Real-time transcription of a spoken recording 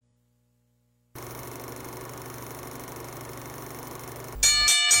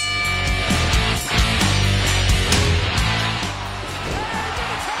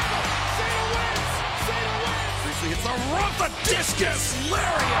discus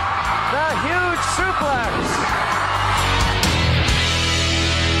lariat. The huge suplex.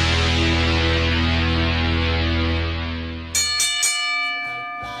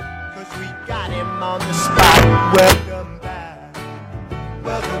 On the spot. Welcome back.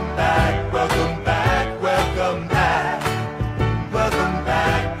 Welcome back. Welcome back. Welcome back. Welcome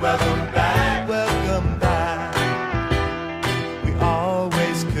back. Welcome back. Welcome back. We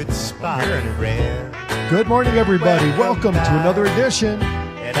always could spot it rare. Good morning, everybody. Welcome to another edition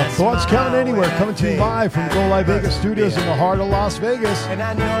of Thoughts Count Anywhere, coming to you live from the Go Live Vegas studios in the heart of Las Vegas.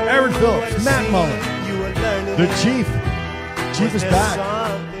 Aaron Phillips, Matt Mullen, the Chief. Chief is back.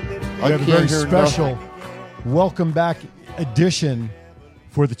 We have a very special welcome back edition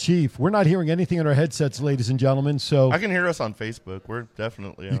for the Chief. We're not hearing anything in our headsets, ladies and gentlemen. So I can hear us on Facebook. We're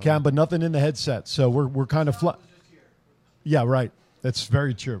definitely on. You can, but nothing in the headset. So we're kind of Yeah, right. That's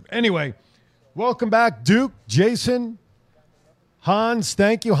very true. Anyway, welcome back, Duke, Jason, Hans.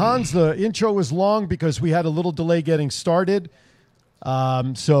 Thank you, Hans. The intro was long because we had a little delay getting started.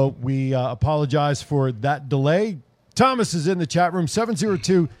 So we apologize for that delay. Thomas is in the chat room.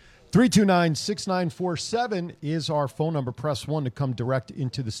 702-329-6947 is our phone number. Press 1 to come direct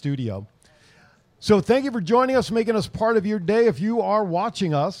into the studio. So thank you for joining us, making us part of your day. If you are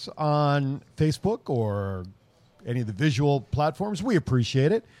watching us on Facebook or any of the visual platforms, we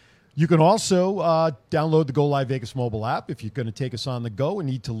appreciate it. You can also download the Go Live Vegas mobile app if you're going to take us on the go and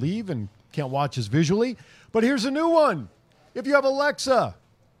need to leave and can't watch us visually. But here's a new one. If you have Alexa,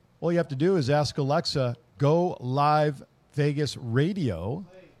 all you have to do is ask Alexa, Go Live Vegas Radio.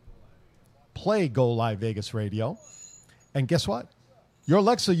 Play Go Live Vegas Radio. And guess what? Your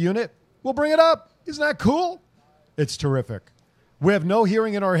Alexa unit will bring it up. Isn't that cool? It's terrific. We have no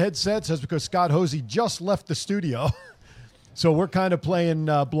hearing in our headsets. That's because Scott Hosey just left the studio. So we're kind of playing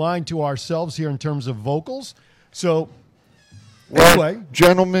blind to ourselves here in terms of vocals. So anyway.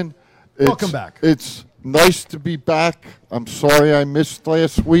 Gentlemen, welcome back. It's nice to be back. I'm sorry I missed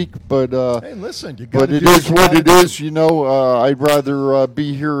last week, but hey, listen, you but it is what it is. You know, I'd rather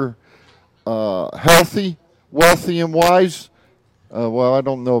be here healthy, wealthy, and wise. Well, I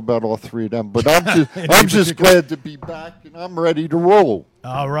don't know about all three of them, but I'm just glad to be back, and I'm ready to roll.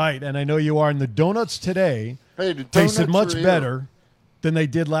 All right, and I know you are. And the donuts today the tasted much are better than they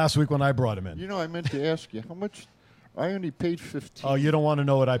did last week when I brought them in. You know, I meant to ask you, how much? I only paid $15. Oh, you don't want to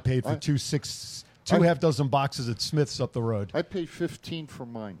know what I paid for two half dozen boxes at Smith's up the road. I paid $15 for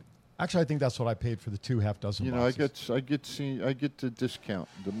mine. Actually, I think that's what I paid for the two half dozen boxes. I get the discount.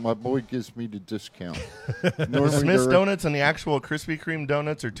 My boy gives me the discount. The Smith's donuts and the actual Krispy Kreme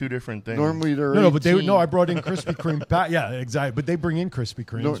donuts are two different things. Normally they're I brought in Krispy Kreme. Yeah, exactly. But they bring in Krispy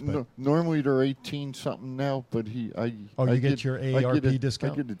Kremes. Normally they're 18 something now, but you get your AARP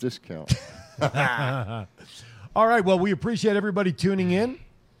discount. I get a discount. All right. Well, we appreciate everybody tuning in.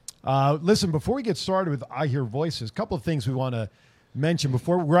 Listen, before we get started with I Hear Voices, a couple of things we want to mention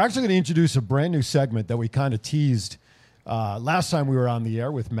before. We're actually going to introduce a brand new segment that we kind of teased last time we were on the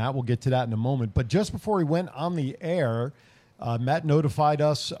air with Matt. We'll get to that in a moment. But just before we went on the air, Matt notified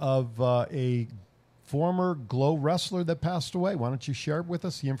us of a former Glow wrestler that passed away. Why don't you share with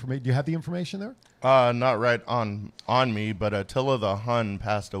us the information? Do you have the information there? Not right on me, but Attila the Hun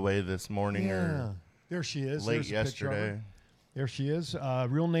passed away this morning. Yeah, there she is. Late yesterday. There she is.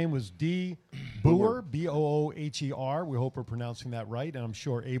 Real name was Dee Booher, Booher. We hope we're pronouncing that right. And I'm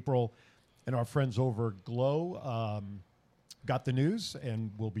sure April and our friends over at Glow got the news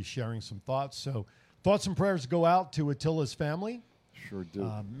and will be sharing some thoughts. So thoughts and prayers go out to Attila's family. Sure do.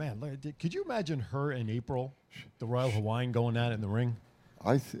 Man, could you imagine her and April, the Royal Hawaiian, going at it in the ring?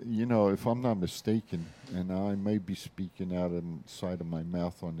 If I'm not mistaken, and I may be speaking out of the side of my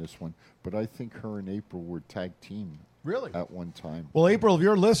mouth on this one, but I think her and April were tag team. Really? At one time. Well, April, if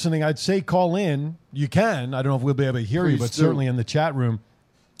you're listening, I'd say call in. You can. I don't know if we'll be able to hear you, but certainly in the chat room,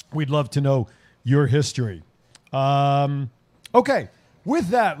 we'd love to know your history. Okay. With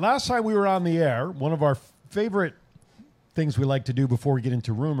that, last time we were on the air, one of our favorite things we like to do before we get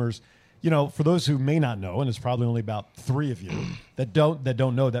into rumors, for those who may not know, and it's probably only about 3 of you that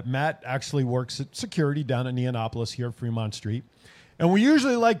don't know, that Matt actually works at security down at Neonopolis here at Fremont Street. And we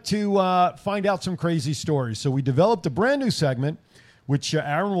usually like to find out some crazy stories. So we developed a brand new segment, which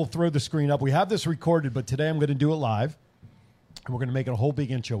Aaron will throw the screen up. We have this recorded, but today I'm going to do it live. And we're going to make a whole big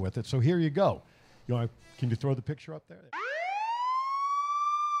intro with it. So here you go. Can you throw the picture up there?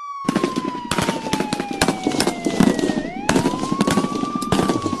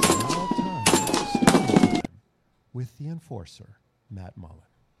 With the enforcer, Matt Mullen.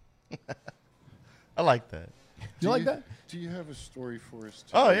 I like that. You like that? Do you have a story for us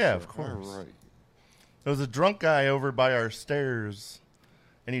today? Oh, yeah, of course. All right. There was a drunk guy over by our stairs,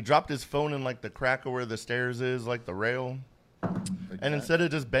 and he dropped his phone in, like, the crack of where the stairs is, like the rail. And instead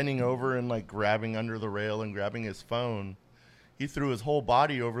of just bending over and, like, grabbing under the rail and grabbing his phone, he threw his whole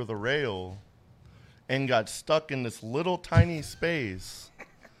body over the rail and got stuck in this little tiny space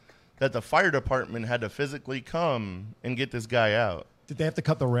that the fire department had to physically come and get this guy out. Did they have to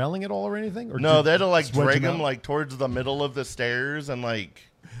cut the railing at all or anything? Or No, they had to, like, just wedge drag him, out? like, towards the middle of the stairs and, like,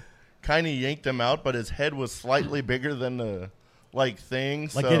 kind of yanked him out, but his head was slightly bigger than the, like, thing.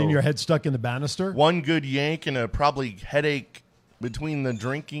 Like so getting your head stuck in the banister? one good yank and a probably headache between the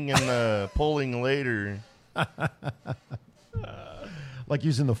drinking and the pulling later. Like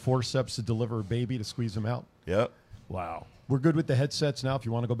using the forceps to deliver a baby to squeeze him out? Yep. Wow. We're good with the headsets now if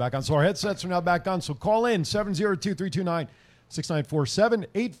you want to go back on. So our headsets are now back on. So call in 702-329-6947,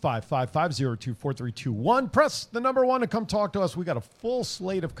 855-502-4321. Press the number 1 to come talk to us. We got a full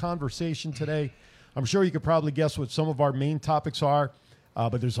slate of conversation today. I'm sure you could probably guess what some of our main topics are,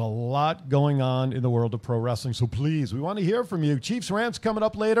 but there's a lot going on in the world of pro wrestling. So please, we want to hear from you. Chiefs Rants coming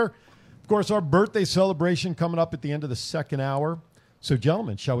up later. Of course, our birthday celebration coming up at the end of the second hour. So,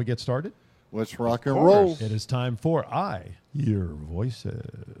 gentlemen, shall we get started? Let's rock and roll. It is time for I Hear Voices.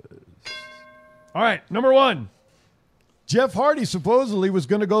 All right, number 1. Jeff Hardy supposedly was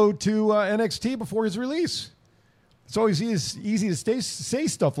going to go to NXT before his release. It's always easy to say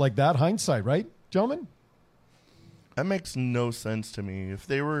stuff like that, hindsight, right, gentlemen? That makes no sense to me. If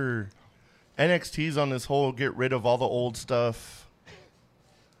they were NXT's on this whole get rid of all the old stuff,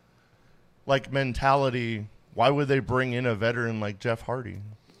 like, mentality, why would they bring in a veteran like Jeff Hardy?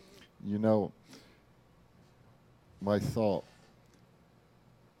 You know, my thought,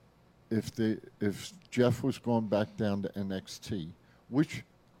 if Jeff was going back down to NXT, which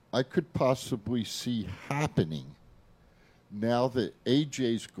I could possibly see happening now that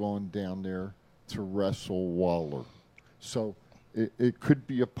AJ's gone down there to wrestle Waller. So it could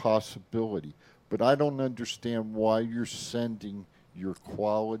be a possibility. But I don't understand why you're sending your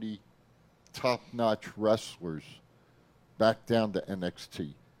quality, top-notch wrestlers back down to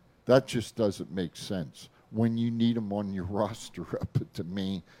NXT. That just doesn't make sense when you need them on your roster up at the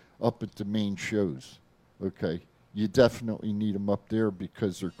main shows. Okay, you definitely need them up there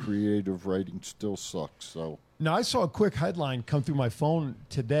because their creative writing still sucks. So now, I saw a quick headline come through my phone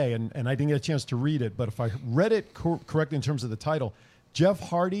today, and I didn't get a chance to read it, but if I read it correctly in terms of the title, Jeff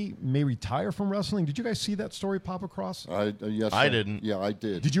Hardy may retire from wrestling. Did you guys see that story pop across? Yes, I didn't. Yeah, I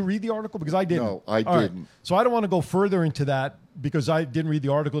did. Did you read the article? Because I didn't. No, I All right. didn't. So I don't want to go further into that because I didn't read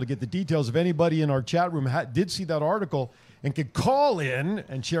the article to get the details. If anybody in our chat room did see that article and could call in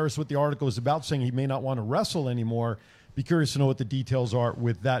and share us what the article is about, saying he may not want to wrestle anymore, be curious to know what the details are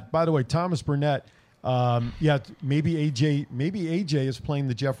with that. By the way, Thomas Burnett, maybe AJ is playing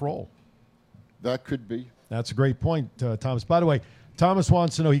the Jeff role. That could be. That's a great point, Thomas. By the way, Thomas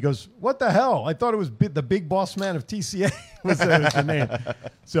wants to know, he goes, what the hell? I thought it was the big boss man of TCA was the name.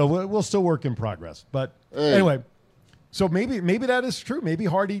 So we'll still work in progress. But anyway, so maybe that is true. Maybe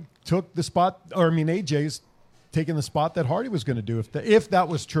Hardy took the spot, AJ's taking the spot that Hardy was going to do if that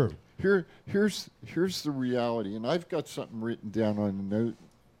was true. Here's the reality, and I've got something written down on a note,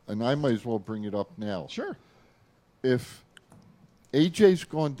 and I might as well bring it up now. Sure. If AJ's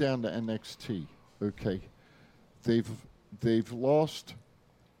gone down to NXT, okay, they've lost.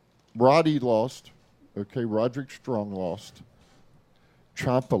 Roddy lost. Okay, Roderick Strong lost.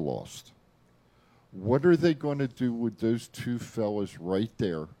 Ciampa lost. What are they going to do with those two fellas right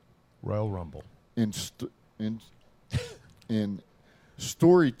there Royal Rumble. in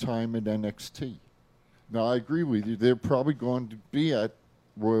story time at NXT? Now, I agree with you. They're probably going to be at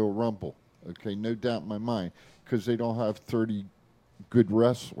Royal Rumble. Okay, no doubt in my mind, because they don't have 30 good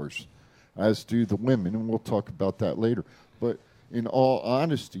wrestlers, as do the women, and we'll talk about that later. But in all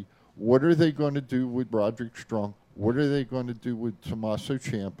honesty, what are they going to do with Roderick Strong? What are they going to do with Tommaso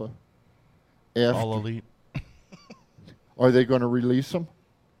Ciampa? All Elite. Are they going to release him?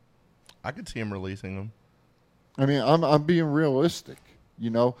 I could see him releasing them. I mean, I'm being realistic,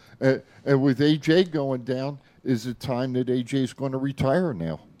 you know. And with AJ going down, is it time that AJ's going to retire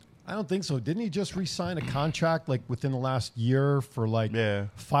now? I don't think so. Didn't he just re-sign a contract like within the last year for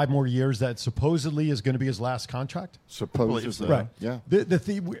 5 more years that supposedly is going to be his last contract? Supposedly, so. Right. Yeah.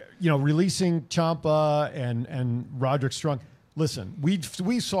 Releasing Ciampa and Roderick Strong. Listen,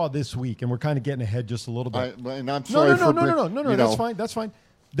 we saw this week, and we're kind of getting ahead just a little bit. And I'm sorry No. That's fine. That's fine.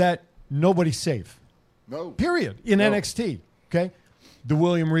 That nobody's safe. No. Period. In NXT. Okay. The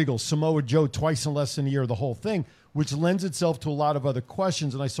William Regal, Samoa Joe, twice in less than a year, the whole thing, which lends itself to a lot of other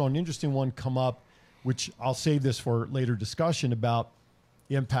questions. And I saw an interesting one come up, which I'll save this for later discussion about,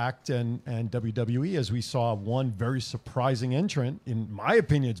 Impact and WWE, as we saw one very surprising entrant. In my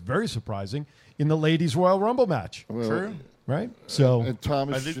opinion, it's very surprising in the Ladies Royal Rumble match. Well, True. Right? So And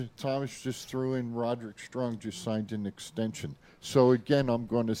Thomas just threw in Roderick Strong just signed an extension. So again, I'm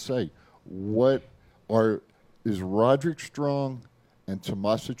going to say, is Roderick Strong and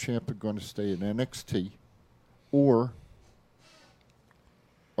Tommaso Ciampa going to stay in NXT, or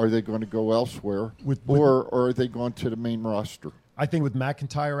are they going to go elsewhere, or are they going to the main roster? I think with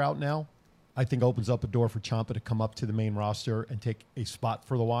McIntyre out now, I think opens up a door for Ciampa to come up to the main roster and take a spot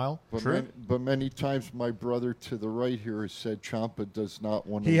for the while. But many times my brother to the right here has said Ciampa does not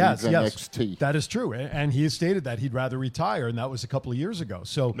want to He leave has, yes. NXT. That is true. And he has stated that he'd rather retire, and that was a couple of years ago.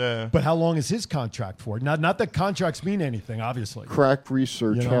 So, Yeah. But how long is his contract for? Not that contracts mean anything, obviously. Crack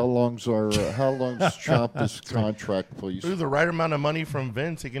research. You know? How long's Ciampa's contract, please? Ooh, the right amount of money from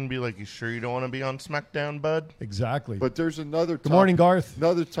Vince, he can be like, "You sure you don't want to be on SmackDown, bud?" Exactly. But there's another. Good morning, Garth.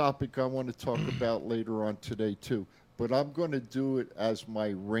 Another topic I want to talk about later on today too. But I'm going to do it as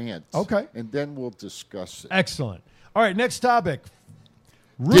my rant. Okay. And then we'll discuss it. Excellent. All right, next topic.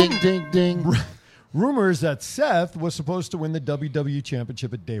 Ding, ding, ding. Rumors that Seth was supposed to win the WWE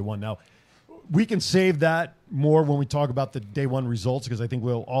Championship at Day One. Now, we can save that more when we talk about the Day One results because I think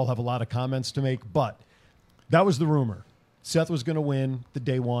we'll all have a lot of comments to make. But that was the rumor. Seth was going to win the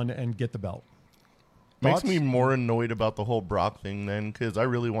Day One and get the belt. Makes Thoughts? me more annoyed about the whole Brock thing then, because I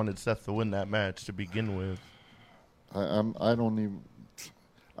really wanted Seth to win that match to begin with. I don't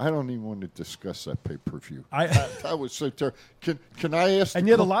even want to discuss that pay-per-view. That was so terrible. Can I ask? And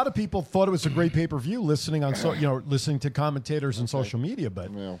yet, a lot of people thought it was a great pay-per-view, listening on listening to commentators and social media.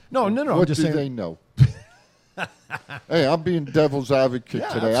 But Well, no. What I'm just do saying. they know? Hey, I'm being devil's advocate Yeah,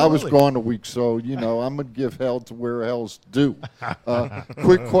 today. I was absolutely. gone a week, so I'm going to give hell to where hell's due.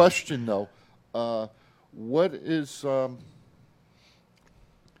 Quick question though. What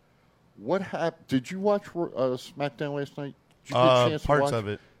happened? Did you watch SmackDown last night? Did you get a chance to Parts watch? of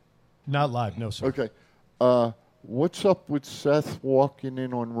it. Not live, no sir. Okay. What's up with Seth walking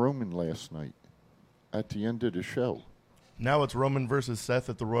in on Roman last night at the end of the show? Now it's Roman versus Seth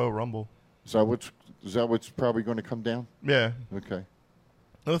at the Royal Rumble. Is that what's probably going to come down? Yeah. Okay.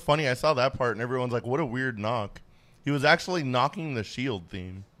 It was funny. I saw that part, and everyone's like, what a weird knock. He was actually knocking the Shield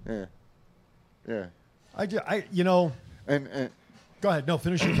theme. Yeah. Yeah. And Go ahead. No,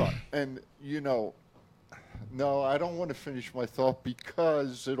 finish your thought. no, I don't want to finish my thought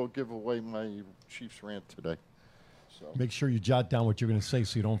because it'll give away my Chiefs rant today. So Make sure you jot down what you're going to say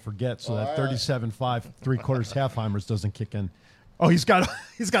so you don't forget. So that 37.5 3/4 half-Heimers doesn't kick in. Oh, he's got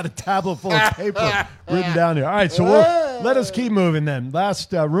a tablet full of paper written down here. All right, so let us keep moving then.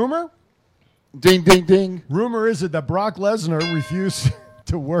 Last rumor. ding, ding, ding. Rumor is it that Brock Lesnar refused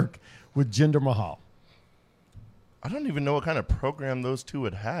to work with Jinder Mahal. I don't even know what kind of program those two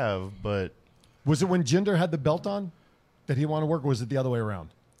would have, but Was it when Jinder had the belt on that he wanted to work, or was it the other way around?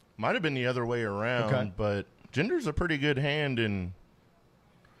 might have been the other way around. Okay. But Jinder's a pretty good hand, and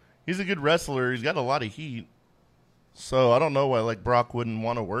he's a good wrestler. He's got a lot of heat. So I don't know why Brock wouldn't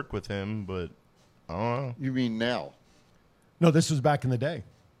want to work with him, but I don't know. You mean now? No, this was back in the day.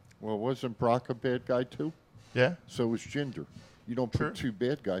 Well, wasn't Brock a bad guy too? Yeah, So was Jinder. You don't put Sure. two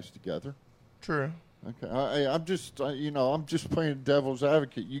bad guys together. true. Okay, I'm just, I'm just playing devil's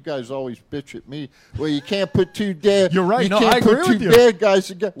advocate. You guys always bitch at me. Well, you can't put two dead. You're right. You No, can't I agree put with two you. bad guys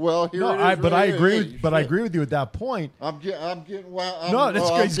together. Well, here No, it is. but I agree. Hey, But I shit. agree with you at that point. I'm getting wound. No,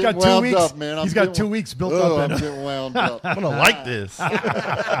 that's I'm good. He's got getting 2 wound weeks. Up, man. He's got 2 weeks built up in I'm him. getting wound up. I'm going to like this.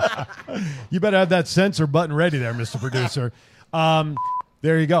 You better have that censor button ready there, Mr. Producer.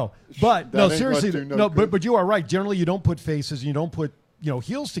 There you go. But That no, ain't seriously, gonna do no no. good. But you are right. Generally, you don't put faces and you don't put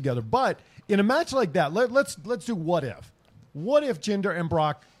heels together. But in a match like that, let's do what if. What if Jinder and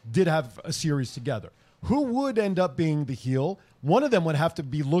Brock did have a series together? Who would end up being the heel? One of them would have to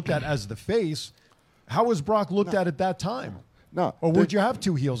be looked at as the face. How was Brock looked at that time? No. Or would you have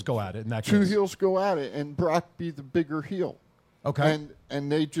two heels go at it in that Two case? heels go at it, and Brock be the bigger heel. Okay.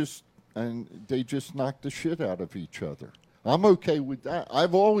 And they just knock the shit out of each other. I'm okay with that.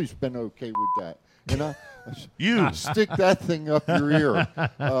 I've always been okay with that. You. Stick that thing up your ear.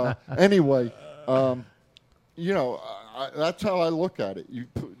 Anyway, that's how I look at it. You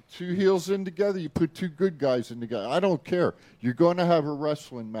put two heels in together, you put two good guys in together. I don't care. You're going to have a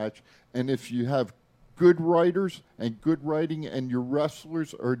wrestling match, and if you have good writers and good writing and your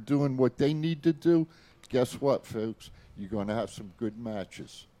wrestlers are doing what they need to do, guess what, folks? You're going to have some good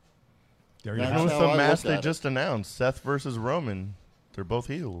matches. There you That's It go. was how the I match look they at it. just announced, Seth versus Roman. They're both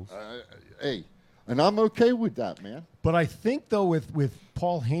heels. Hey, and I'm okay with that, man. But I think, though, with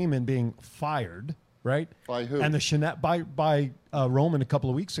Paul Heyman being fired right? By who? And the by Roman a couple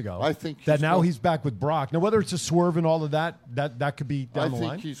of weeks ago. I think that he's now going- he's back with Brock. Now, whether it's a swerve and all of that could be I down the think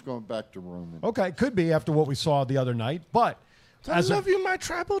line. he's going back to Roman. Okay, could be after what we saw the other night, but I love you, my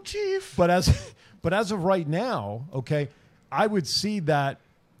tribal chief. But as of right now, okay, I would see that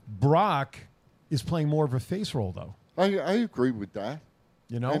Brock is playing more of a face role, though. I agree with that.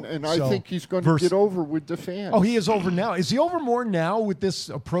 You know, And I So, think he's going to get over with the fans. Oh, he is over now. Is he over more now with this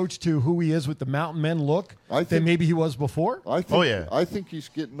approach to who he is with the Mountain Men look than maybe he was before? I think, Oh, yeah. I think he's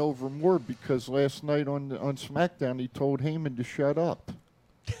getting over more because last night on SmackDown he told Heyman to shut up.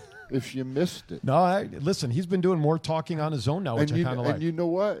 If you missed it. No, listen, he's been doing more talking on his own now, which I kind of like. And you know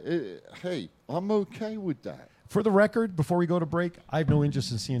what? Hey, I'm okay with that. For the record, before we go to break, I have no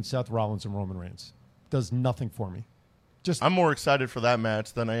interest in seeing Seth Rollins and Roman Reigns. Does nothing for me. I'm more excited for that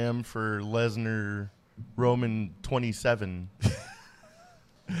match than I am for Lesnar Roman 27.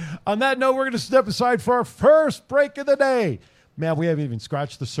 On that note, we're going to step aside for our first break of the day. Man, we haven't even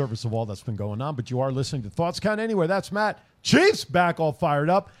scratched the surface of all that's been going on, but you are listening to Thoughts Count Anywhere. That's Matt. Chiefs back all fired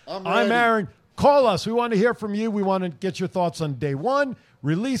up. I'm I'm ready. Aaron. Call us. We want to hear from you. We want to get your thoughts on day one,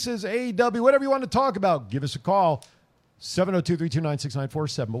 releases, AEW, whatever you want to talk about. Give us a call,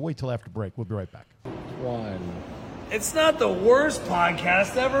 702-329-6947. But wait till after break. We'll be right back. It's not the worst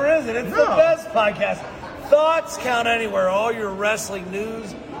podcast ever, is it? It's the best podcast. Thoughts count anywhere. All your wrestling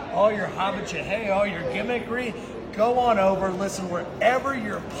news, all your hobbit all your gimmickry. Go on over, listen wherever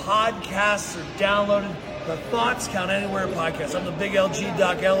your podcasts are downloaded. The Thoughts Count Anywhere podcast. I'm the big LG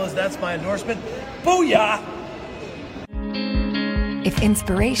Doc Ellis. That's my endorsement. Booyah! If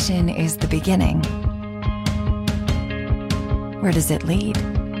inspiration is the beginning, where does it lead?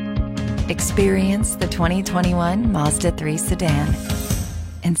 Experience the 2021 Mazda 3 sedan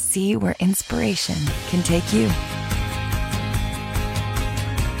and see where inspiration can take you.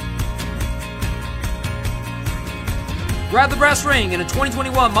 Grab the brass ring in a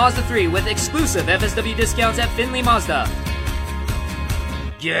 2021 Mazda 3 with exclusive FSW discounts at Findlay Mazda.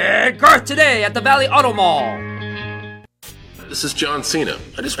 Get Garth today at the Valley Auto Mall. This is John Cena.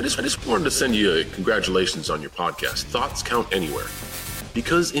 I just wanted to send you a congratulations on your podcast. Thoughts count anywhere.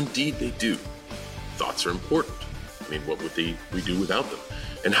 Because indeed they do. Thoughts are important. I mean, what would we do without them?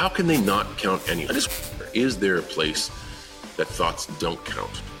 And how can they not count anywhere? Is there a place that thoughts don't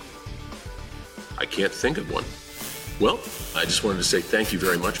count? I can't think of one. Well, I just wanted to say thank you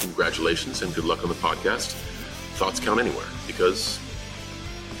very much, congratulations, and good luck on the podcast. Thoughts count anywhere, because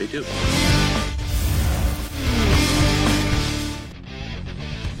they do.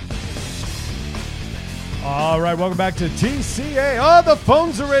 All right, welcome back to TCA. Oh, the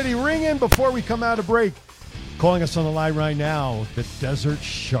phone's already ringing before we come out of break. Calling us on the line right now, the Desert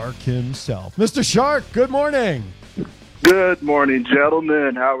Shark himself. Mr. Shark, good morning. Good morning,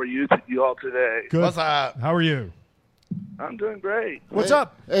 gentlemen. How are you all today? Good. What's up? How are you? I'm doing great. What's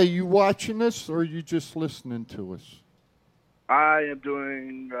up? Hey, you watching us or are you just listening to us? I am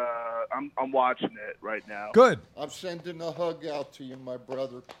doing. I'm watching it right now. Good. I'm sending a hug out to you, my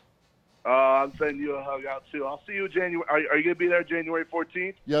brother. I'm sending you a hug out too. I'll see you January. Are you gonna be there January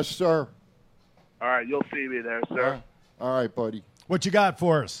 14th? Yes, sir. All right, you'll see me there, sir. All right, buddy. What you got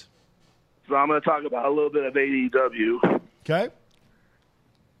for us? So I'm gonna talk about a little bit of AEW. Okay.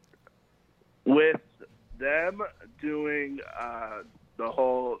 With them doing the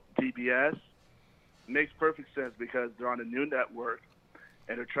whole TBS, makes perfect sense because they're on a new network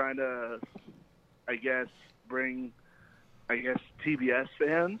and they're trying to, bring, TBS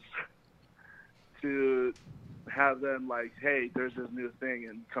fans to have them like, hey, there's this new thing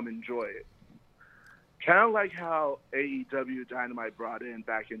and come enjoy it. Kind of like how AEW Dynamite brought in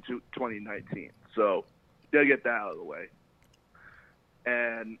back in 2019. So they'll get that out of the way.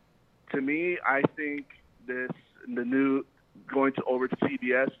 And to me, I think the new going over to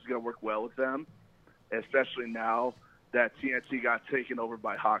TBS is going to work well with them, especially now that TNT got taken over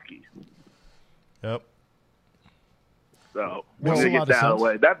by hockey. Yep. So Makes we'll a lot get of that out of sense. the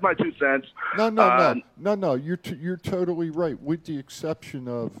way. That's my 2 cents. No. You're totally right. With the exception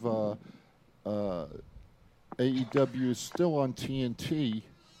of AEW is still on TNT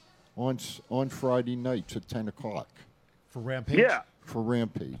on Friday nights at 10 o'clock For Rampage? Yeah. for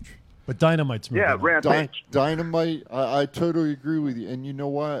Rampage. But Dynamite's moving Yeah, on. Rampage. Dynamite, I totally agree with you. And you know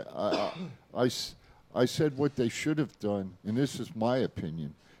what? I said what they should have done, and this is my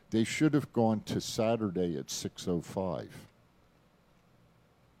opinion. They should have gone to Saturday at 6:05.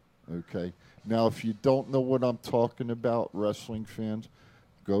 Okay? Now, if you don't know what I'm talking about, wrestling fans,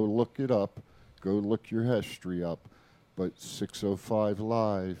 go look it up. Go look your history up. But 6:05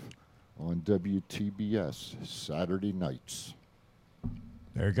 live on WTBS, Saturday nights.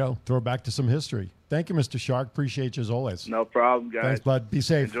 There you go. Throw it back to some history. Thank you, Mr. Shark. Appreciate you as always. No problem, guys. Thanks, bud. Be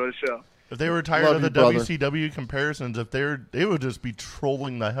safe. Enjoy the show. If they were tired Love of the you, brother. WCW comparisons, they would just be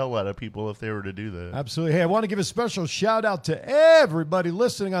trolling the hell out of people if they were to do that. Absolutely. Hey, I want to give a special shout out to everybody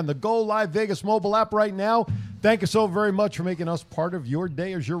listening on the Go Live Vegas mobile app right now. Thank you so very much for making us part of your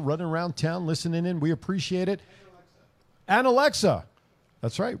day as you're running around town listening in. We appreciate it. And Alexa.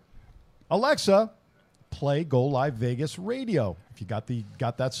 That's right. Alexa, play Go Live Vegas radio. If you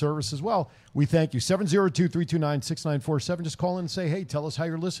got that service as well, we thank you. 702-329-6947. Just call in and say, hey, tell us how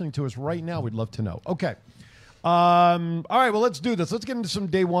you're listening to us right now. We'd love to know. Okay. All right, well, let's do this. Let's get into some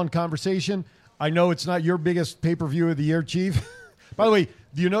day one conversation. I know it's not your biggest pay-per-view of the year, Chief. By the way,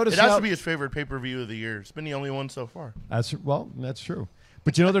 do you notice it has to be his favorite pay-per-view of the year. It's been the only one so far. That's true.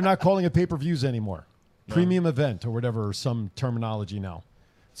 But you know they're not calling it pay-per-views anymore. No. Premium event or whatever, or some terminology now.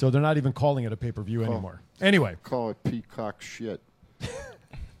 So they're not even calling it a pay-per-view anymore. Anyway. Call it peacock shit.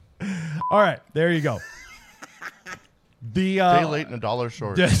 All right, there you go. Day late and a dollar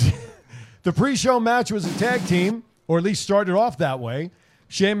short. The pre-show match was a tag team, or at least started off that way.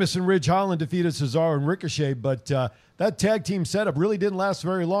 Sheamus and Ridge Holland defeated Cesaro and Ricochet, but that tag team setup really didn't last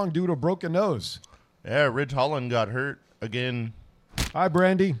very long due to a broken nose. Yeah, Ridge Holland got hurt again. Hi,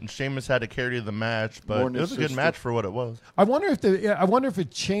 Brandy. And Sheamus had to carry the match, but it was a good match for what it was. I wonder if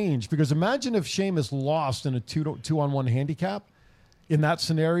it changed, because imagine if Sheamus lost in a two-on-one handicap. In that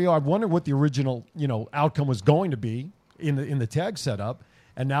scenario, I wonder what the original outcome was going to be in the tag setup.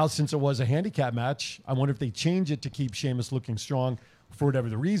 And now, since it was a handicap match, I wonder if they change it to keep Sheamus looking strong for whatever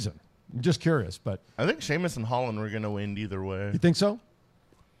the reason. I'm just curious, but I think Sheamus and Holland were going to win either way. You think so?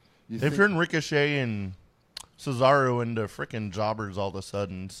 They've turned Ricochet and Cesaro into freaking jobbers all of a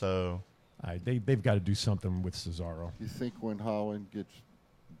sudden, so they've got to do something with Cesaro. You think when Holland gets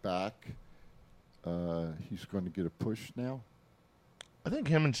back, he's going to get a push now? I think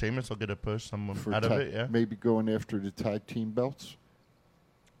him and Sheamus will get a push out of it, yeah. Maybe going after the tag team belts?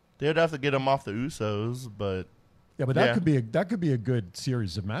 They would have to get him off the Usos, but... Yeah, but that could be a good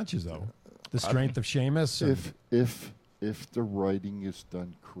series of matches, though. The strength of Sheamus. If the writing is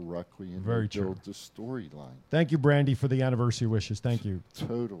done correctly and Very they build the storyline. Thank you, Brandy, for the anniversary wishes. Thank you.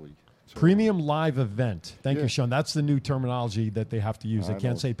 Totally. Premium live event. Thank you, Sean. That's the new terminology that they have to use. They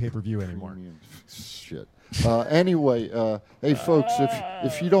can't say pay-per-view anymore. Shit. Anyway, hey, folks,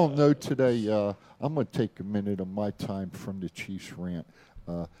 if you don't know today, I'm going to take a minute of my time from the Chiefs rant.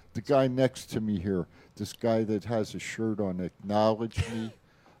 The guy next to me here, this guy that has a shirt on, Acknowledge Me.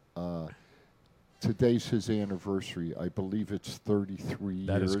 Today's his anniversary. I believe it's 33 years.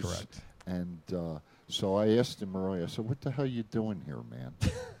 That is correct. And so I asked him earlier, I said, what the hell you doing here, man?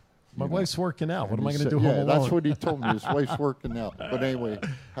 My wife's working out. What am I going to do home alone? That's what he told me. His wife's working out. But anyway,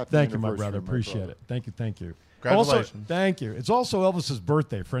 happy thank you, my anniversary, brother. Appreciate it. Thank you. Congratulations. Also, thank you. It's also Elvis's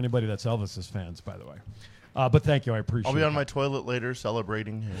birthday for anybody that's Elvis's fans, by the way. But thank you. I appreciate it. I'll be on my toilet later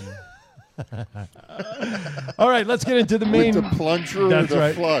celebrating him. All right, let's get into the main. With the plunger or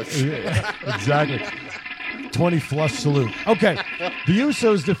the flush. Exactly. 20 flush salute. Okay. The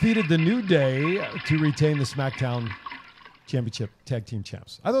Usos defeated the New Day to retain the SmackDown Championship Tag Team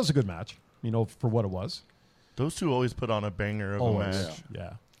Champs. I thought it was a good match, for what it was. Those two always put on a banger of a match.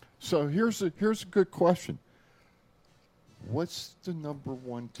 Yeah. So here's a good question. What's the number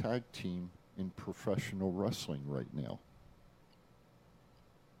one tag team in professional wrestling right now?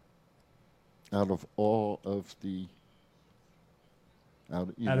 Out of all of the... Out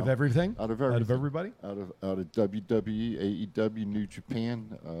of everything? Out of everything. Out of everybody? Out of WWE, AEW, New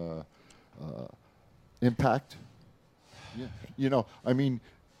Japan, Impact. Yeah. I mean,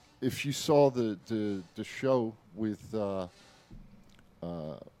 if you saw the show with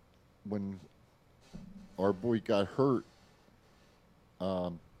when our boy got hurt,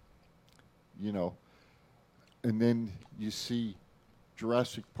 and then you see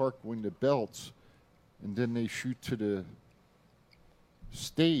Jurassic Park win the belts, and then they shoot to the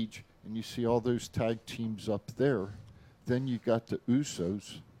stage, and you see all those tag teams up there. Then you got the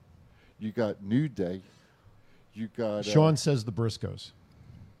Usos, you got New Day, you got... Sean says the Briscoes.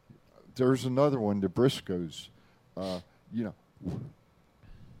 There's another one, the Briscoes.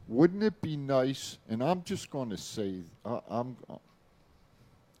 Wouldn't it be nice, and I'm just going to say,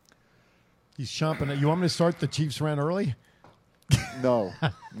 He's chomping at you. Want me to start the Chiefs rant early? No.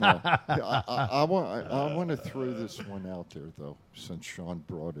 I want to throw this one out there, though, since Sean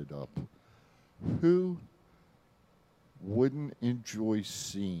brought it up. Who wouldn't enjoy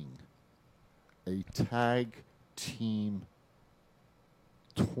seeing a tag team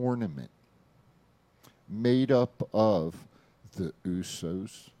tournament made up of the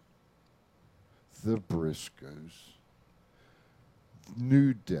Usos, the Briscoes,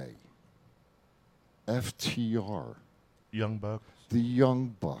 New Day, FTR, Young Bucks. the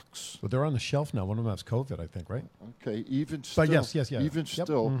Young Bucks. But they're on the shelf now. One of them has COVID, I think, right? Okay, even still, But yes, yeah. even Yep,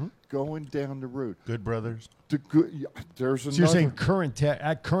 still, mhm. going down the road. Good Brothers. There's another. So you're saying current Yeah.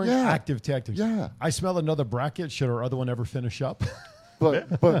 active tactics? Yeah. I smell another bracket. Should our other one ever finish up?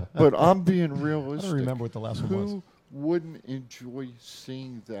 But I'm being realistic. I don't remember what the last one was. Who wouldn't enjoy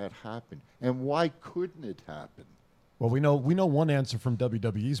seeing that happen? And why couldn't it happen? Well, we know one answer from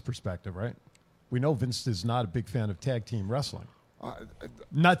WWE's perspective, right? We know Vince is not a big fan of tag team wrestling.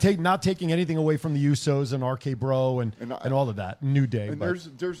 Not taking anything away from the Usos and RK Bro and all of that. New Day. And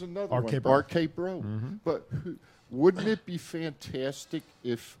but there's another RK one, Bro. RK Bro. Mhm. But wouldn't it be fantastic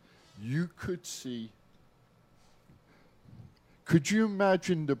if you could see? Could you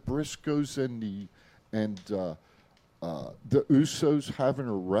imagine the Briscoes and the Usos having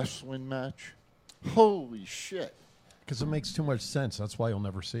a wrestling match? Holy shit! Because it makes too much sense. That's why you'll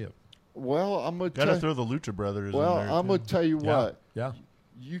never see it. Well, I'm gonna Gotta throw the Lucha Brothers. Well, in there I'm too. gonna tell you Yeah, what. yeah.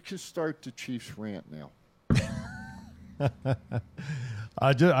 You can start the Chiefs rant now.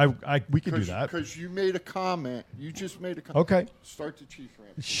 We could do that. Because you made a comment. You just made a comment. Okay. Start the Chiefs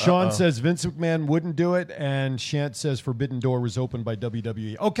rant. Sean says Vince McMahon wouldn't do it, and Shant says Forbidden Door was opened by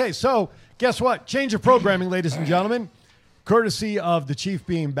WWE. Okay, so guess what? Change of programming, ladies and gentlemen. Courtesy of the Chief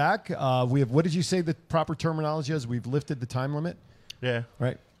being back, we have, what did you say the proper terminology is? We've lifted the time limit? Yeah.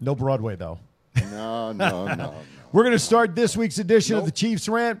 Right. No Broadway, though. No. We're going to start this week's edition of the Chiefs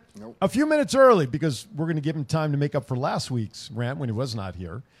Rant a few minutes early because we're going to give him time to make up for last week's rant when he was not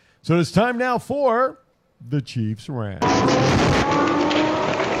here. So it's time now for the Chiefs Rant.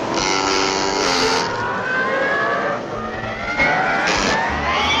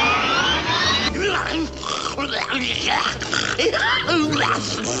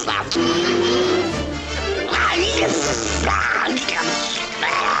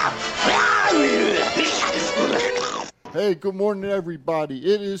 Hey, good morning,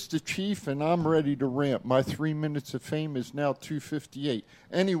 everybody. It is the Chief, and I'm ready to rant. My 3 minutes of fame is now 2:58.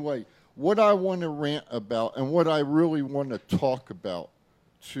 Anyway, what I want to rant about and what I really want to talk about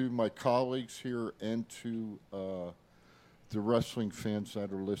to my colleagues here and to the wrestling fans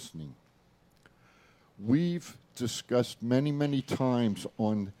that are listening. We've discussed many, many times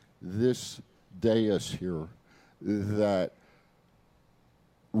on this dais here that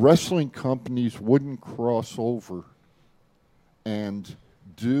wrestling companies wouldn't cross over and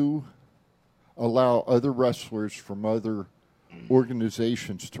do allow other wrestlers from other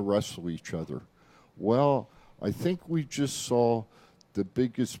organizations to wrestle each other. Well, I think we just saw the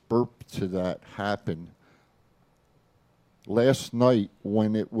biggest burp to that happen last night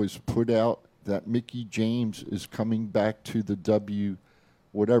when it was put out that Mickie James is coming back to the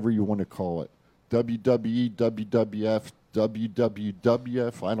whatever you want to call it, WWE, WWF,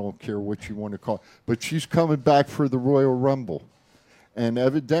 WWF, I don't care what you want to call it, but she's coming back for the Royal Rumble. And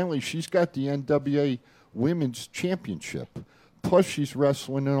evidently she's got the NWA Women's Championship. Plus she's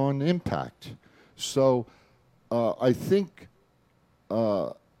wrestling it on Impact. So I think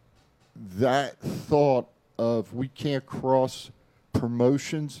that thought of we can't cross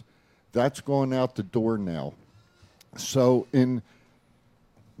promotions, that's going out the door now. So in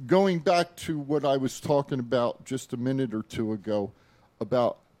going back to what I was talking about just a minute or two ago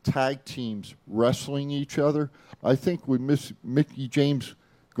about tag teams wrestling each other, I think with Mickie James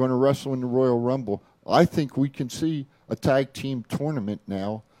going to wrestle in the Royal Rumble, I think we can see a tag team tournament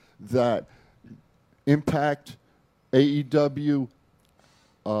now that Impact, AEW,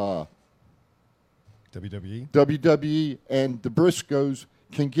 WWE, and the Briscoes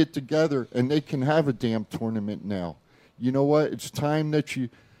can get together and they can have a damn tournament now. You know what? It's time that you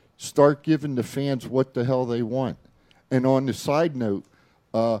start giving the fans what the hell they want. And on the side note,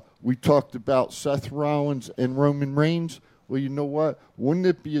 we talked about Seth Rollins and Roman Reigns. Well, you know what? Wouldn't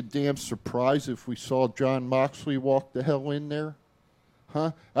it be a damn surprise if we saw John Moxley walk the hell in there?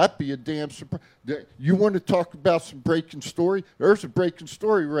 Huh? That'd be a damn surprise. You want to talk about some breaking story? There's a breaking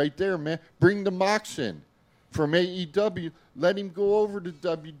story right there, man. Bring the Mox in from AEW. Let him go over to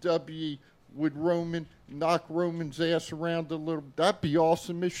WWE with Roman, knock Roman's ass around a little. That'd be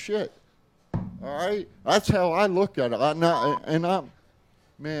awesome as shit. All right? That's how I look at it.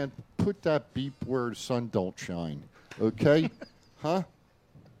 Man, put that beep where the sun don't shine. Okay? Huh?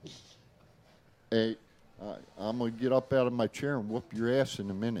 Hey, I'm going to get up out of my chair and whoop your ass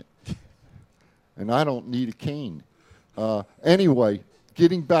in a minute. And I don't need a cane. Anyway,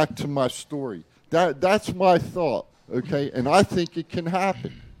 getting back to my story. That's my thought, okay? And I think it can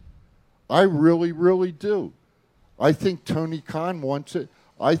happen. I really, really do. I think Tony Khan wants it.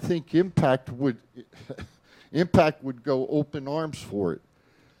 I think Impact would... Impact would go open arms for it.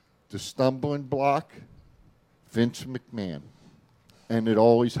 The stumbling block, Vince McMahon. And it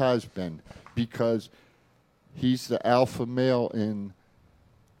always has been, because he's the alpha male in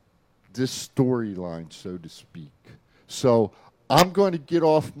this storyline, so to speak. So I'm going to get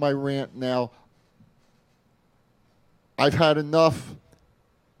off my rant now. I've had enough.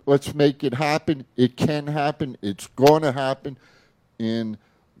 Let's make it happen. It can happen. It's going to happen. And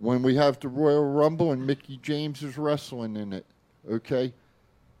when we have the Royal Rumble and Mickie James is wrestling in it, okay?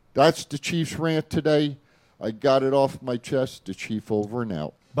 That's the Chiefs rant today. I got it off my chest. The Chief over and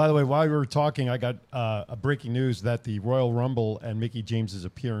out. By the way, while we were talking, I got a breaking news that the Royal Rumble and Mickie James's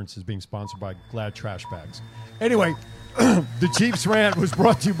appearance is being sponsored by Glad Trash Bags. Anyway, the Chiefs rant was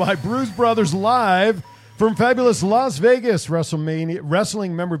brought to you by Bruise Brothers Live from fabulous Las Vegas.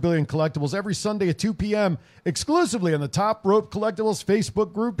 Wrestling memorabilia and collectibles every Sunday at 2 p.m. exclusively on the Top Rope Collectibles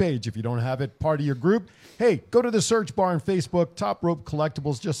Facebook group page. If you don't have it part of your group, hey, go to the search bar on Facebook, Top Rope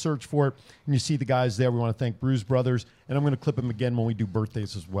Collectibles. Just search for it, and you see the guys there. We want to thank Bruise Brothers, and I'm going to clip them again when we do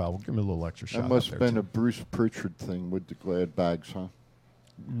birthdays as well. We'll give them a little extra shout. That must have been a Bruce Pritchard thing with the Glad Bags, huh?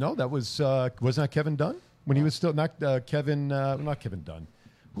 No, that was wasn't that Kevin Dunn when he was still not Kevin Dunn.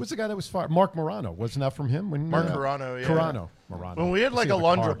 Who was the guy that was fired? Mark Morano. Wasn't that from him? Mark Morano, yeah. Morano. When we had like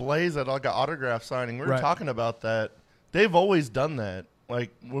Alondra Blaze at like an autograph signing, we were talking about that. They've always done that. Like,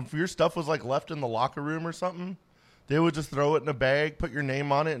 if your stuff was like left in the locker room or something, they would just throw it in a bag, put your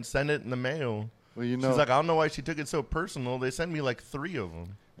name on it, and send it in the mail. Well, you know, she's like, I don't know why she took it so personal. They sent me like 3 of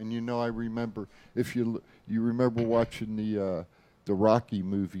them. And you know, I remember, if you remember watching the Rocky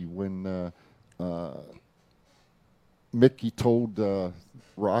movie when Mickey told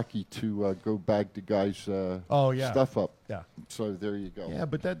Rocky to go bag the guy's stuff up. Yeah. So there you go. Yeah,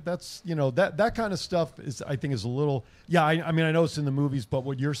 but that's that kind of stuff is, I think, is a little. Yeah, I mean, I know it's in the movies, but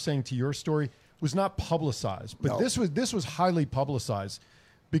what you're saying to your story was not publicized. But No. this was highly publicized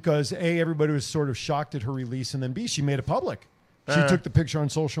because A, everybody was sort of shocked at her release, and then B, she made it public. She took the picture on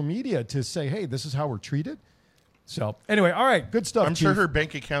social media to say, hey, this is how we're treated. So anyway, all right, good stuff. I'm Chief. sure her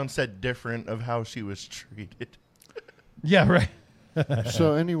bank account said different of how she was treated. Yeah, right.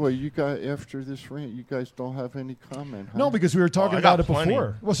 So anyway, you guys, after this rant, you guys don't have any comment, huh? No, because we were talking I got about it plenty.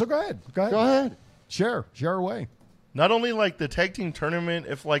 before. Well, so go ahead. Go ahead. Share away. Not only like the tag team tournament,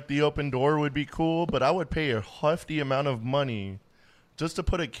 if like the open door would be cool, but I would pay a hefty amount of money just to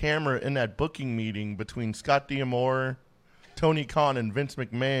put a camera in that booking meeting between Scott D'Amore, Tony Khan, and Vince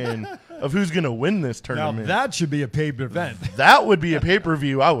McMahon of who's going to win this Now tournament. that should be a paid event. That would be a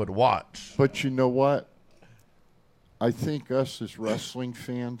pay-per-view I would watch. But you know what? I think us as wrestling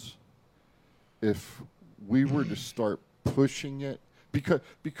fans, if we were to start pushing it,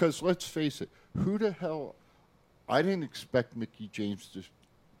 because let's face it, who the hell? I didn't expect Mickie James to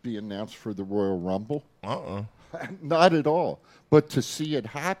be announced for the Royal Rumble. Not at all. But to see it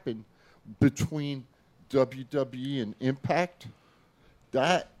happen between WWE and Impact,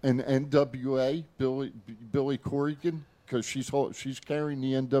 that and NWA, Billy Corrigan, because she's carrying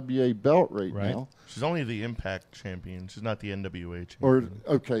the NWA belt right now. She's only the Impact champion. She's not the NWA champion.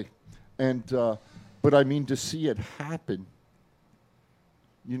 Or okay, and but I mean to see it happen.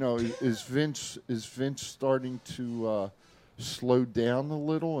 You know, is Vince starting to slow down a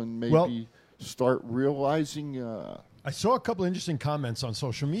little and maybe start realizing? I saw a couple of interesting comments on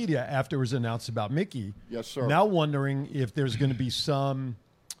social media after it was announced about Mickie. Yes, sir. Now wondering if there's going to be some.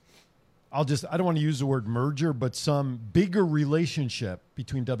 I don't want to use the word merger, but some bigger relationship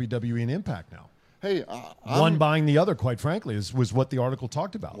between WWE and Impact now. Hey, one buying the other, quite frankly, was what the article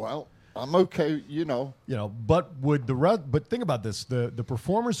talked about. Well, I'm okay, but but think about this: the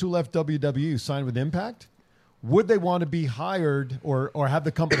performers who left WWE signed with Impact, would they want to be hired or have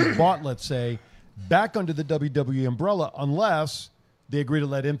the company bought, let's say, back under the WWE umbrella, unless they agree to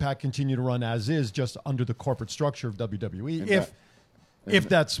let Impact continue to run as is, just under the corporate structure of WWE, if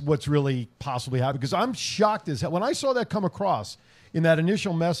that's what's really possibly happening. Because I'm shocked as hell. When I saw that come across in that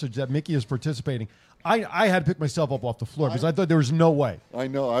initial message that Mickie is participating, I had to pick myself up off the floor because I thought there was no way. I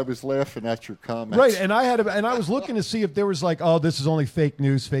know. I was laughing at your comments. Right, and I was looking to see if there was like, oh, this is only fake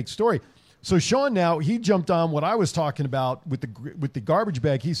news, fake story. So Sean now, he jumped on what I was talking about with the garbage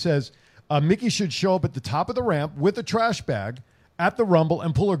bag. He says Mickie should show up at the top of the ramp with a trash bag at the Rumble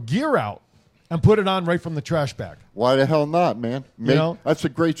and pull her gear out and put it on right from the trash bag. Why the hell not, man? That's a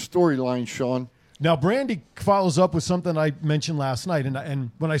great storyline, Sean. Now, Brandy follows up with something I mentioned last night, and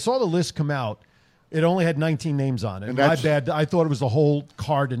when I saw the list come out, it only had 19 names on it. And my bad. I thought it was the whole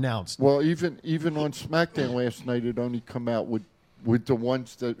card announced. Well, even on SmackDown last night, it only come out with the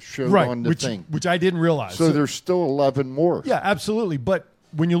ones that showed on the thing. Which I didn't realize. So there's still 11 more. Yeah, absolutely. But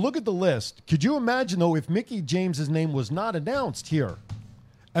when you look at the list, could you imagine, though, if Mickie James's name was not announced here,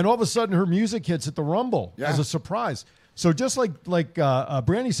 and all of a sudden her music hits at the Rumble as a surprise? So just like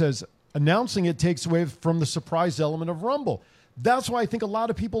Brandy says, announcing it takes away from the surprise element of Rumble. That's why I think a lot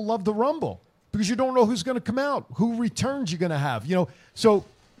of people love the Rumble, because you don't know who's going to come out, who returns you're going to have. So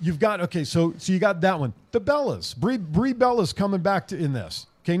you've got, so you got that one. The Bellas. Brie Bella's coming back in this.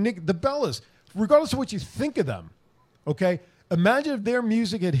 Okay, Nick, the Bellas, regardless of what you think of them, okay, imagine if their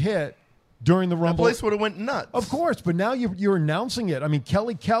music had hit during the Rumble. That place would have went nuts. Of course, but now you're announcing it. I mean,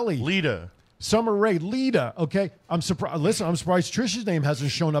 Kelly. Lita. Summer Rae, Lita, okay? I'm surprised. Listen, I'm surprised Trish's name hasn't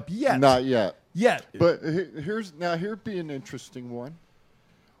shown up yet. Not yet. Yet. But here'd be an interesting one.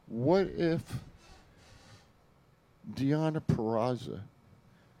 What if Deonna Purrazzo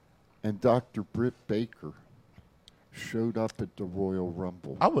and Dr. Britt Baker showed up at the Royal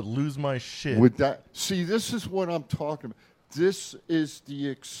Rumble? I would lose my shit. Would that? See, this is what I'm talking about. This is the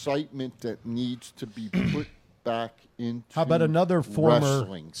excitement that needs to be put back into How about another former,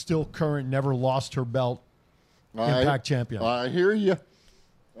 wrestling. still current, never lost her belt Impact champion? I hear you.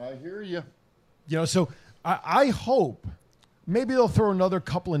 So I hope maybe they'll throw another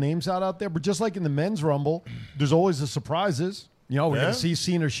couple of names out there, but just like in the men's Rumble, there's always the surprises. We're going to see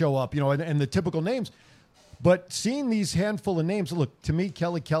Cena show up, and the typical names. But seeing these handful of names, look, to me,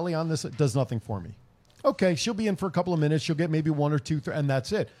 Kelly on this does nothing for me. Okay, she'll be in for a couple of minutes. She'll get maybe one or two, and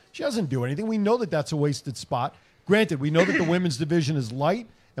that's it. She doesn't do anything. We know that that's a wasted spot. Granted, we know that the women's division is light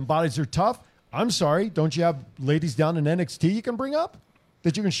and bodies are tough. I'm sorry, don't you have ladies down in NXT you can bring up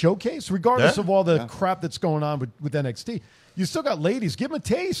that you can showcase, regardless of all the crap that's going on with NXT? You still got ladies. Give them a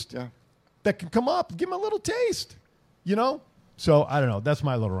taste that can come up. Give them a little taste, So, I don't know. That's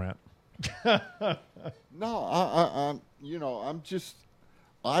my little rant. No,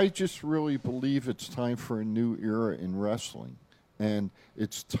 I just really believe it's time for a new era in wrestling. And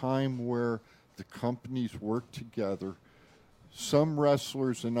it's time where the companies work together. Some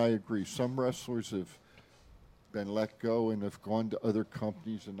wrestlers, and I agree, some wrestlers have been let go and have gone to other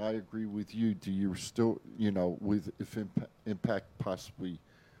companies, and I agree with you. Do you still, if Impact possibly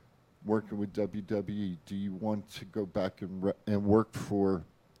working with WWE, do you want to go back and work for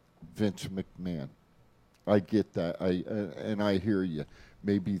Vince McMahon? I get that, and I hear you.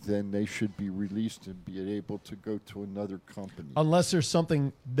 Maybe then they should be released and be able to go to another company. Unless there's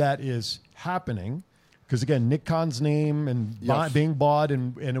something that is happening. Because, again, Nick Khan's name and being bought,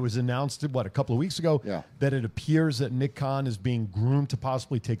 and it was announced, a couple of weeks ago, that it appears that Nick Khan is being groomed to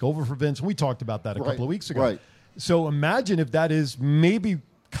possibly take over for Vince. We talked about that a couple of weeks ago. Right. So imagine if that is maybe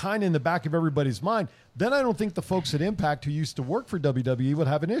kind of in the back of everybody's mind. Then I don't think the folks at Impact who used to work for WWE would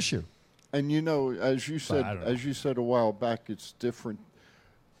have an issue. And, as you said a while back, it's different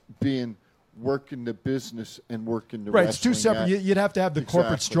being working the business and working the wrestling. Right, it's two separate. You'd have to have the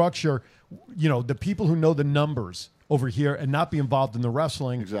corporate structure, the people who know the numbers over here and not be involved in the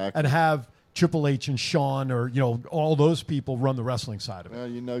wrestling and have Triple H and Shawn or, all those people run the wrestling side of it.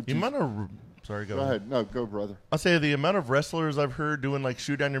 Sorry, go ahead. No, go, brother. I'll say the amount of wrestlers I've heard doing like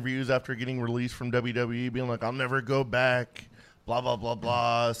shoot interviews after getting released from WWE, being like, I'll never go back. Blah, blah, blah,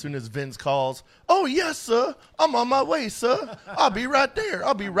 blah. As soon as Vince calls, oh, yes, sir. I'm on my way, sir. I'll be right there.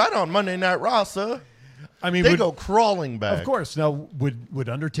 I'll be right on Monday Night Raw, sir. I mean, they go crawling back. Of course. Now, would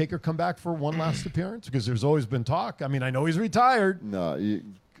Undertaker come back for one last appearance? Because there's always been talk. I mean, I know he's retired. No,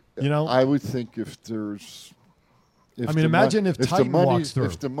 I would think if there's... imagine if Titan walks through.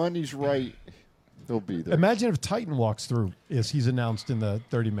 If the money's right, he'll be there. Imagine if Titan walks through as he's announced in the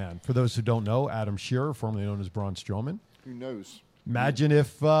 30-man. For those who don't know, Adam Shearer, formerly known as Braun Strowman. Who knows? Imagine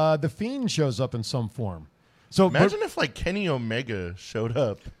if The Fiend shows up in some form. So imagine if Kenny Omega showed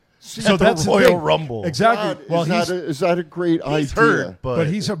up. So that's the Royal Rumble. Exactly. God, is that a great idea? He's hurt,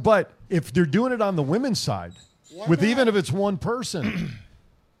 but if they're doing it on the women's side, even if it's one person,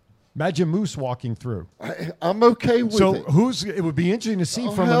 imagine Moose walking through. I'm okay with it. So it would be interesting to see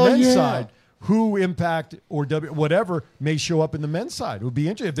from the men's side who Impact or whatever may show up in the men's side. It would be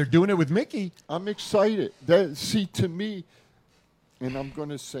interesting if they're doing it with Mickie. I'm excited. To me, and I'm going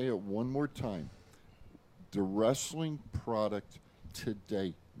to say it one more time, the wrestling product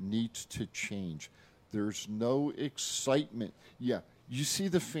today needs to change. There's no excitement. Yeah, you see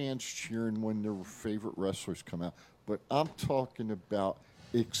the fans cheering when their favorite wrestlers come out, but I'm talking about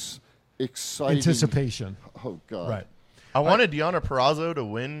exciting anticipation. Oh, God. Right. I wanted Deonna Purrazzo to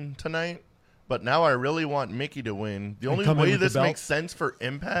win tonight, but now I really want Mickie to win. The only way this makes sense for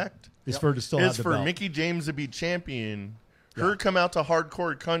Impact is for Mickie James to be champion, her come out to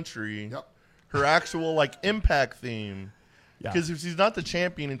Hardcore Country, her actual Impact theme, Yeah. Because if she's not the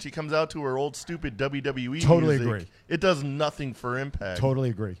champion and she comes out to her old stupid WWE Totally music, agree. it does nothing for Impact. Totally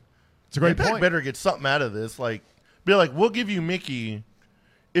agree. It's a great Impact point. better get something out of this. Like, be like, we'll give you Mickey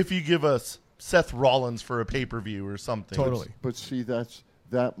if you give us Seth Rollins for a pay-per-view or something. Totally. But see,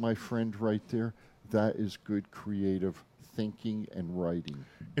 that, my friend, right there, that is good creative thinking and writing.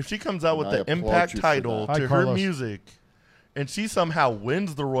 If she comes out with And I the applaud Impact you for title that. to Hi, her Carlos. music, and she somehow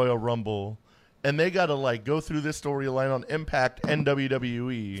wins the Royal Rumble, and they got to like go through this storyline on Impact and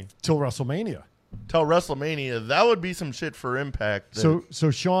WWE Till WrestleMania. till WrestleMania, that would be some shit for Impact. that-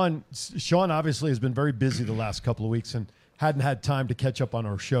 So Sean obviously has been very busy the last couple of weeks and hadn't had time to catch up on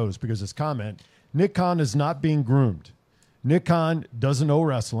our shows because his comment, Nick Khan is not being groomed. Nick Khan doesn't know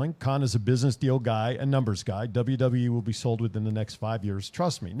wrestling. Khan is a business deal guy, a numbers guy. WWE will be sold within the next 5 years.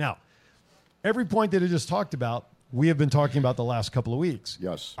 Trust me. Now, every point that I just talked about, we have been talking about the last couple of weeks.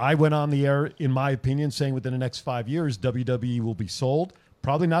 Yes. I went on the air, in my opinion, saying within the next 5 years, WWE will be sold.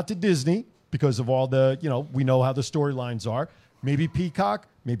 Probably not to Disney because of all the, we know how the storylines are. Maybe Peacock,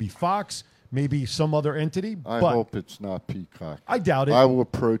 maybe Fox, maybe some other entity. I but hope it's not Peacock. I doubt it. I will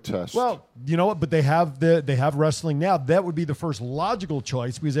protest. Well, you know what? But they have wrestling now. That would be the first logical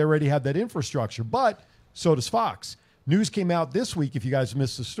choice because they already have that infrastructure. But so does Fox. News came out this week, if you guys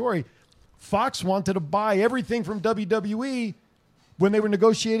missed the story, Fox wanted to buy everything from WWE when they were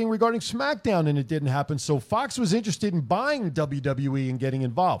negotiating regarding SmackDown, and it didn't happen. So Fox was interested in buying WWE and getting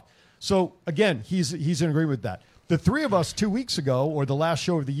involved. So, again, he's in agreement with that. The three of us 2 weeks ago, or the last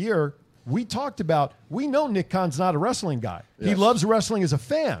show of the year, we talked about, we know Nick Khan's not a wrestling guy. He Yes. loves wrestling as a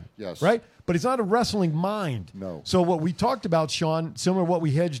fan, Yes. right? But he's not a wrestling mind. No. So what we talked about, Sean, similar to what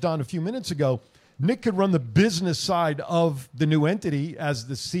we hedged on a few minutes ago, Nick could run the business side of the new entity as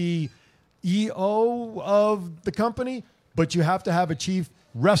the CEO of the company, but you have to have a chief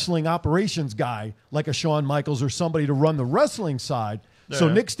wrestling operations guy like a Shawn Michaels or somebody to run the wrestling side. So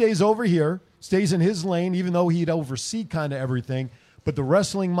Yeah. Nick stays over here, stays in his lane, even though he'd oversee kind of everything. But the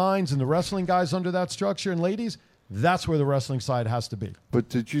wrestling minds and the wrestling guys under that structure, and ladies, that's where the wrestling side has to be. But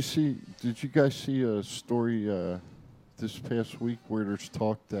did you guys see a story this past week where there's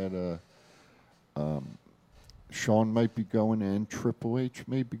talk that Shawn might be going and Triple H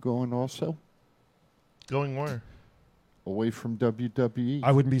may be going also going where? away from WWE?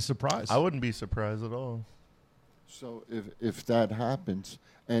 I wouldn't be surprised. I wouldn't be surprised at all. So if that happens,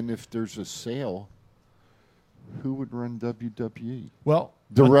 and if there's a sale, who would run WWE? Well,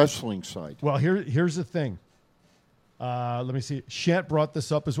 The wrestling side. Well, here's the thing. Let me see. Shant brought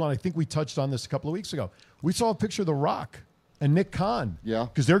this up as well. I think we touched on this a couple of weeks ago. We saw a picture of The Rock and Nick Khan. Yeah.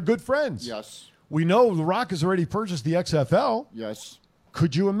 Because they're good friends. Yes. We know The Rock has already purchased the XFL. Yes.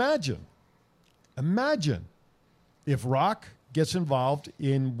 Could you imagine? Imagine if Rock gets involved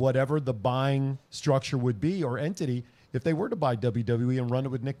in whatever the buying structure would be or entity if they were to buy WWE and run it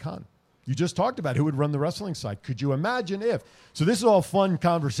with Nick Khan. You just talked about who would run the wrestling side. Could you imagine if? So this is all fun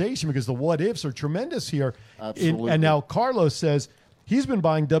conversation because the what ifs are tremendous here. Absolutely. And now Carlos says he's been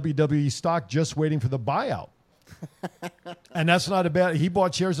buying WWE stock just waiting for the buyout. And that's not a bad. He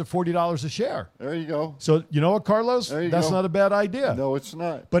bought shares at $40 a share. There you go. So you know what, Carlos? There you That's go. not a bad idea. No, it's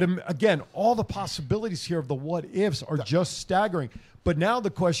not. But again, all the possibilities here of the what ifs are just staggering. But now the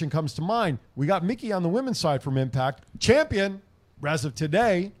question comes to mind. We got Mickey on the women's side from Impact, champion as of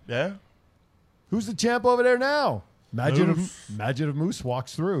today. Yeah. Who's the champ over there now? Imagine Moose. if Moose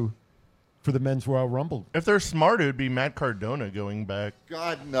walks through for the men's Royal Rumble. If they're smart, it would be Matt Cardona going back.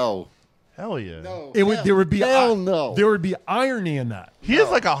 God, no. Hell yeah. No. There would be hell no. There would be irony in that. He is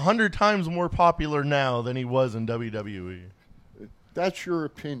like 100 times more popular now than he was in WWE. That's your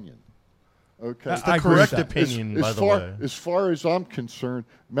opinion. Okay. It's the I agree correct with that. opinion, by the way. As far as I'm concerned,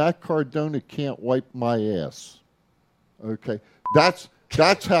 Matt Cardona can't wipe my ass. Okay. That's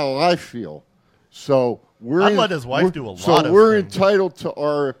how I feel. So I'd let his wife do a lot So of we're things. entitled to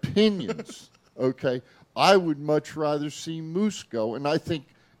our opinions. Okay. I would much rather see Moose go, and I think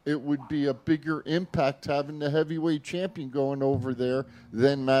it would be a bigger impact having the heavyweight champion going over there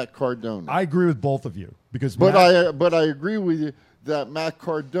than Matt Cardona. I agree with both of you because But Matt, I agree with you that Matt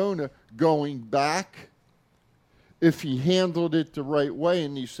Cardona going back, if he handled it the right way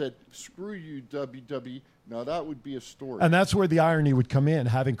and he said, "Screw you, WWE," now that would be a story. and that's where the irony would come in,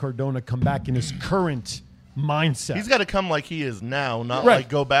 having Cardona come back in his current mindset. He's got to come like he is now, not Right. like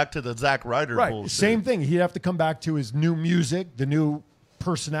go back to the Zack Ryder Right. bullshit. Same thing. He'd have to come back to his new music, the new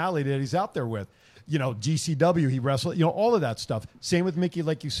personality that he's out there with. You know, GCW, he wrestled, all of that stuff. Same with Mickey,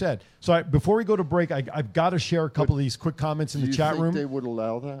 like you said. So before we go to break, I've got to share a couple of these quick comments in Do the you chat think room. they would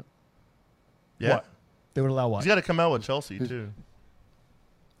allow that? Yeah. What? They would allow what? He's got to come out with Chelsea, too.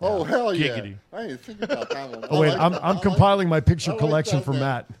 Oh, hell yeah. Giggity. I didn't think about that one. Oh, wait, I like I'm that. compiling my picture I like collection that, for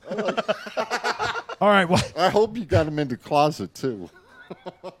man. Matt. All right, well, I hope you got him in the closet, too.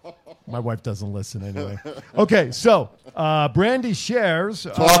 my wife doesn't listen anyway. Okay, so Brandy shares.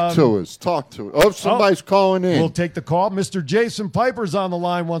 Talk to us. Oh, somebody's calling in. We'll take the call. Mr. Jason Piper's on the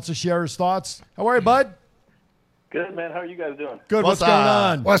line, wants to share his thoughts. How are you, bud? Good, man. How are you guys doing? Good. What's going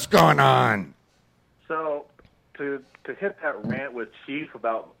on? What's going on? So, to hit that rant with Chief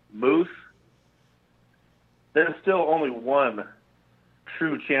about Moose, there's still only one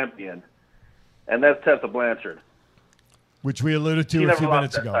true champion, and that's Tessa Blanchard. Which we alluded She to a never few lost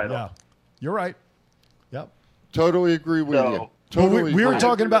minutes that ago. title. Yeah, you're right. Yep. Totally agree with you. Totally. we were agree.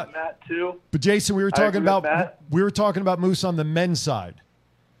 talking about Matt too. But Jason, we were I talking agree with about Matt. Moose on the men's side.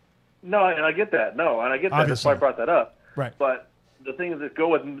 No, and I get that. No, and I get that. That's why I brought that up. Right. But the thing is, to go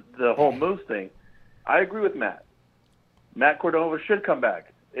with the whole Moose thing, I agree with Matt. Matt Cordova should come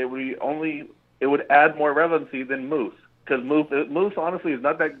back. It would add more relevancy than Moose, because Moose honestly is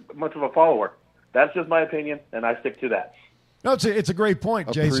not that much of a follower. That's just my opinion, and I stick to that. No, it's a great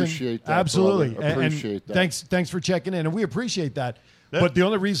point, Jason. Appreciate that, Absolutely. brother. Appreciate that. Thanks for checking in, and we appreciate that. But the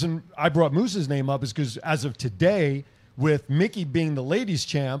only reason I brought Moose's name up is because as of today, with Mickey being the ladies'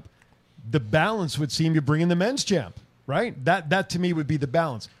 champ, the balance would seem you bring in the men's champ, right? That to me would be the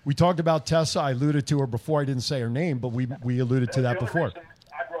balance. We talked about Tessa. I alluded to her before. I didn't say her name, but we alluded to that before.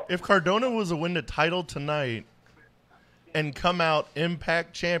 If Cardona was to win the title tonight and come out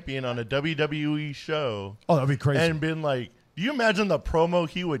Impact champion on a WWE show, oh, that'd be crazy. And been like, do you imagine the promo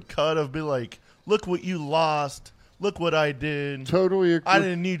he would cut of be like, look what you lost, look what I did. Totally agree. I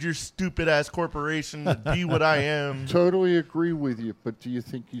didn't need your stupid ass corporation to be what I am. Totally agree with you, but do you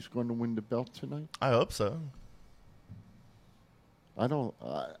think he's going to win the belt tonight? I hope so. I don't.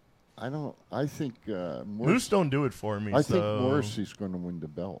 I think Moose don't do it for me. I think Morrissey's going to win the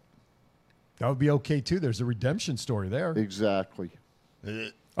belt. That would be okay too. There's a redemption story there. Exactly.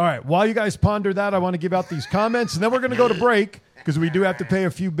 All right. While you guys ponder that, I want to give out these comments, and then we're going to go to break because we do have to pay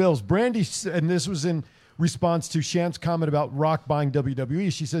a few bills. Brandy, and this was in response to Shant's comment about Rock buying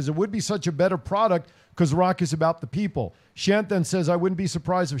WWE. She says, it would be such a better product because Rock is about the people. Shant then says, I wouldn't be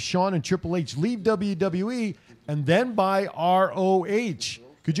surprised if Shawn and Triple H leave WWE and then buy ROH.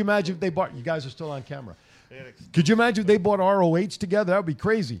 Could you imagine if they bought, you guys are still on camera. Could you imagine if they bought ROH together? That would be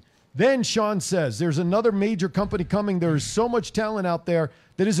crazy. Then Shawn says, there's another major company coming. There is so much talent out there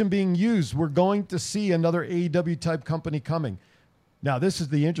that isn't being used. We're going to see another AEW type company coming. Now, this is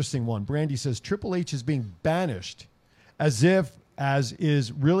the interesting one. Brandy says Triple H is being banished as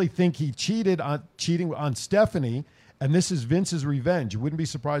is really think he cheating on Stephanie, and this is Vince's revenge. Wouldn't be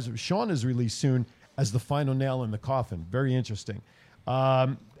surprised if Shawn is released soon as the final nail in the coffin. Very interesting.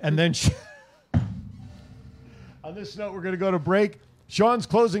 And then on this note, we're going to go to break. Shawn's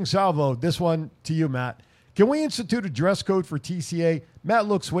closing salvo. This one to you, Matt. Can we institute a dress code for TCA? Matt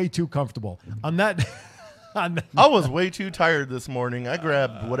looks way too comfortable. On that, I was way too tired this morning. I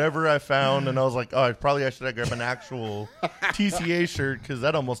grabbed whatever I found, and I was like, oh, I should have grabbed an actual TCA shirt because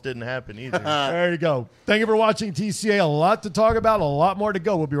that almost didn't happen either. There you go. Thank you for watching TCA. A lot to talk about, a lot more to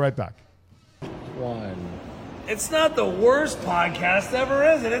go. We'll be right back. It's not the worst podcast ever,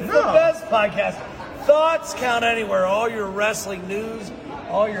 is it? It's the best podcast. Thoughts count anywhere. All your wrestling news,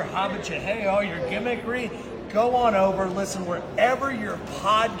 all your hobbit all your gimmickry. Go on over, listen wherever your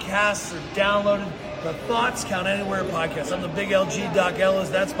podcasts are downloaded. The Thoughts Count Anywhere podcast. I'm the big LG Doc Ellis.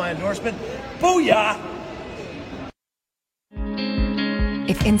 That's my endorsement. Booyah!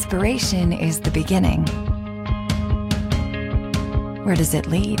 If inspiration is the beginning, where does it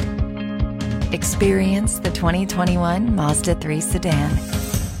lead? Experience the 2021 Mazda 3 sedan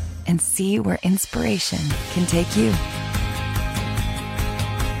and see where inspiration can take you.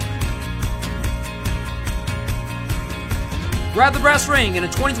 Grab the brass ring in a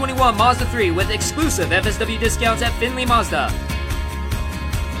 2021 Mazda 3 with exclusive FSW discounts at Findlay Mazda.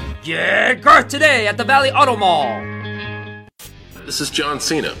 Get Garth today at the Valley Auto Mall. This is John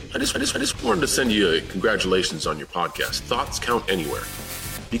Cena. I just wanted to send you a congratulations on your podcast. Thoughts count anywhere.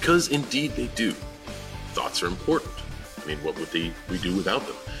 Because indeed they do. Thoughts are important. I mean, what would we do without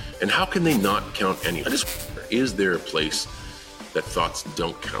them? And how can they not count anywhere? Is there a place that thoughts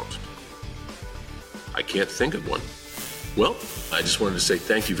don't count? I can't think of one. Well, I just wanted to say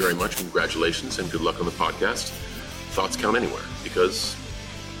thank you very much, congratulations, and good luck on the podcast. Thoughts count anywhere, because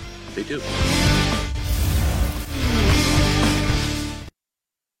they do.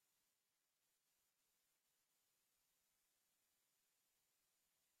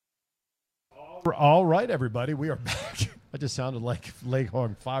 All right, everybody, we are back. I just sounded like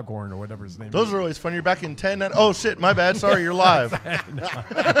Leghorn Foghorn or whatever his name is. Those are always fun. You're back in 10. Oh, shit. My bad. Sorry, you're live.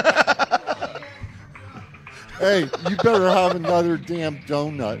 Hey, you better have another damn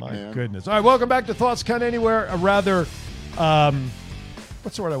donut, My man. goodness. All right, welcome back to Thoughts Count Anywhere. A rather,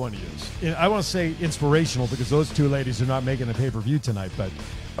 what's the word I want to use? I want to say inspirational because those two ladies are not making the pay-per-view tonight, but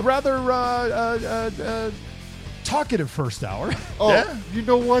a rather talkative first hour. Oh, Yeah. you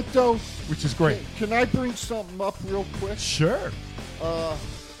know what, though? Which is great. Can I bring something up real quick? Sure.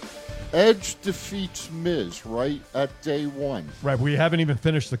 Edge defeats Miz, right, at day one. Right, we haven't even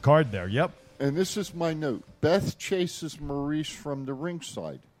finished the card there. Yep. And this is my note. Beth chases Maurice from the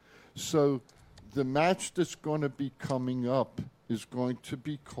ringside. So the match that's going to be coming up is going to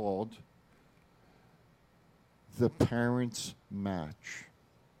be called the Parents' Match.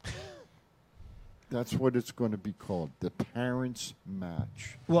 That's what it's going to be called, the Parents'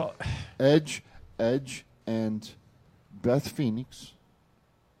 Match. Well, Edge, and Beth Phoenix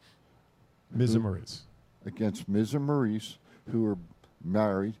Miz and Maurice. Against Miz and Maurice, who are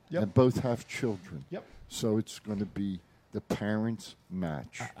married and both have children. Yep. So it's going to be the Parents'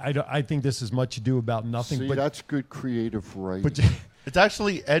 Match. I think this is much ado about nothing. See, but that's good creative writing. But It's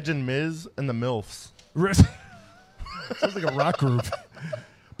actually Edge and Miz and the MILFs. sounds like a rock group.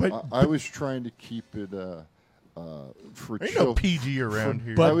 But I was trying to keep it for Ain't children. no PG around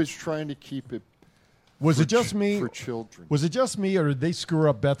here. I was trying to keep it. Was for it just me? For children. Was it just me, or did they screw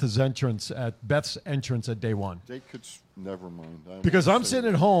up Beth's entrance at day one? They could. Never mind. Because I'm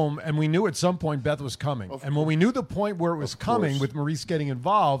sitting at home, and we knew at some point Beth was coming. And when we knew the point where it was coming, with Maurice getting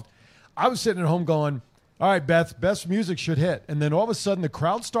involved, I was sitting at home going, all right, Beth's music should hit. And then all of a sudden, the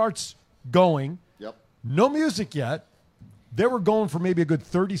crowd starts going. Yep. No music yet. They were going for maybe a good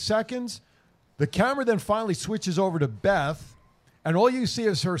 30 seconds. The camera then finally switches over to Beth, and all you see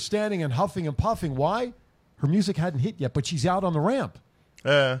is her standing and huffing and puffing. Why? Her music hadn't hit yet, but she's out on the ramp.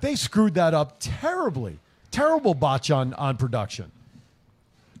 They screwed that up terribly. Terrible botch on production.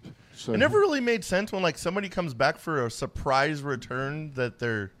 It never really made sense when somebody comes back for a surprise return that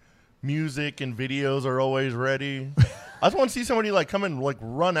their music and videos are always ready. I just want to see somebody come and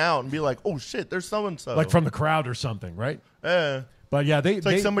run out and be like, "Oh shit, there's so and so." Like from the crowd or something, right? Yeah. But yeah, It's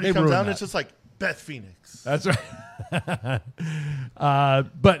like somebody they comes ruined out and that. it's just like Beth Phoenix. That's right.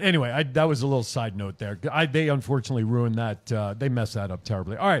 But anyway, that was a little side note there. They unfortunately ruined that. They messed that up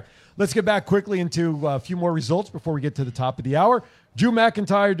terribly. All right, let's get back quickly into a few more results before we get to the top of the hour. Drew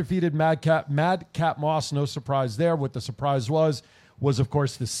McIntyre defeated Madcap Moss. No surprise there. What the surprise was, of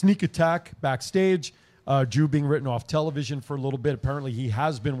course, the sneak attack backstage. Drew being written off television for a little bit. Apparently, he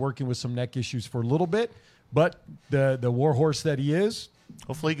has been working with some neck issues for a little bit. But the warhorse that he is,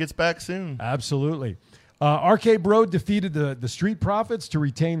 hopefully he gets back soon. Absolutely. RK Bro defeated the Street Profits to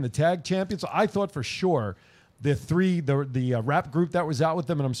retain the tag champions. I thought for sure the rap group that was out with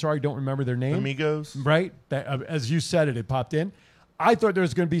them, and I'm sorry I don't remember their name. Amigos. Right? As you said it popped in. I thought there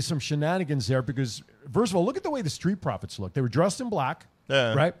was going to be some shenanigans there because, first of all, look at the way the Street Profits look. They were dressed in black,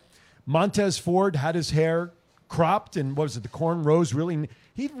 right? Montez Ford had his hair cropped and what was it, the cornrows really...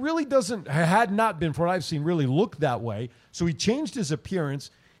 He really had not been, from what I've seen, really looked that way. So he changed his appearance.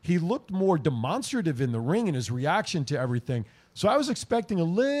 He looked more demonstrative in the ring in his reaction to everything. So I was expecting a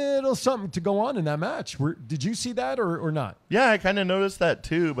little something to go on in that match. Did you see that or not? Yeah, I kind of noticed that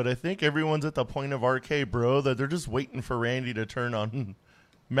too, but I think everyone's at the point of RK Bro that they're just waiting for Randy to turn on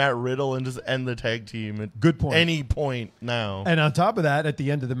Matt Riddle and just end the tag team at Good point. any point now. And on top of that, at the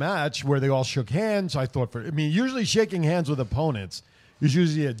end of the match where they all shook hands, I thought usually shaking hands with opponents is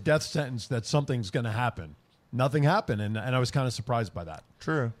usually a death sentence that something's going to happen. Nothing happened, and I was kind of surprised by that.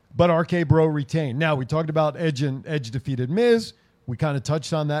 True. But RK Bro retained. Now, we talked about Edge defeated Miz. We kind of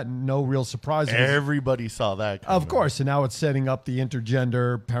touched on that, and no real surprises. Everybody saw that coming. Of course, and now it's setting up the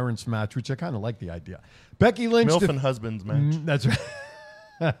intergender parents match, which I kind of like the idea. Becky Lynch. MILF and husbands match. That's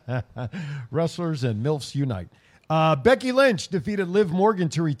right. Wrestlers and MILFs unite. Becky Lynch defeated Liv Morgan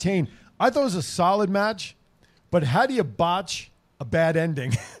to retain. I thought it was a solid match, but how do you botch a bad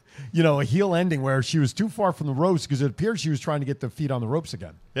ending? A heel ending where she was too far from the ropes because it appears she was trying to get the feet on the ropes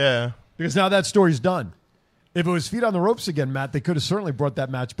again. Yeah. Because now that story's done. If it was feet on the ropes again, Matt, they could have certainly brought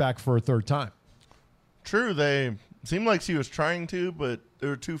that match back for a third time. True. They seemed like she was trying to, but they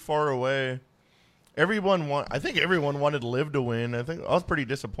were too far away. I think everyone wanted Liv to win. I was pretty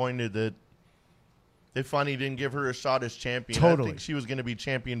disappointed that they finally didn't give her a shot as champion. Totally. I think she was going to be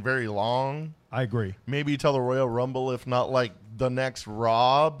champion very long. I agree. Maybe till the Royal Rumble, if not the next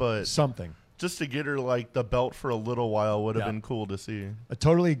Raw, but something. Just to get her the belt for a little while would have been cool to see. I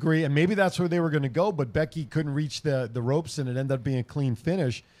totally agree. And maybe that's where they were going to go, but Becky couldn't reach the ropes and it ended up being a clean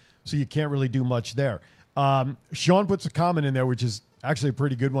finish. So you can't really do much there. Sean puts a comment in there, which is actually a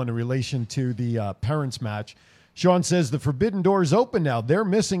pretty good one in relation to the parents match. Sean says the Forbidden Door is open now. They're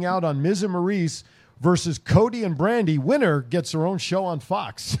missing out on Miz and Maurice versus Cody and Brandy. Winner gets their own show on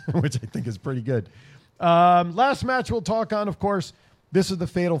Fox, which I think is pretty good. Last match we'll talk on, of course, this is the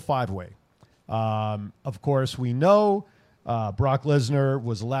Fatal 5-Way. Of course, we know Brock Lesnar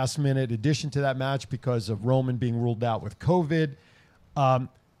was a last-minute addition to that match because of Roman being ruled out with COVID.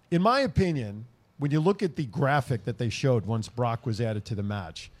 In my opinion, when you look at the graphic that they showed once Brock was added to the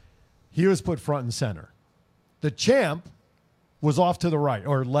match, he was put front and center. The champ was off to the right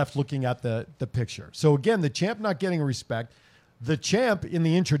or left looking at the picture. So, again, the champ not getting respect. The champ in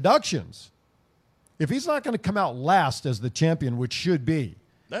the introductions, if he's not going to come out last as the champion, which should be,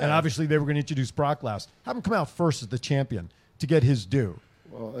 and obviously they were going to introduce Brock last, have him come out first as the champion to get his due.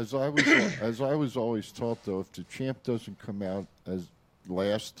 Well, as I was always taught, though, if the champ doesn't come out as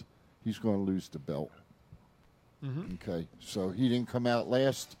last, he's going to lose the belt. Mm-hmm. Okay, so he didn't come out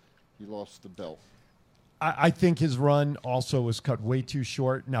last, he lost the belt. I think his run also was cut way too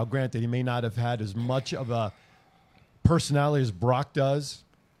short. Now, granted, he may not have had as much of a personality as Brock does,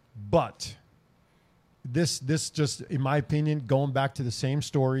 but this just, in my opinion, going back to the same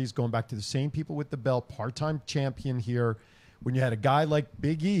stories, going back to the same people with the belt, part-time champion here, when you had a guy like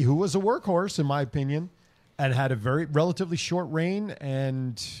Big E, who was a workhorse, in my opinion, and had a very relatively short reign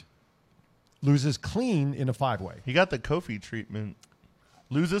and loses clean in a 5-way. He got the Kofi treatment.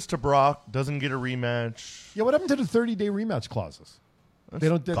 Loses to Brock, doesn't get a rematch. Yeah, what happened to the 30-day rematch clauses? That's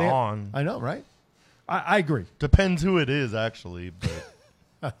gone. I know, right? I agree. Depends who it is, actually.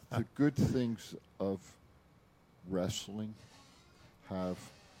 But the good things of wrestling have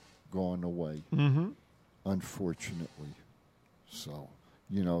gone away, unfortunately. So,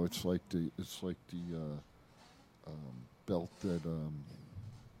 it's like the belt that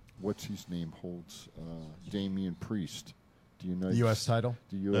what's his name holds, Damian Priest. Do you know the U.S. title?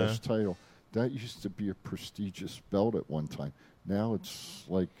 The U.S. title. That used to be a prestigious belt at one time. Now it's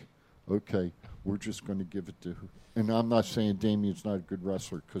like, okay, we're just going to give it to. And I'm not saying Damian's not a good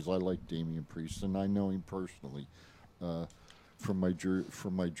wrestler because I like Damian Priest and I know him personally from my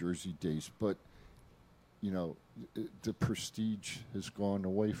Jersey days. But the prestige has gone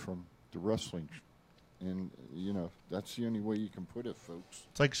away from the wrestling. And, that's the only way you can put it, folks.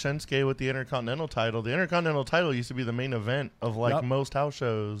 It's like Shinsuke with the Intercontinental title. The Intercontinental title used to be the main event of, most house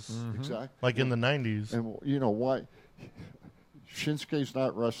shows. Mm-hmm. Exactly. Like in the 90s. And, why? Shinsuke's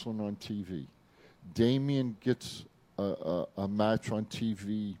not wrestling on TV. Damian gets a match on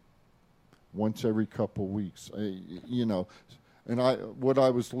TV once every couple weeks. And what I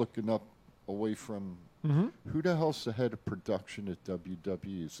was looking up away from, who the hell's the head of production at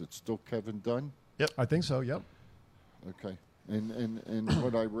WWE? Is it still Kevin Dunn? Yep, I think so. Yep. Okay, and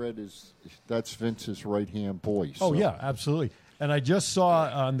what I read is that's Vince's right-hand boy. So. Oh yeah, absolutely. And I just saw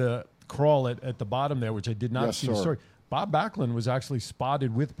on the crawl at the bottom there, which I did not see the story. Bob Backlund was actually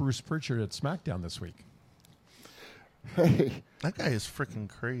spotted with Bruce Pritchard at SmackDown this week. Hey, that guy is freaking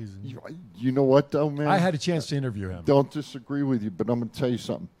crazy. You know what though, man? I had a chance to interview him. Don't disagree with you, but I'm going to tell you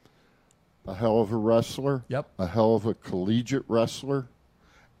something. A hell of a wrestler. Yep. A hell of a collegiate wrestler,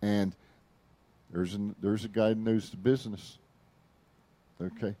 and. There's a guy that knows the business.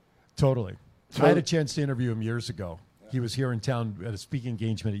 Okay. Totally. I had a chance to interview him years ago. He was here in town at a speaking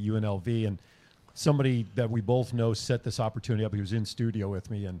engagement at UNLV, and somebody that we both know set this opportunity up. He was in studio with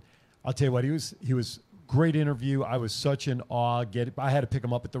me, and I'll tell you what, he was great interview. I was such in awe. I had to pick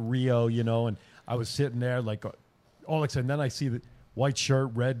him up at the Rio, and I was sitting there like all excited. And then I see the white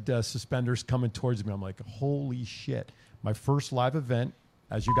shirt, red suspenders coming towards me. I'm like, holy shit. My first live event,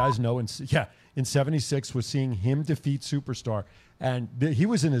 as you guys know, in 76 was seeing him defeat Superstar. And he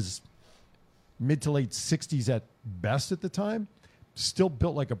was in his mid to late 60s at best at the time, still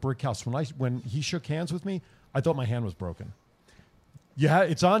built like a brick house. When he shook hands with me, I thought my hand was broken. Yeah,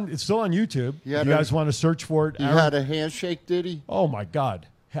 it's still on YouTube. You guys want to search for it? He had a handshake, did he? Oh, my God.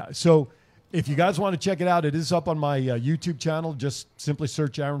 So if you guys want to check it out, it is up on my YouTube channel. Just simply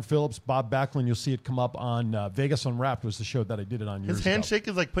search Aaron Phillips, Bob Backlund. You'll see it come up on Vegas Unwrapped was the show that I did it on years ago. His handshake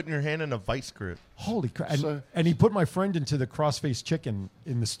is like putting your hand in a vice grip. Holy crap. And he put my friend into the cross-faced chicken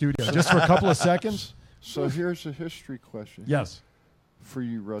in the studio just for a couple of seconds. So here's a history question. Yes. For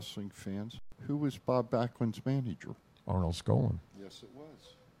you wrestling fans, who was Bob Backlund's manager? Arnold Skaaland. Yes, it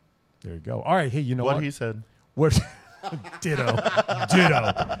was. There you go. All right. Hey, you know what? What he said. Ditto.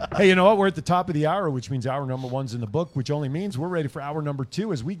 Hey, you know what? We're at the top of the hour, which means hour number 1's in the book, which only means we're ready for hour number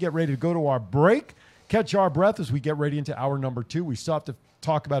 2 as we get ready to go to our break, catch our breath as we get ready into hour number 2. We still have to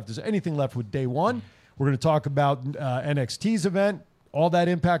talk about if there's anything left with day 1. We're going to talk about NXT's event, all that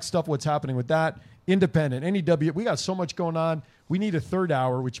Impact stuff, what's happening with that. independent, NEW. We got so much going on. We need a third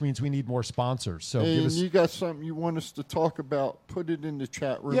hour, which means we need more sponsors. So Hey, give and us. you got something you want us to talk about, put it in the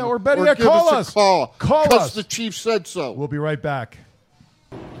chat room. Yeah, or better yet, give call us. us. A call. Call 'Cause us. the chief said so. We'll be right back.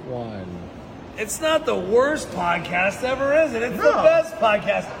 It's not the worst podcast ever, is it? It's the best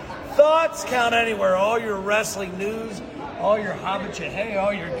podcast. Thoughts count anywhere. All your wrestling news, all your hey,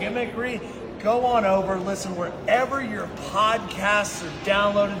 all your gimmickry. Go on over, listen wherever your podcasts are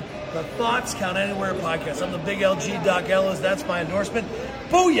downloaded. The Thoughts Count Anywhere podcast. I'm the big LG Doc Ellis. That's my endorsement.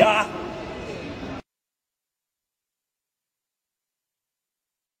 Booyah!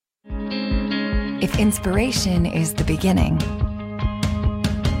 If inspiration is the beginning,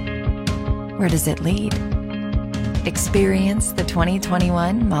 where does it lead? Experience the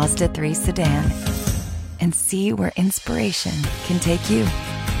 2021 Mazda 3 sedan and see where inspiration can take you.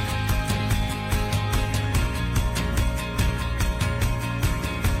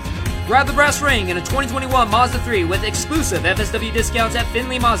 Grab the brass ring in a 2021 Mazda 3 with exclusive FSW discounts at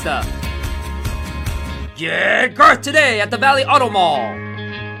Findlay Mazda. Get Garth today at the Valley Auto Mall.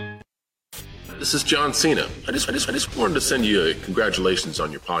 This is John Cena. I just wanted to send you a congratulations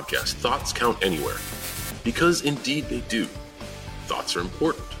on your podcast. Thoughts count anywhere. Because indeed they do. Thoughts are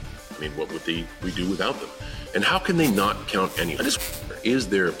important. I mean, what would we do without them? And how can they not count anywhere? Is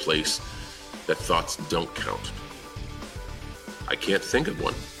there a place that thoughts don't count? I can't think of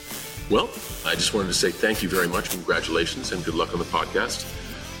one. Well, I just wanted to say thank you very much, congratulations, and good luck on the podcast.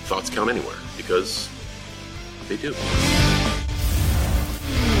 Thoughts count anywhere, because they do.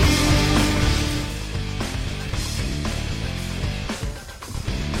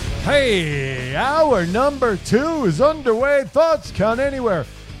 Hey, hour number 2 is underway. Thoughts count anywhere.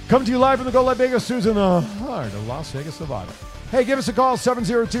 Coming to you live from the Go Live Vegas Studios in the heart of Las Vegas, Nevada. Hey, give us a call,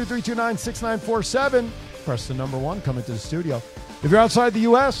 702-329-6947. Press the number 1, come into the studio. If you're outside the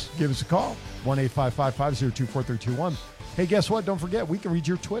U.S., give us a call, 1-855-502-4321. Hey, guess what? Don't forget, we can read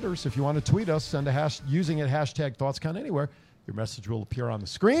your Twitters. If you want to tweet us, send using it, hashtag Thoughts Count Anywhere. Your message will appear on the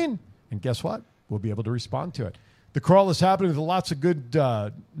screen, and guess what? We'll be able to respond to it. The crawl is happening with lots of good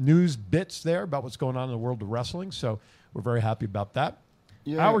news bits there about what's going on in the world of wrestling, so we're very happy about that.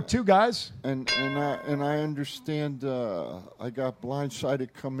 Yeah. Hour 2, guys. And I understand I got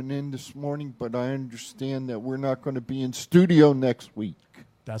blindsided coming in this morning, but I understand that we're not going to be in studio next week.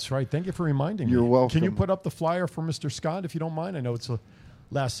 That's right. Thank you for reminding me. You're welcome. Can you put up the flyer for Mr. Scott, if you don't mind? I know it's a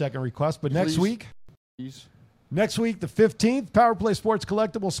last-second request, but next week, Please. next week, the 15th, Power Play Sports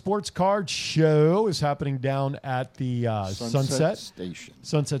Collectible Sports Card Show is happening down at the Sunset Station.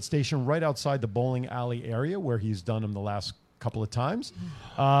 Sunset Station, right outside the bowling alley area where he's done them the last couple of times.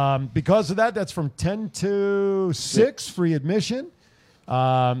 Because of that, that's from 10 to 6, free admission.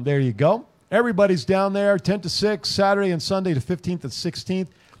 There you go. Everybody's down there, 10 to 6, Saturday and Sunday, the 15th and 16th.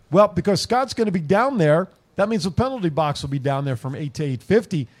 Well, because Scott's going to be down there, that means the penalty box will be down there from 8 to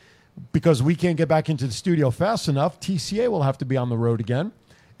 8:50. Because we can't get back into the studio fast enough, TCA will have to be on the road again.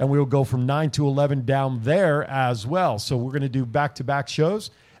 And we will go from 9 to 11 down there as well. So we're going to do back-to-back shows.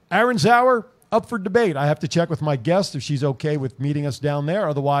 Aaron's Hour, up for debate. I have to check with my guest if she's okay with meeting us down there.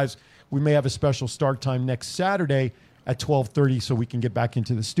 Otherwise, we may have a special start time next Saturday at 12:30 so we can get back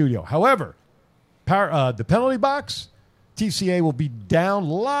into the studio. However, the penalty box, TCA will be down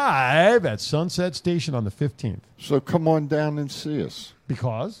live at Sunset Station on the 15th. So come on down and see us.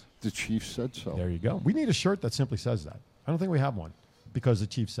 Because? The chief said so. There you go. We need a shirt that simply says that. I don't think we have one because the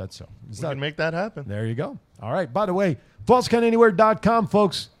chief said so. We can make that happen. There you go. All right. By the way, ThoughtsCountAnywhere.com,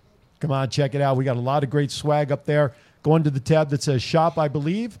 folks. Come on, check it out. We got a lot of great swag up there. Go into the tab that says Shop, I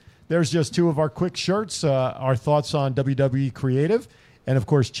believe. There's just 2 of our quick shirts, our thoughts on WWE Creative, and, of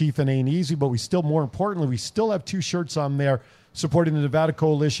course, Chief and Ain't Easy. But more importantly, we still have 2 shirts on there supporting the Nevada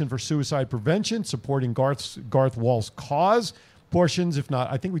Coalition for Suicide Prevention, supporting Garth Wall's cause. Portions, if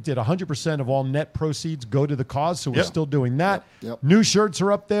not, I think we did 100% of all net proceeds go to the cause, so we're still doing that. Yep. New shirts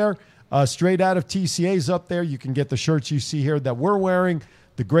are up there. Straight out of TCA's up there. You can get the shirts you see here that we're wearing,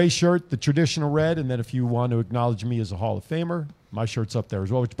 the gray shirt, the traditional red, and then if you want to acknowledge me as a Hall of Famer, my shirt's up there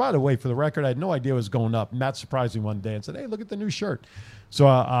as well, which, by the way, for the record, I had no idea it was going up. Matt surprised me one day and said, hey, look at the new shirt. So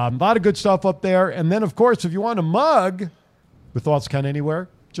a lot of good stuff up there. And then, of course, if you want a mug with Thoughts Count Anywhere,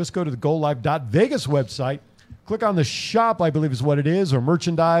 just go to the GoLive.Vegas website. Click on the shop, I believe is what it is, or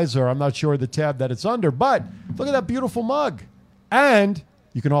merchandise, or I'm not sure the tab that it's under. But look at that beautiful mug. And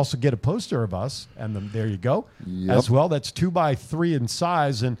you can also get a poster of us, and there you go, as well. That's 2x3 in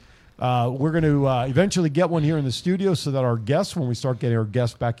size. And we're going to eventually get one here in the studio so that our guests, when we start getting our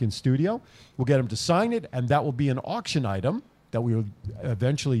guests back in studio, we'll get them to sign it, and that will be an auction item that we will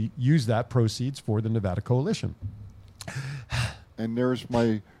eventually use that proceeds for the Nevada Coalition. And there's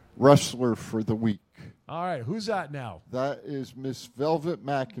my wrestler for the week. All right, who's that now? That is Miss Velvet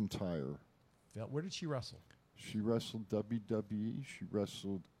McIntyre. Where did she wrestle? She wrestled WWE. She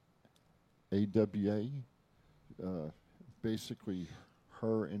wrestled AWA. Basically,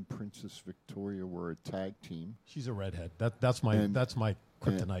 her and Princess Victoria were a tag team. She's a redhead. That's my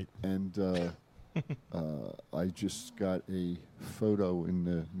kryptonite. And I just got a photo in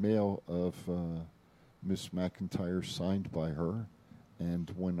the mail of Miss McIntyre signed by her.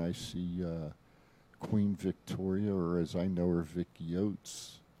 And when I see Queen Victoria, or as I know her, Vicky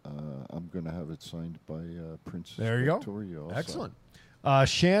Oates, I'm going to have it signed by Princess Victoria. Go. Also. Excellent.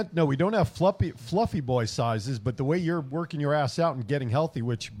 Shant, no, we don't have fluffy boy sizes, but the way you're working your ass out and getting healthy,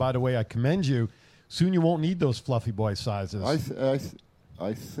 which, by the way, I commend you, soon you won't need those fluffy boy sizes.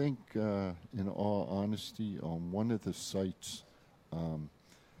 I think, in all honesty, on one of the sites,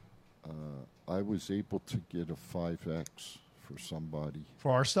 I was able to get a 5X for somebody.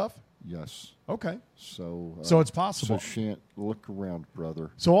 For our stuff? Yes. Okay. So it's possible. So Shant, look around,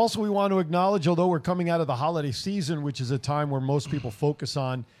 brother. So also we want to acknowledge, although we're coming out of the holiday season, which is a time where most people focus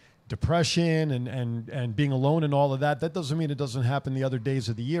on depression and being alone and all of that, that doesn't mean it doesn't happen the other days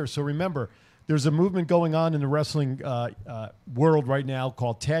of the year. So remember, there's a movement going on in the wrestling world right now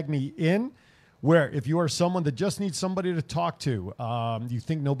called Tag Me In, where if you are someone that just needs somebody to talk to, you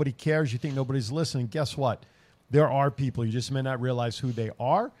think nobody cares, you think nobody's listening, guess what? There are people. You just may not realize who they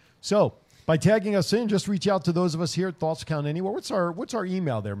are. So by tagging us in, just reach out to those of us here at Thoughts Count Anywhere. What's our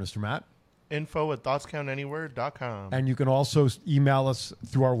email there, Mr. Matt? info@thoughtcountanywhere.com. And you can also email us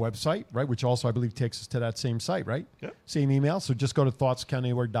through our website, right, which also I believe takes us to that same site, right? Yep. Same email. So just go to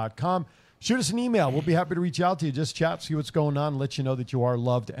thoughtscountanywhere.com. Shoot us an email. We'll be happy to reach out to you. Just chat, see what's going on, let you know that you are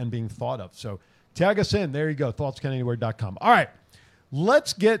loved and being thought of. So tag us in. There you go, thoughtscountanywhere.com. All right.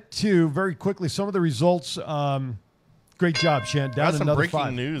 Let's get to, very quickly, some of the results. Great job, Shant. Down some another breaking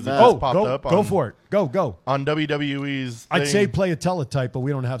 5. news that just popped up. Go for it. Go. On WWE's I'd thing. say play a teletype, but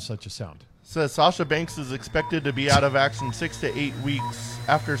we don't have such a sound. Says Sasha Banks is expected to be out of action 6 to 8 weeks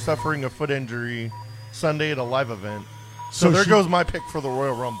after suffering a foot injury Sunday at a live event. So there goes my pick for the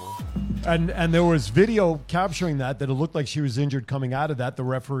Royal Rumble. And there was video capturing that it looked like she was injured coming out of that. The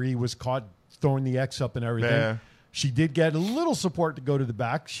referee was caught throwing the X up and everything. Yeah. She did get a little support to go to the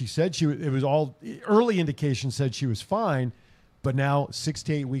back. She said it was all early indications said she was fine, but now 6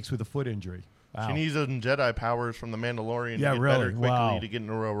 to 8 weeks with a foot injury. Wow. She needs those Jedi powers from the Mandalorian to get really. better quickly Wow. to get in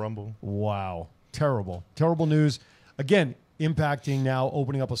the Royal Rumble. Wow. Terrible news. Again, impacting now,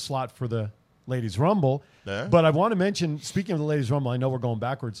 opening up a slot for the Ladies Rumble. Yeah. But I want to mention, speaking of the Ladies Rumble, I know we're going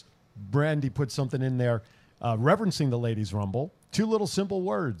backwards. Brandy put something in there referencing the Ladies Rumble. 2 little simple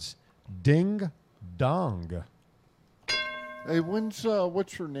words. Ding dong. Hey, when's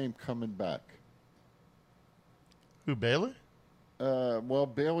what's her name coming back? Who, Bayley? Well,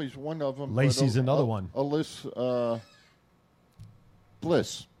 Bailey's one of them. Lacey's another one. Alyssa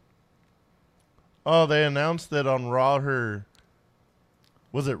Bliss. Oh, they announced that on Raw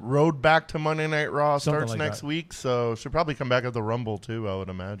was it Road Back to Monday Night Raw Something starts like next that. week, so she'll probably come back at the Rumble too, I would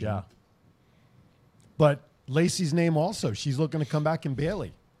imagine. Yeah. But Lacey's name also. She's looking to come back in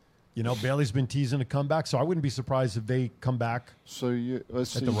Bailey. You know, Bailey's been teasing a comeback, so I wouldn't be surprised if they come back Let's at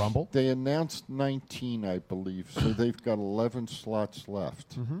see. the Rumble. They announced 19, I believe, so they've got 11 slots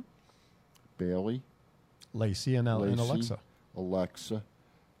left. Mm-hmm. Bailey, Lacey and Alexa.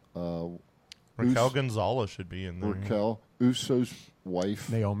 Raquel Gonzalez should be in there. Raquel, Uso's wife.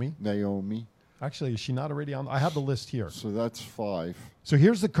 Naomi. Actually, is she not already on? I have the list here. So that's 5. So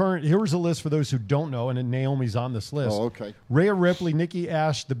here's a list for those who don't know, and then Naomi's on this list. Oh, okay. Rhea Ripley, Nikki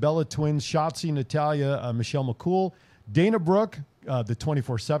Ash, the Bella Twins, Shotzi, Natalya, Michelle McCool, Dana Brooke, the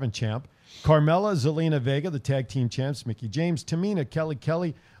 24/7 champ, Carmella, Zelina Vega, the tag team champs, Mickie James, Tamina, Kelly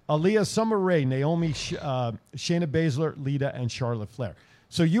Kelly, Aaliyah, Summer Rae, Naomi, Shayna Baszler, Lita, and Charlotte Flair.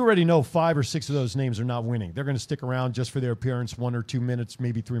 So you already know 5 or 6 of those names are not winning. They're going to stick around just for their appearance, 1 or 2 minutes,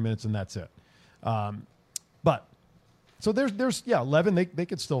 maybe 3 minutes, and that's it. But so there's 11. They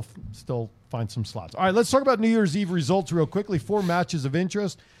could still find some slots. All right, let's talk about New Year's Eve results real quickly. 4 matches of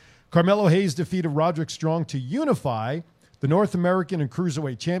interest. Carmelo Hayes defeated Roderick Strong to unify the North American and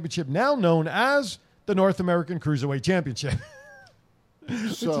Cruiserweight Championship, now known as the North American Cruiserweight Championship.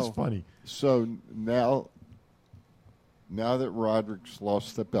 Which is funny. So now that Roderick's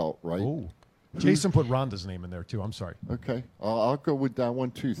lost the belt, right? Oh, Jason put Ronda's name in there too. I'm sorry. Okay, I'll go with that one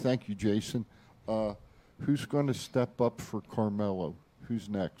too. Thank you, Jason. Who's going to step up for Carmelo? Who's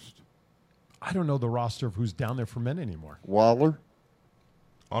next? I don't know the roster of who's down there for men anymore. Waller?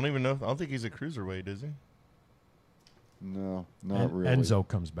 I don't even know. I don't think he's a cruiserweight, is he? No, not really. Enzo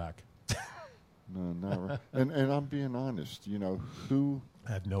comes back. No, not right. And I'm being honest. You know who?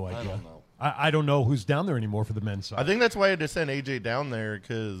 I have no idea. I don't know. I don't know who's down there anymore for the men's side. I think that's why I had to send AJ down there,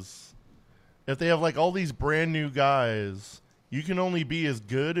 because if they have like all these brand new guys, you can only be as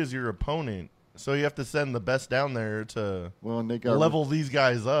good as your opponent. So you have to send the best down there to and they got level these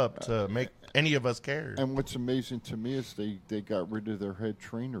guys up to make any of us care. And what's amazing to me is they got rid of their head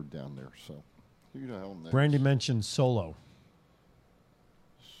trainer down there. So who the hell knows? Brandy mentioned Solo.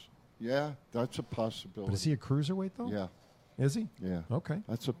 Yeah, that's a possibility. But is he a cruiserweight, though? Yeah. Is he? Yeah. Okay.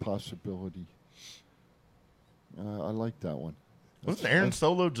 That's a possibility. I like that one. Wasn't Aaron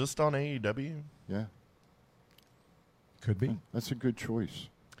Solo just on AEW? Yeah. Could be. That's a good choice.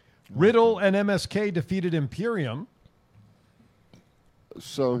 Riddle and MSK defeated Imperium.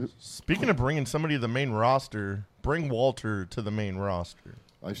 So, speaking of bringing somebody to the main roster, bring Walter to the main roster.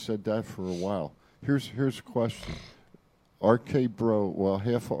 I said that for a while. Here's a question. RK Bro,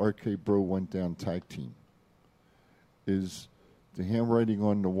 half of RK Bro went down tag team. Is the handwriting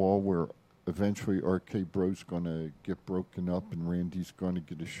on the wall where eventually RK Bro's going to get broken up and Randy's going to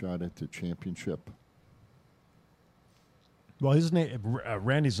get a shot at the championship? Well, his name,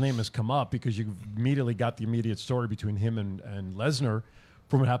 Randy's name has come up because you immediately got the immediate story between him and Lesnar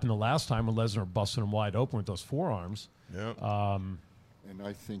from what happened the last time when Lesnar busted him wide open with those forearms. Yeah. And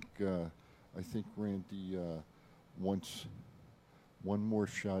I think Randy wants one more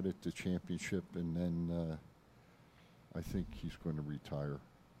shot at the championship, and then I think he's going to retire.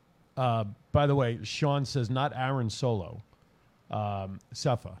 By the way, Sean says not Aaron Solo,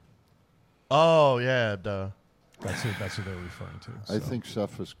 Sepha. Oh yeah, duh. That's who they're referring to. I think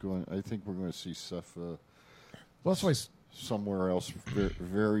Sepha's going. I think we're going to see Sepha. Well, that's why somewhere else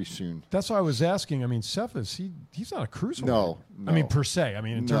very soon. That's why I was asking. I mean, Sepha, he's not a cruiserweight. No. I mean, per se. I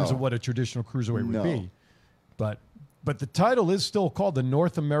mean, in terms of what a traditional cruiserweight would be. But the title is still called the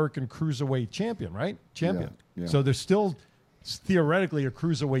North American Cruiserweight Champion, right? Champion. Yeah. So there's still theoretically a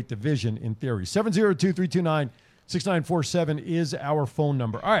cruiserweight division in theory. 702-329-6947 is our phone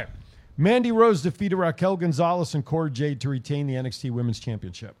number. All right. Mandy Rose defeated Raquel Gonzalez and Cora Jade to retain the NXT Women's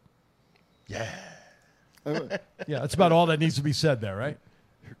Championship. Yeah. Yeah, that's about all that needs to be said there, right?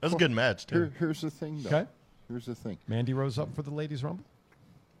 That was a good match, too. Here's the thing, though. Okay. Here's the thing. Mandy Rose up for the Ladies' Rumble?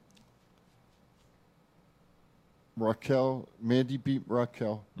 Mandy beat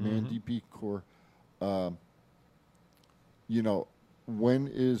Raquel. Mandy beat Cora. When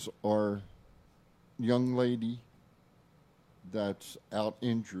is our young lady that's out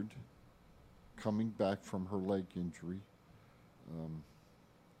injured coming back from her leg injury,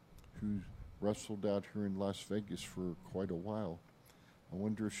 who wrestled out here in Las Vegas for quite a while? I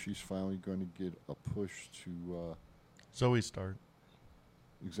wonder if she's finally going to get a push to Zoe Stark.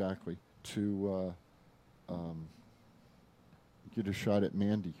 Exactly. To get a shot at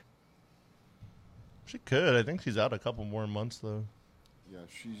Mandy. She could. I think she's out a couple more months, though. Yeah,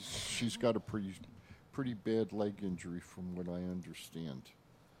 she's got a pretty bad leg injury from what I understand.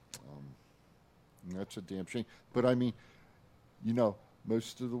 And that's a damn shame. But, I mean,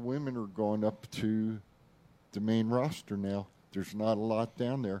 most of the women are going up to the main roster now. There's not a lot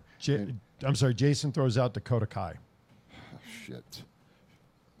down there. I'm sorry, Jason throws out Dakota Kai. Shit.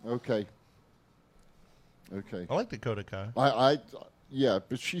 Okay. I like Dakota Kai. Yeah,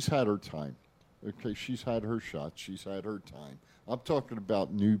 but she's had her time. Okay, she's had her shot. She's had her time. I'm talking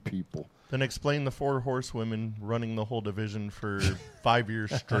about new people. Then explain the 4 horsewomen running the whole division for 5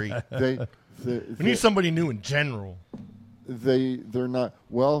 years straight. We need somebody new in general. They're not.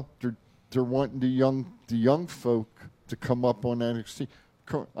 Well, they're wanting the young folk to come up on NXT.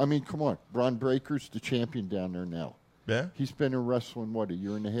 I mean, come on, Braun Breaker's the champion down there now. Yeah, he's been in wrestling a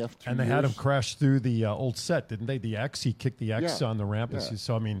year and a half, 2 years. And they had him crash through the old set, didn't they? The X, he kicked the X on the ramp. Yeah.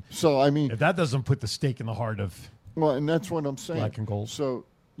 So I mean, if that doesn't put the stake in the heart of and that's what I'm saying. Black and Gold. So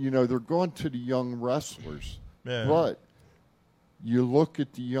they're going to the young wrestlers, yeah. But you look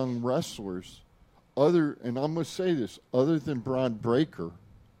at the young wrestlers, and I'm going to say this, other than Braun Breaker,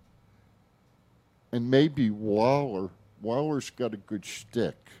 and maybe Waller. Waller's got a good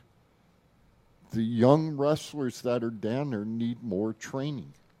shtick. The young wrestlers that are down there need more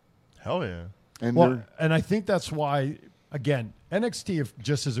training. Hell yeah. And I think that's why, again, NXT,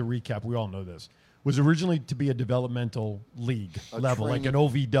 just as a recap, we all know this, was originally to be a developmental league level, like an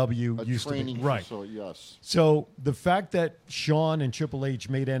OVW used to be. Right. Yes. So the fact that Shawn and Triple H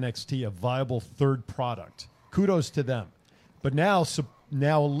made NXT a viable third product, kudos to them. But now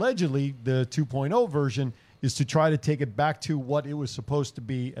allegedly, the 2.0 version is to try to take it back to what it was supposed to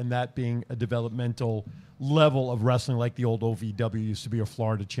be, and that being a developmental level of wrestling like the old OVW used to be, or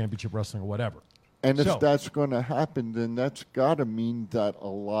Florida Championship Wrestling or whatever. And if that's going to happen, then that's got to mean that a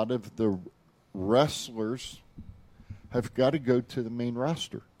lot of the wrestlers have got to go to the main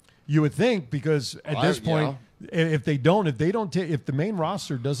roster. You would think, because at this point, if the main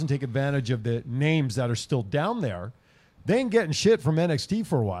roster doesn't take advantage of the names that are still down there, they ain't getting shit from NXT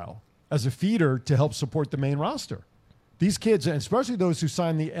for a while as a feeder to help support the main roster. These kids, and especially those who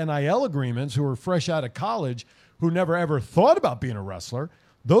signed the NIL agreements, who are fresh out of college, who never ever thought about being a wrestler,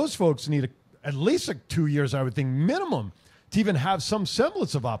 those folks need at least 2 years, I would think, minimum, to even have some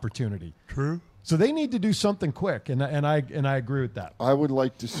semblance of opportunity. True. So they need to do something quick, and I agree with that. I would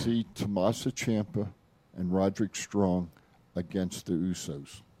like to see Tommaso Ciampa and Roderick Strong against the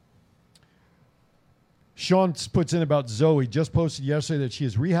Usos. Sean puts in about Zoe. Just posted yesterday that she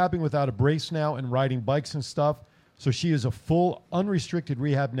is rehabbing without a brace now and riding bikes and stuff. So she is a full unrestricted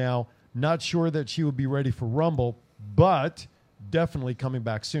rehab now. Not sure that she will be ready for Rumble, but definitely coming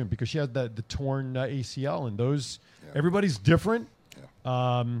back soon because she had the torn ACL, and those everybody's different.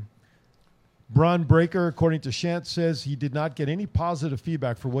 Yeah. Braun Breaker, according to Shant, says he did not get any positive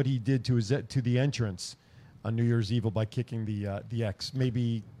feedback for what he did to the entrance on New Year's Eve by kicking the X.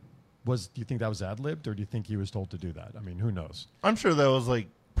 Maybe do you think that was ad-libbed, or do you think he was told to do that? I mean, who knows? I'm sure that was like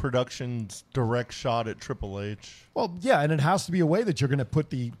production's direct shot at Triple H. Well, yeah, and it has to be a way that you're going to put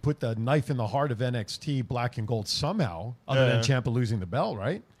the knife in the heart of NXT Black and Gold somehow, other than Ciampa losing the belt,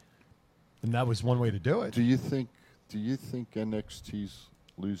 right? And that was one way to do it. Do you think NXT's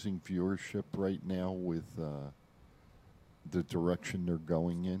losing viewership right now with the direction they're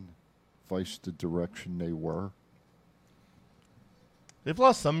going in, vice the direction they were? They've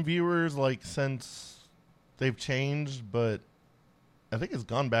lost some viewers since they've changed, but I think it's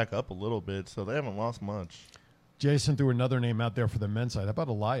gone back up a little bit, so they haven't lost much. Jason threw another name out there for the men's side. How about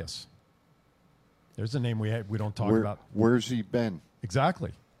Elias? There's a name we don't talk about. Where's he been?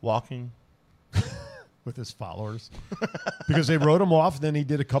 Exactly. Walking. With his followers. Because they wrote him off, then he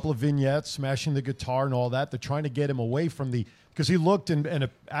did a couple of vignettes, smashing the guitar and all that. They're trying to get him away from because he looked in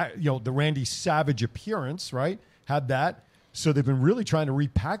the Randy Savage appearance, right? Had that. So they've been really trying to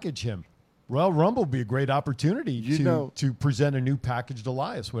repackage him. Royal Rumble would be a great opportunity to present a new packaged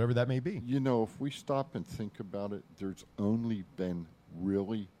Elias, whatever that may be. If we stop and think about it, there's only been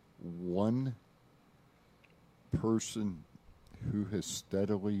really one person who has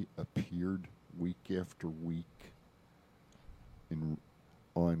steadily appeared week after week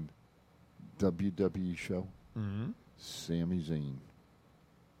on WWE show. Mm-hmm. Sami Zayn.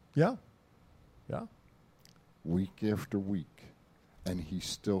 Yeah. Week after week. And he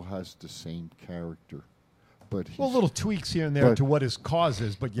still has the same character. But little tweaks here and there to what his cause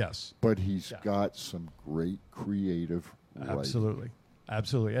is, but yes. But he's got some great creative writing.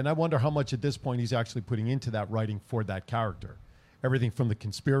 Absolutely. And I wonder how much at this point he's actually putting into that writing for that character. Everything from the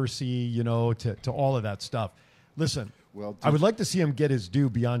conspiracy, to all of that stuff. Listen, I would like to see him get his due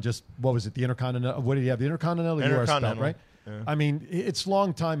beyond just, what was it, the Intercontinental? What did he have, the Intercontinental US belt, right? Yeah. I mean, it's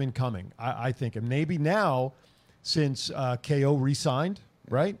long time in coming, I think. And maybe now, since KO re-signed,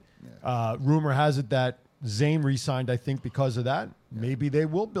 right? Yeah. Rumor has it that Zayn re-signed, I think, because of that. Yeah. Maybe they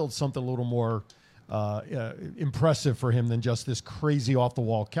will build something a little more impressive for him than just this crazy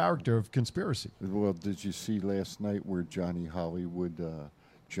off-the-wall character of conspiracy. Well, did you see last night where Johnny Hollywood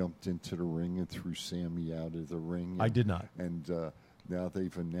jumped into the ring and threw Sammy out of the ring? I did not. And now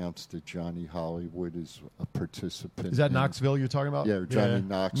they've announced that Johnny Hollywood is a participant. Is that Knoxville you're talking about? Yeah, Johnny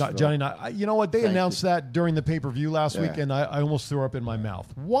Knoxville. You know what? They announced that during the pay-per-view last week, and I almost threw up in my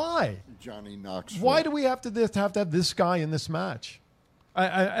mouth. Why? Johnny Knoxville. Why do we have to have this guy in this match?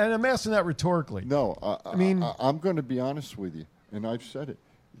 And I'm asking that rhetorically. No, I'm going to be honest with you, and I've said it.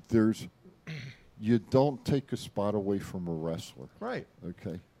 You don't take a spot away from a wrestler. Right.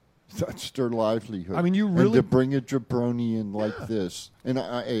 Okay. That's their livelihood. I mean, you really... And to bring a jabroni in like this. And,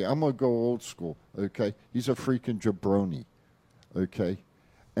 I'm going to go old school, okay? He's a freaking jabroni, okay?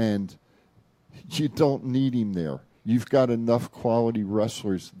 And you don't need him there. You've got enough quality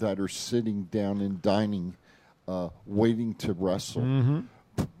wrestlers that are sitting down and dining, waiting to wrestle. Mm-hmm.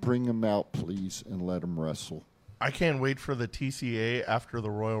 Bring them out, please, and let them wrestle. I can't wait for the TCA after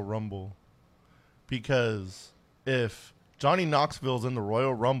the Royal Rumble. Because if Johnny Knoxville's in the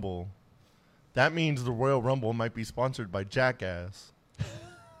Royal Rumble, that means the Royal Rumble might be sponsored by Jackass.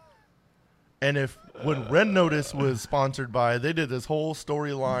 And when Red Notice was sponsored by, they did this whole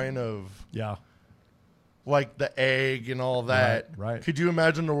storyline of the egg and all that. Right. Could you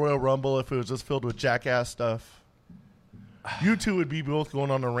imagine the Royal Rumble if it was just filled with Jackass stuff? You two would be both going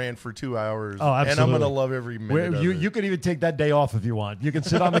on a rant for 2 hours. Oh, absolutely. And I'm going to love every minute of it. You could even take that day off if you want. You can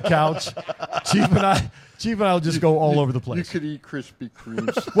sit on the couch. Chief and I will just go all over the place. You could eat Krispy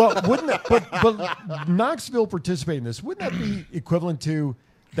Kremes. Well, wouldn't that, but Knoxville participate in this? Wouldn't that be equivalent to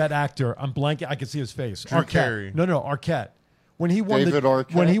that actor? I'm blanking. I can see his face. Drew Carey. No, Arquette. When he won David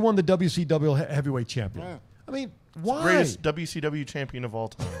Arquette? when he won the WCW heavyweight champion. Yeah. I mean, why? Greatest WCW champion of all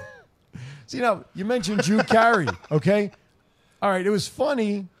time. See, now, you mentioned Drew Carey, okay? All right, it was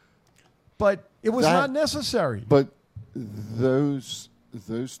funny, but it was not necessary. But those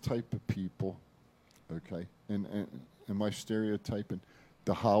type of people, okay, and am I stereotyping?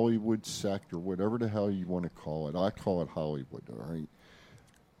 The Hollywood sector, whatever the hell you want to call it. I call it Hollywood, all right?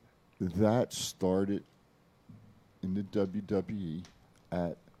 That started in the WWE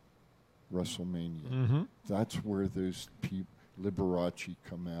at WrestleMania. Mm-hmm. That's where those people, Liberace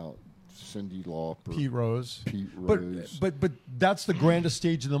come out, Cyndi Lauper, Pete Rose. Rose. But that's the grandest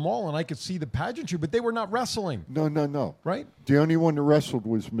stage of them all, and I could see the pageantry, but they were not wrestling. No. Right? The only one that wrestled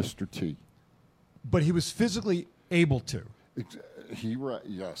was Mr. T. But he was physically able to.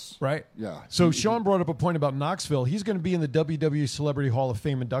 Yes. Right? Yeah. So Sean brought up a point about Knoxville. He's going to be in the WWE Celebrity Hall of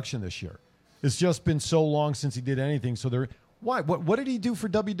Fame induction this year. It's just been so long since he did anything. So why? What did he do for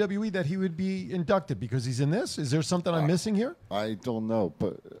WWE that he would be inducted? Because he's in this? Is there something I'm missing here? I don't know,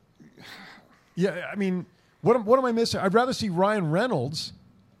 but yeah, I mean, what am I missing? I'd rather see Ryan Reynolds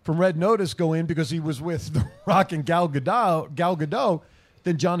from Red Notice go in because he was with The Rock and Gal Gadot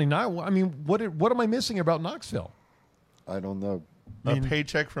than Johnny Knoxville. I mean, what am I missing about Knoxville? I don't know. A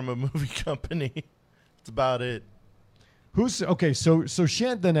paycheck from a movie company. That's about it. So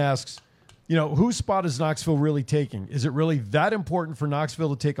Shant then asks, whose spot is Knoxville really taking? Is it really that important for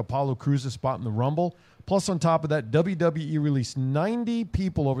Knoxville to take Apollo Crews' spot in the Rumble? Plus, on top of that, WWE released 90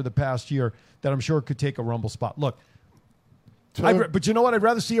 people over the past year that I'm sure could take a Rumble spot. Look, but you know what? I'd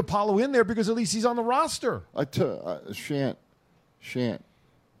rather see Apollo in there because at least he's on the roster. Shant,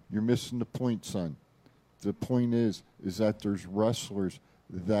 you're missing the point, son. The point is that there's wrestlers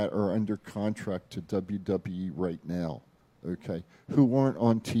that are under contract to WWE right now, okay, who aren't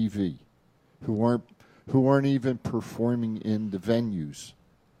on TV, who aren't even performing in the venues,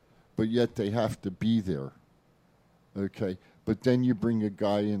 but yet they have to be there, okay. But then you bring a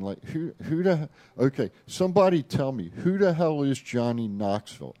guy in like okay, somebody tell me who the hell is Johnny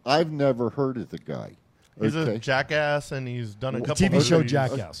Knoxville? I've never heard of the guy. He's a jackass, and he's done a couple TV show movies.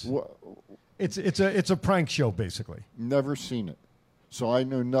 Jackass. It's a prank show basically. Never seen it, so I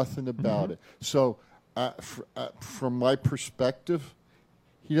know nothing about it. So, from my perspective,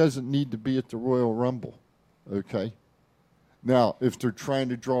 he doesn't need to be at the Royal Rumble. Okay. Now, if they're trying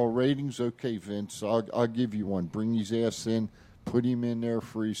to draw ratings, okay, Vince, I'll give you one. Bring his ass in, put him in there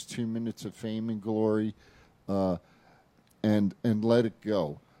for his 2 minutes of fame and glory, and let it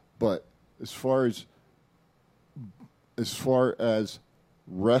go. But as far as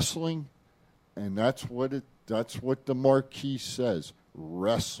wrestling, and that's what the marquee says,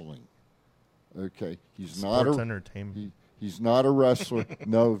 wrestling. Okay, he's not entertainment. He's not a wrestler.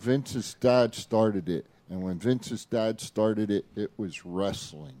 No, Vince's dad started it. And when Vince's dad started it, it was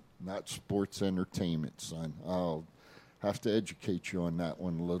wrestling, not sports entertainment, son. I'll have to educate you on that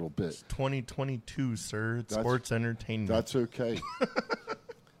one a little bit. It's 2022, sir. It's sports entertainment. That's okay.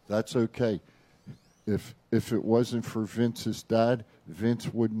 That's okay. If it wasn't for Vince's dad, Vince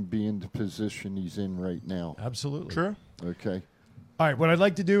wouldn't be in the position he's in right now. Absolutely. Sure. Okay. All right, what I'd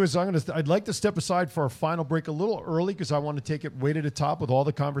like to do is I'd like to step aside for our final break a little early because I want to take it way to the top with all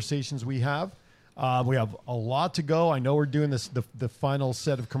the conversations we have. We have a lot to go. I know we're doing the final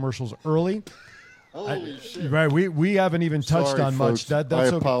set of commercials early. Holy shit. Right, we haven't even touched on folks. much. That's I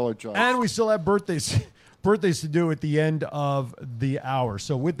okay. apologize. And we still have birthdays to do at the end of the hour.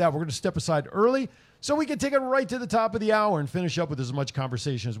 So with that, we're going to step aside early so we can take it right to the top of the hour and finish up with as much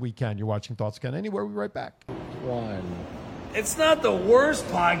conversation as we can. You're watching Thoughts Count Anywhere. We'll be right back. It's not the worst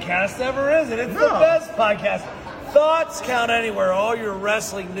podcast ever, is it? It's the best podcast. Thoughts Count Anywhere. All your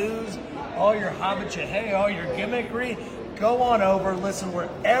wrestling news, all your hobbit-cha-hey, all your gimmickry. Go on over, listen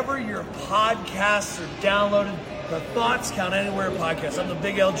wherever your podcasts are downloaded. The Thoughts Count Anywhere podcast. I'm the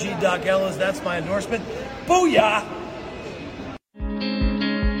big LG Doc Ellis. That's my endorsement. Booyah!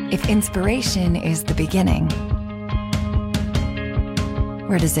 If inspiration is the beginning,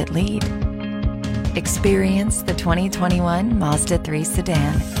 where does it lead? Experience the 2021 Mazda 3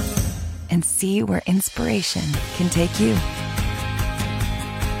 sedan and see where inspiration can take you.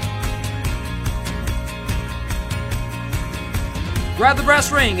 Grab the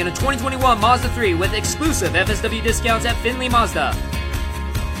brass ring in a 2021 Mazda 3 with exclusive FSW discounts at Findlay Mazda.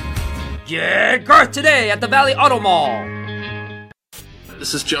 Get Garth today at the Valley Auto Mall.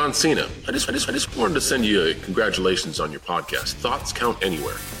 This is John Cena. I just wanted to send you a congratulations on your podcast. Thoughts count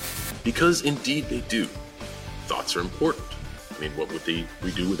anywhere. Because indeed they do. Thoughts are important. I mean, what would we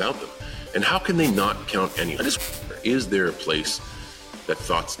do without them? And how can they not count anywhere? Is there a place that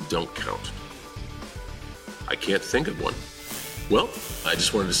thoughts don't count? I can't think of one. Well, I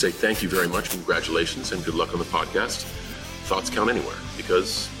just wanted to say thank you very much, congratulations, and good luck on the podcast. Thoughts count anywhere,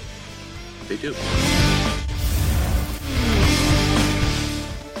 because they do.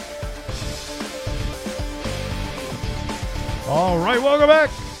 All right, welcome back.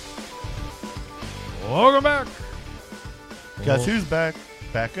 Welcome back. Guess who's back?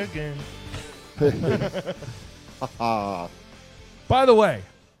 Back again. By the way,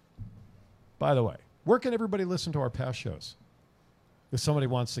 where can everybody listen to our past shows? If somebody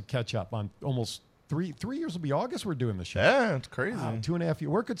wants to catch up on almost three years, will be August we're doing the show. Yeah, it's crazy. Wow, 2.5 years.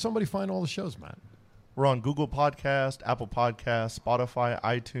 Where could somebody find all the shows, man? We're on Google Podcast, Apple Podcast, Spotify,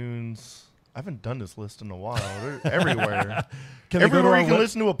 iTunes. I haven't done this list in a while. They're everywhere. Everywhere you can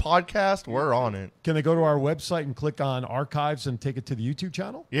listen to a podcast, we're on it. Can they go to our website and click on archives and take it to the YouTube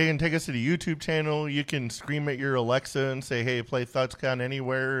channel? Yeah, you can take us to the YouTube channel. You can scream at your Alexa and say, hey, play Thoughts Count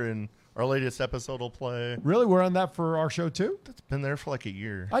Anywhere, and our latest episode will play. Really? We're on that for our show, too? It's been there for like a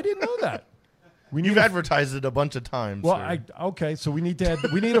year. I didn't know that. You've advertised it a bunch of times. Well, okay, so we need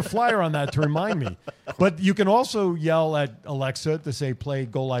a flyer on that to remind me. But you can also yell at Alexa to say play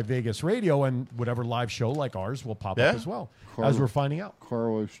Go Live Vegas Radio, and whatever live show like ours will pop up as well, as we're finding out.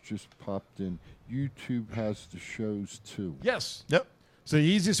 Carlos just popped in. YouTube has the shows too. Yes. Yep. So the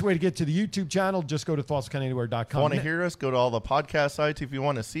easiest way to get to the YouTube channel, just go to thoughtscountanywhere.com. If you want to hear us, go to all the podcast sites. If you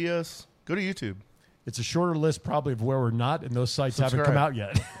want to see us, go to YouTube. It's a shorter list probably of where we're not, and those sites haven't come out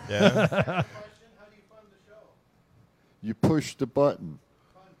yet. Yeah. You push the button.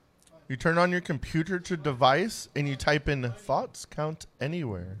 You turn on your computer to device, and you type in Thoughts Count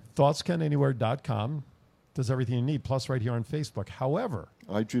Anywhere. Thoughtscountanywhere.com does everything you need, plus right here on Facebook. However,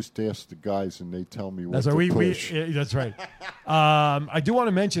 I just asked the guys, and they tell me what to push. That's right. I do want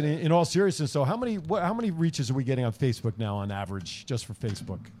to mention, in all seriousness, though, how many reaches are we getting on Facebook now on average, just for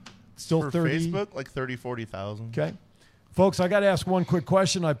Facebook? Still for 30? Facebook, like 30,000, 40,000. Okay. Folks, I got to ask one quick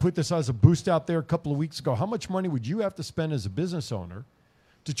question. I put this as a boost out there a couple of weeks ago. How much money would you have to spend as a business owner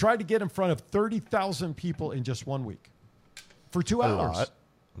to try to get in front of 30,000 people in just 1 week for 2 hours? Lot.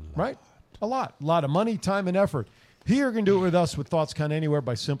 Right? A lot of money, time, and effort. Here, you're going to do it with us with Thoughts Count Anywhere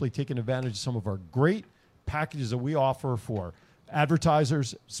by simply taking advantage of some of our great packages that we offer for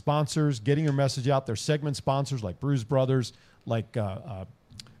advertisers, sponsors, getting your message out there, segment sponsors like Bruise Brothers, like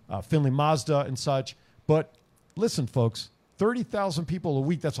Finley Mazda and such. But listen, folks, 30,000 people a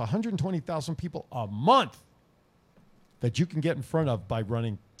week, that's 120,000 people a month that you can get in front of by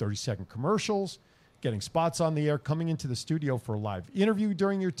running 30-second commercials, getting spots on the air, coming into the studio for a live interview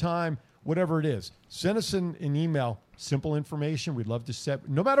during your time, whatever it is. Send us an email, simple information. We'd love to set,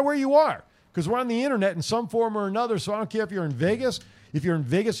 no matter where you are, because we're on the internet in some form or another, so I don't care if you're in Vegas,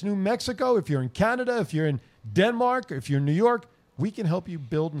 New Mexico, if you're in Canada, if you're in Denmark, if you're in New York, we can help you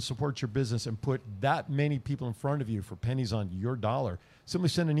build and support your business and put that many people in front of you for pennies on your dollar. Simply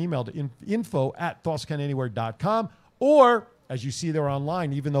send an email to info@thoughtscountanywhere.com, or, as you see there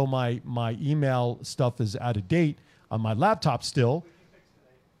online, even though my email stuff is out of date on my laptop still,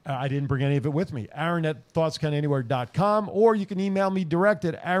 I didn't bring any of it with me. Aaron@thoughtscountanywhere.com, or you can email me direct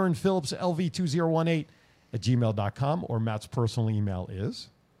at aaronphillipslv2018@gmail.com, or Matt's personal email is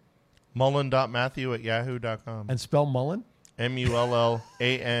Mullen.matthew@yahoo.com. And spell Mullen?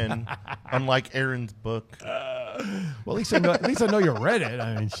 Mullan, unlike Aaron's book. Well, at least I know you read it.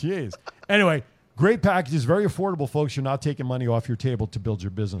 I mean, jeez. Anyway, great packages, very affordable, folks. You're not taking money off your table to build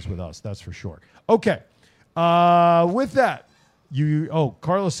your business with us. That's for sure. Okay. With that,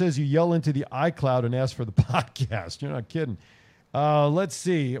 Carlos says you yell into the iCloud and ask for the podcast. You're not kidding. Let's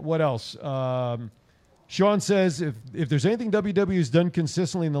see. What else? Sean says if there's anything WWE has done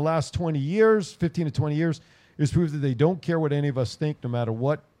consistently in the last 20 years, 15 to 20 years, it's proved that they don't care what any of us think, no matter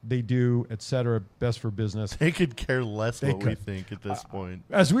what they do, etc. Best for business. They could care less we think at this point.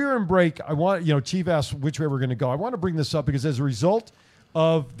 As we were in break, I want Chief asked which way we're going to go. I want to bring this up because as a result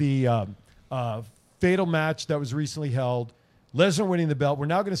of the fatal match that was recently held, Lesnar winning the belt, we're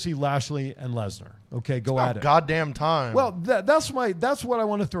now going to see Lashley and Lesnar. Okay, go at it. Goddamn time. Well, that's what I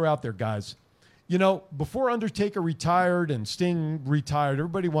want to throw out there, guys. Before Undertaker retired and Sting retired,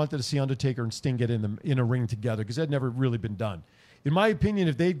 everybody wanted to see Undertaker and Sting get in a ring together because that had never really been done. In my opinion,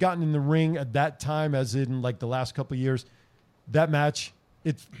 if they'd gotten in the ring at that time, as in like the last couple of years, that match,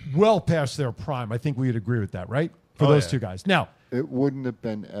 it's well past their prime. I think we would agree with that, right? For those two guys. Now, it wouldn't have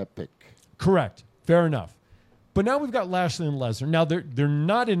been epic. Correct. Fair enough. But now we've got Lashley and Lesnar. Now, they're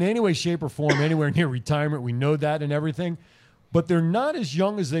not in any way, shape, or form anywhere near retirement. We know that and everything. But they're not as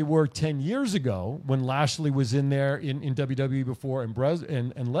young as they were 10 years ago when Lashley was in there in WWE before and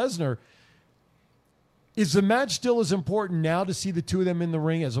Lesnar. Is the match still as important now to see the two of them in the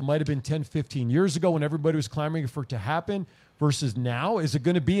ring as it might have been 10, 15 years ago when everybody was clamoring for it to happen versus now? Is it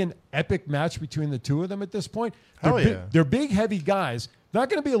going to be an epic match between the two of them at this point? Hell They're yeah. they're big, heavy guys. Not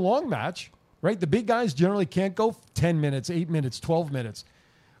going to be a long match, right? The big guys generally can't go 10 minutes, 8 minutes, 12 minutes.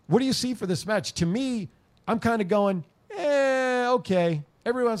 What do you see for this match? To me, I'm kind of going, okay.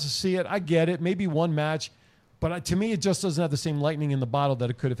 Everyone wants to see it. I get it. Maybe one match. But to me, it just doesn't have the same lightning in the bottle that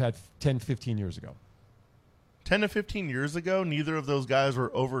it could have had 10, 15 years ago. 10 to 15 years ago, neither of those guys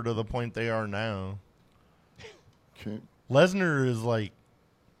were over to the point they are now. Okay. Lesnar is like,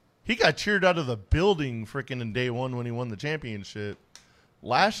 he got cheered out of the building freaking in day one when he won the championship.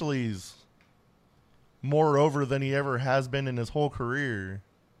 Lashley's more over than he ever has been in his whole career.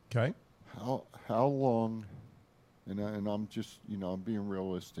 Okay. How long, and I'm just, I'm being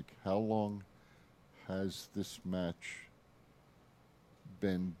realistic, how long has this match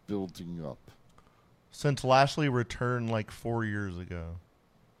been building up? Since Lashley returned like 4 years ago.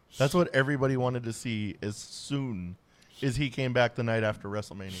 That's what everybody wanted to see as soon as he came back the night after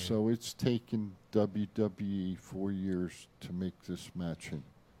WrestleMania. So it's taken WWE 4 years to make this match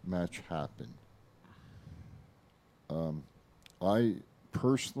happen. I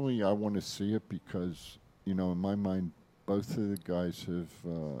personally, I want to see it because, in my mind, both of the guys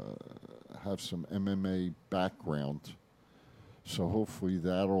have some MMA background. So hopefully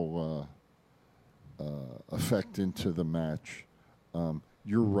that'll affect into the match.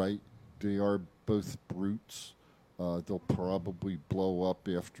 You're right. They are both brutes. They'll probably blow up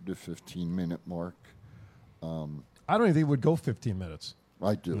after the 15-minute mark. I don't even think it would go 15 minutes.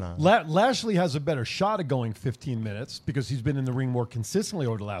 I do. No. Lashley has a better shot at going 15 minutes because he's been in the ring more consistently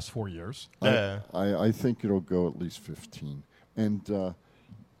over the last 4 years. Yeah. I think it'll go at least 15. And,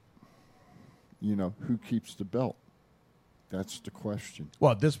 who keeps the belt? That's the question.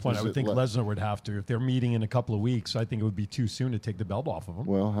 Well, at this point, Is I would it think Lesnar would have to. If they're meeting in a couple of weeks, I think it would be too soon to take the belt off of him.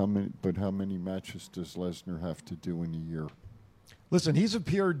 Well, how many matches does Lesnar have to do in a year? Listen, he's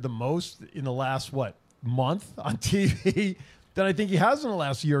appeared the most in the last, month on TV than I think he has in the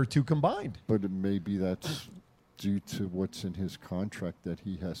last year or two combined. But maybe that's due to what's in his contract that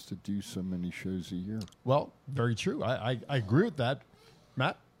he has to do so many shows a year. Well, very true. I agree with that.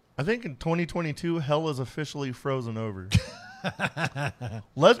 Matt? I think in 2022, hell is officially frozen over.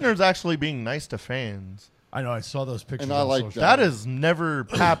 Lesnar's actually being nice to fans. I know. I saw those pictures. And I like social That media. has never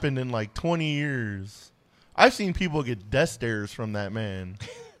happened in like 20 years. I've seen people get death stares from that man.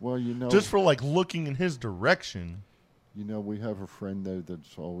 Well, just for like looking in his direction. We have a friend though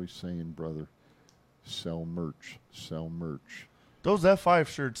that's always saying, brother, sell merch, sell merch. Those F5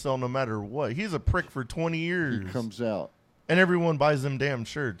 shirts sell no matter what. He's a prick for 20 years. He comes out. And everyone buys them damn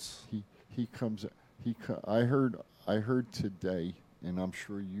shirts. He comes. I heard today, and I'm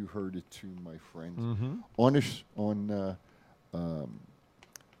sure you heard it too, my friend. Mm-hmm. On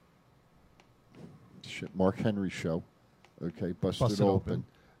Mark Henry show, okay, Busted Open,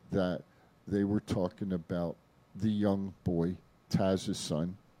 that they were talking about the young boy, Taz's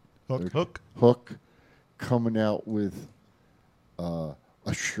son, Hook, coming out with a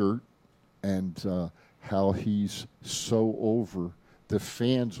shirt and how he's so over. The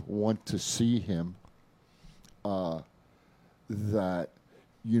fans want to see him. That,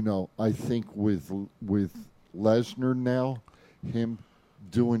 I think with Lesnar now, him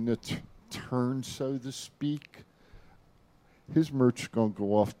doing the turn, so to speak, his merch is going to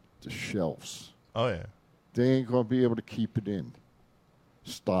go off the shelves. Oh, yeah. They ain't going to be able to keep it in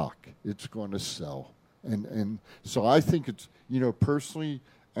stock. It's going to sell. And so I think it's, personally,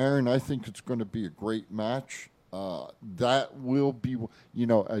 Aaron, I think it's going to be a great match. That will be,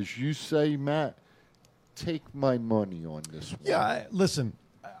 as you say, Matt, take my money on this one. Yeah, listen,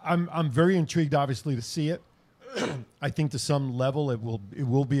 I'm very intrigued, obviously, to see it. I think to some level it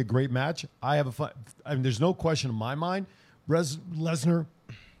will be a great match. There's no question in my mind, Lesnar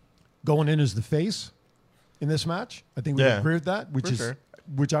going in as the face in this match. I think we agree with that,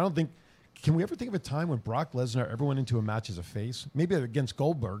 which I don't think. Can we ever think of a time when Brock Lesnar ever went into a match as a face? Maybe against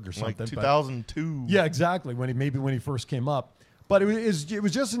Goldberg or something. Like 2002. Yeah, exactly. When he first came up. But it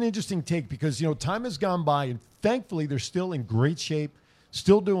was just an interesting take because, time has gone by and thankfully they're still in great shape,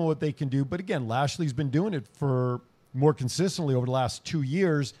 still doing what they can do. But again, Lashley's been doing it for more consistently over the last 2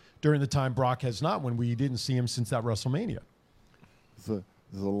 years during the time Brock has not, when we didn't see him since that WrestleMania. The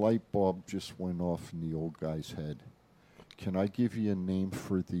light bulb just went off in the old guy's head. Can I give you a name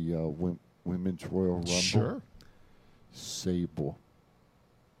for the Women's Royal Rumble? Sure. Sable.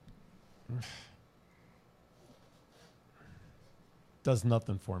 Does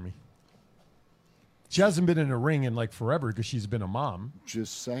nothing for me. She hasn't been in a ring in like forever because she's been a mom.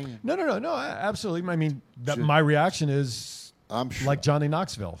 Just saying. No, absolutely. I mean, my reaction is like Johnny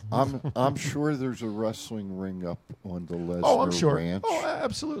Knoxville. I'm sure there's a wrestling ring up on the Lesnar Oh, I'm sure. ranch. Oh,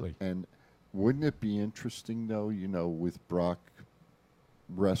 absolutely. And wouldn't it be interesting, though, with Brock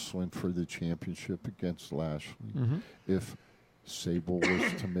wrestling for the championship against Lashley, if Sable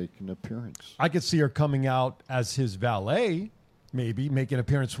was to make an appearance? I could see her coming out as his valet, maybe make an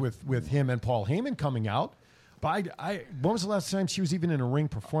appearance with him and Paul Heyman coming out. But when was the last time she was even in a ring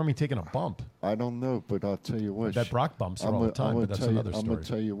performing, taking a bump? I don't know, but I'll tell you what. That Brock bumps her all the time, but that's another story. I'm gonna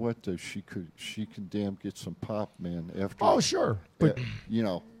tell you what, though, she can damn get some pop, man. After oh, sure, but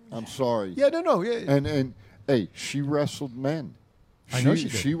I'm sorry. Yeah, no. Yeah. And hey, she wrestled men. I know she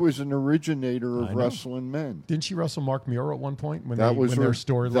did. She was an originator of wrestling men. Didn't she wrestle Mark Muir at one point when that their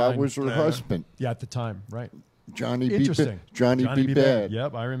storyline? That was her husband. Yeah, at the time, right? Johnny Interesting. Johnny B. Bad.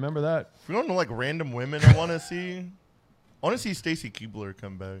 Yep, I remember that. If we don't know like random women, I want to see Stacy Keibler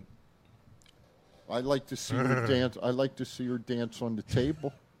come back. I'd like to see her dance. I like to see her dance on the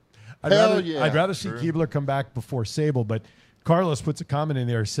table. I'd rather see Keibler come back before Sable, but Carlos puts a comment in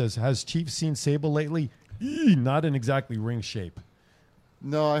there. Says, "Has Chief seen Sable lately? Not in exactly ring shape."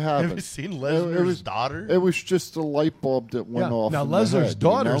 No, I haven't. Have you seen Lesnar's daughter? It was just a light bulb that went off. Now, Lesnar's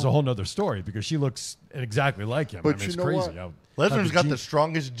daughter is a whole other story because she looks exactly like him. But it's you know crazy. what? Lesnar's got the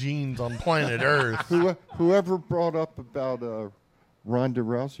strongest genes on planet Earth. Whoever brought up about Ronda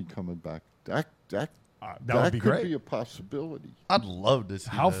Rousey coming back, that would be could great. be a possibility. I'd love to see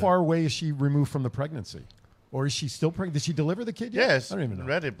How that. far away is she removed from the pregnancy? Or is she still pregnant? Did she deliver the kid yet? Yes. I don't even know.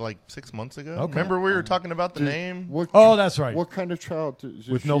 Read it like 6 months ago. Okay. Remember we were talking about the name? That's right. What kind of child does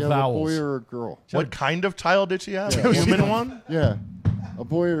With she no have, vowels. a boy or a girl? What kind of child did she have? Yeah. A human one? Yeah, a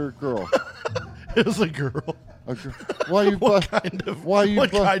boy or a girl? It was a girl. Why you What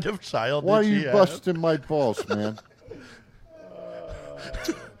kind of child Why did are she you have? busting my balls, man?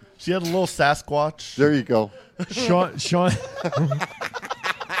 She had a little Sasquatch. There you go. Sean.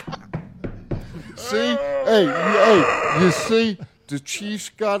 See? Hey, you see? The Chiefs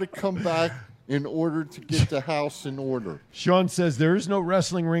got to come back in order to get the house in order. Sean says there is no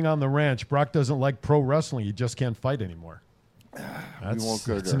wrestling ring on the ranch. Brock doesn't like pro wrestling. He just can't fight anymore. We won't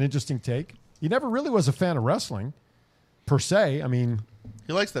go That's there. an interesting take. He never really was a fan of wrestling, per se. I mean,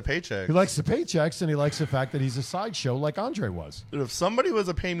 He likes the paycheck. he likes the paychecks and he likes the fact that he's a sideshow like Andre was. Dude, if somebody was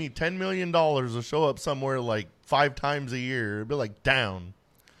to pay me $10 million to show up somewhere like 5 times a year, it'd be like down.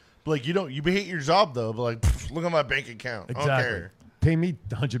 But like you hate your job though. But like, look at my bank account. I don't Exactly. care. Pay me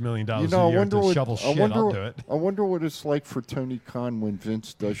 $100 million I a year wonder to what, shovel I shit. wonder, I'll do it. I wonder what it's like for Tony Khan when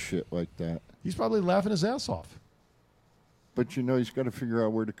Vince does shit like that. He's probably laughing his ass off. But he's got to figure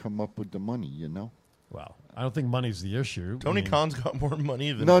out where to come up with the money. Well, I don't think money's the issue. Tony Khan's got more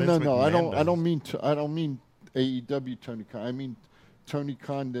money than No. Vince McMahon I does. don't mean AEW Tony Khan. I mean Tony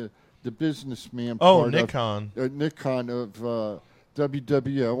Khan, the businessman. Oh, part Nick of, Khan. Nick Khan of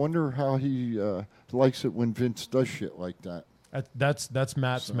WWE. I wonder how he likes it when Vince does shit like that. That's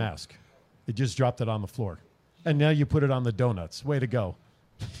Matt's mask. He just dropped it on the floor, and now you put it on the donuts. Way to go!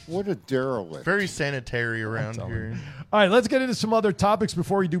 What a derelict. Very sanitary around here. All right, let's get into some other topics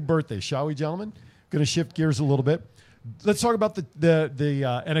before we do birthdays, shall we, gentlemen? Going to shift gears a little bit. Let's talk about the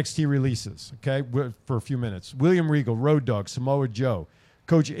NXT releases, okay, for a few minutes. William Regal, Road Dogg, Samoa Joe,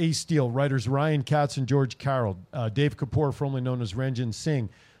 Coach Ace Steele, writers Ryan Katz and George Carroll, Dave Kapoor, formerly known as Ranjin Singh,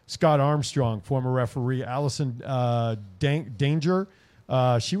 Scott Armstrong, former referee, Allison Danger.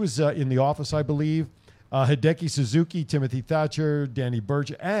 She was in The Office, I believe. Hideki Suzuki, Timothy Thatcher, Danny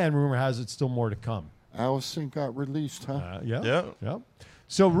Burch, and rumor has it still more to come. Allison got released, huh? Yeah.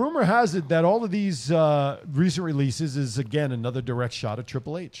 So rumor has it that all of these recent releases is, again, another direct shot at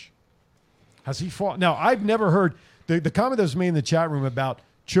Triple H. Has he fought? Now, I've never heard the comment that was made in the chat room about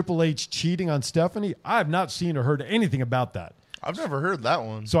Triple H cheating on Stephanie. I have not seen or heard anything about that. I've never heard that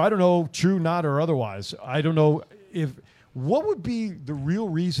one. So I don't know, true, not, or otherwise. I don't know what would be the real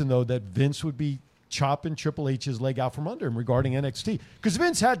reason, though, that Vince would be chopping Triple H's leg out from under him regarding NXT. Because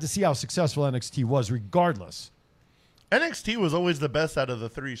Vince had to see how successful NXT was regardless. NXT was always the best out of the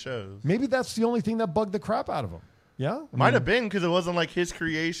 3 shows. Maybe that's the only thing that bugged the crap out of him. Yeah? Might have been because it wasn't like his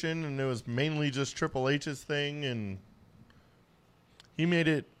creation and it was mainly just Triple H's thing, and he made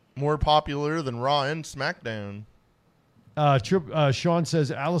it more popular than Raw and SmackDown. Sean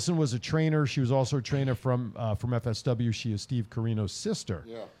says Allison was a trainer. She was also a trainer from FSW. She is Steve Corino's sister.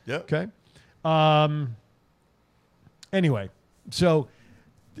 Yeah. Yep. Okay. Anyway, so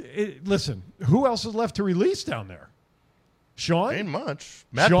listen, who else is left to release down there? Sean? Ain't much.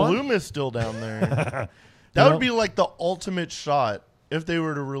 Matt Sean? Bloom is still down there. That would be like the ultimate shot if they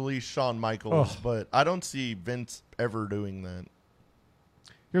were to release Shawn Michaels, Ugh. but I don't see Vince ever doing that.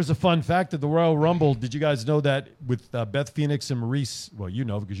 Here's a fun fact of the Royal Rumble. Did you guys know that with Beth Phoenix and Maurice? Well, you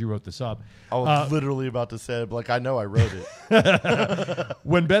know because you wrote this up. I was literally about to say it, but, like, I know I wrote it.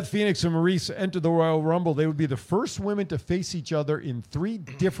 When Beth Phoenix and Maurice entered the Royal Rumble, they would be the first women to face each other in 3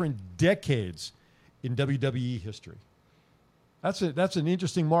 different decades in WWE history. That's an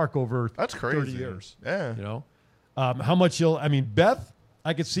interesting mark over That's crazy. 30 years. Yeah. You know, how much Beth,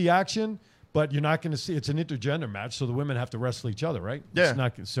 I could see action, but you're not going to see. It's an intergender match, so the women have to wrestle each other, right? Yeah. It's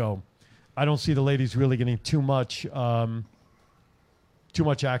not, so I don't see the ladies really getting too much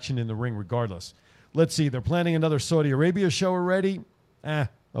action in the ring, regardless. Let's see. They're planning another Saudi Arabia show already.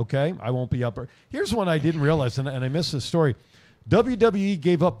 Okay. I won't be up. Here's one I didn't realize, and I missed this story. WWE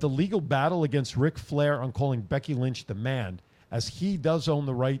gave up the legal battle against Ric Flair on calling Becky Lynch the Man, as he does own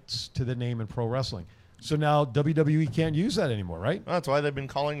the rights to the name in pro wrestling. So now WWE can't use that anymore, right? That's why they've been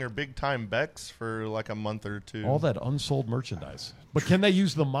calling her Big Time Bex for like a month or two. All that unsold merchandise. But can they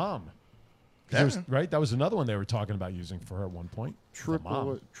use the mom? Yeah. Right? That was another one they were talking about using for her at one point.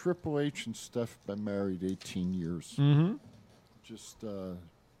 Triple H and Steph been married 18 years. Mm-hmm. Just a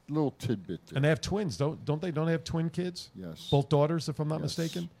little tidbit there. And they have twins, don't they? Don't they have twin kids? Yes. Both daughters, if I'm not Yes.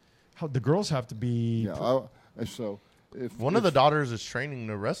 mistaken. How the girls have to be. Yeah. If One of the daughters is training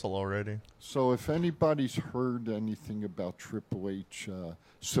to wrestle already. So if anybody's heard anything about Triple H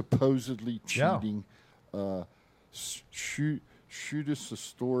supposedly cheating, shoot us a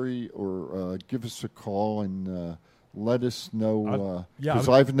story or give us a call and let us know. Because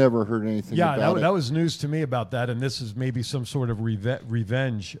I've never heard anything about it. That was news to me about that, and this is maybe some sort of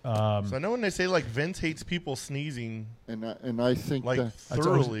revenge. So I know when they say like Vince hates people sneezing, and I think like that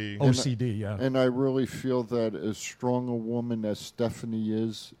thoroughly OCD, yeah. And I really feel that as strong a woman as Stephanie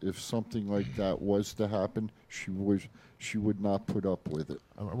is, if something like that was to happen, she would not put up with it.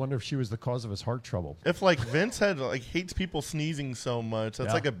 I wonder if she was the cause of his heart trouble. If like Vince had hates people sneezing so much, that's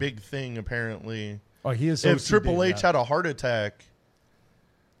Yeah. like a big thing apparently. Oh, he is. If OCD, Triple H yeah. had a heart attack,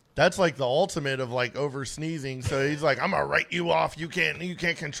 that's like the ultimate of like over sneezing. So he's like, I'm gonna write you off. You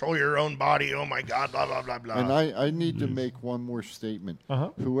can't control your own body. Oh my God, blah blah blah blah. And I need to make one more statement.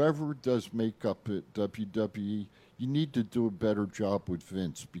 Uh-huh. Whoever does makeup at WWE, you need to do a better job with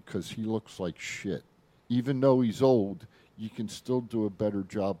Vince because he looks like shit. Even though he's old, you can still do a better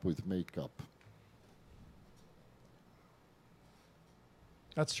job with makeup.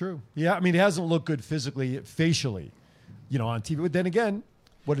 That's true. Yeah, I mean, he hasn't looked good facially, on TV. But then again,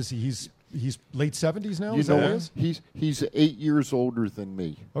 what is he? He's late 70s now? Is that what it is? He's 8 years older than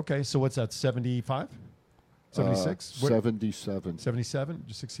me. Okay, so what's that, 75? 76? 77. 77?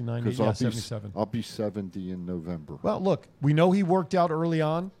 69? Because Yeah, 77. I'll be 70 in November. Well, look, we know he worked out early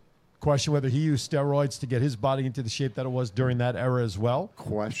on. Question whether he used steroids to get his body into the shape that it was during that era as well.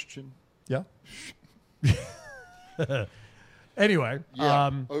 Question? Yeah. Anyway, Yeah,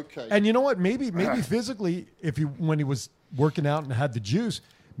 okay. And you know what? Maybe physically, when he was working out and had the juice,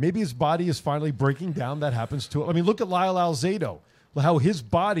 maybe his body is finally breaking down. That happens to him. I mean, look at Lyle Alzado, how his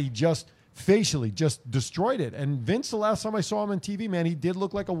body just facially just destroyed it. And Vince, the last time I saw him on TV, man, he did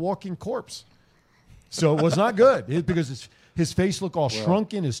look like a walking corpse. So it was not good because his face looked all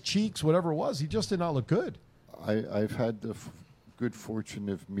shrunken, his cheeks, whatever it was. He just did not look good. I've had the good fortune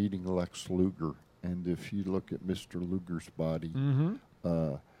of meeting Lex Luger. And if you look at Mr. Luger's body,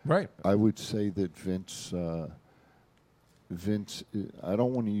 right, I would say that Vince, I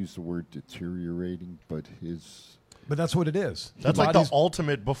don't want to use the word deteriorating, but But that's what it is. That's like the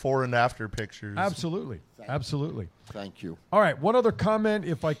ultimate before and after pictures. Absolutely. Absolutely. Thank you. All right. One other comment,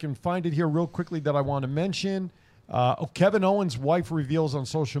 if I can find it here real quickly, that I want to mention. Kevin Owens' wife reveals on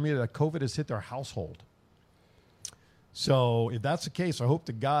social media that COVID has hit their household. So if that's the case, I hope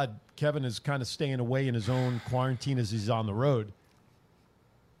to God Kevin is kind of staying away in his own quarantine as he's on the road.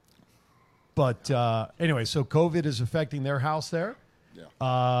 But anyway, so COVID is affecting their house there.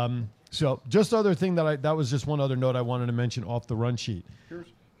 Yeah. So just other thing that was just one other note I wanted to mention off the run sheet.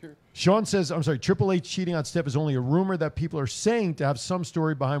 Sean says, I'm sorry, Triple H cheating on Steph is only a rumor that people are saying to have some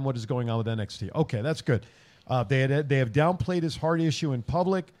story behind what is going on with NXT. Okay, that's good. They have downplayed his heart issue in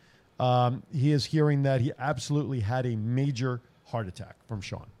public. He is hearing that he absolutely had a major heart attack from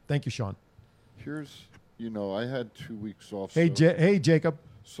Sean. Thank you, Sean. I had 2 weeks off. Hey, hey, Jacob.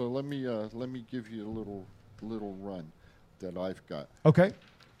 So let me give you a little run that I've got. Okay.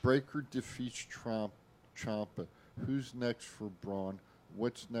 Breaker defeats Ciampa. Who's next for Braun?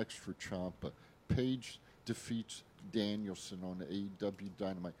 What's next for Ciampa? Page defeats Danielson on the AEW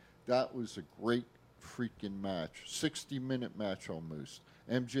Dynamite. That was a great freaking match. 60-minute match almost.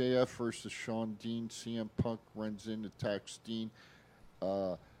 MJF versus Sean Dean. CM Punk runs in, attacks Dean.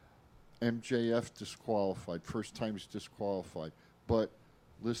 MJF disqualified. First time he's disqualified. But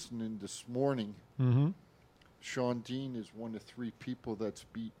listening this morning, Sean Dean is one of 3 people that's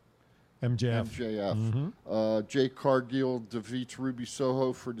beat MJF. Jake Cargill defeats Ruby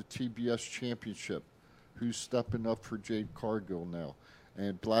Soho for the TBS Championship. Who's stepping up for Jade Cargill now?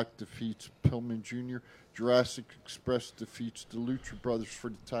 And Black defeats Pillman Jr. Jurassic Express defeats the Lucha Brothers for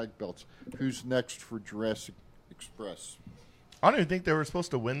the tag belts. Who's next for Jurassic Express? I don't even think they were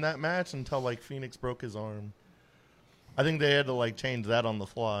supposed to win that match until, like, Phoenix broke his arm. I think they had to, like, change that on the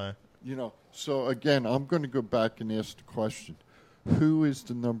fly. You know, so again, I'm going to go back and ask the question. Who is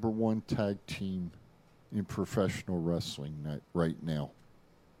the number 1 tag team in professional wrestling right now?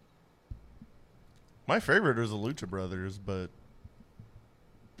 My favorite is the Lucha Brothers, but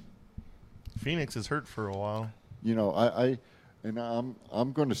Phoenix is hurt for a while. You know,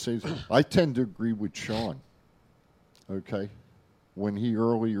 I'm going to say this. I tend to agree with Sean. Okay, when he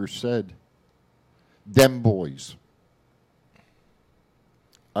earlier said, "Them boys."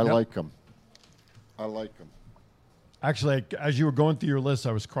 I like them. I like them. Actually, as you were going through your list,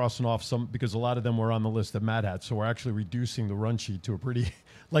 I was crossing off some because a lot of them were on the list that Matt had. So we're actually reducing the run sheet to a pretty,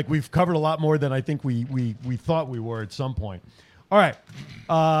 like we've covered a lot more than I think we thought we were at some point. All right.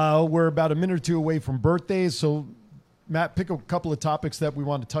 We're about a minute or 2 away from birthdays. So, Matt, pick a couple of topics that we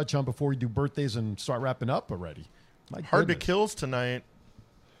want to touch on before we do birthdays and start wrapping up already. Hard to Kills tonight.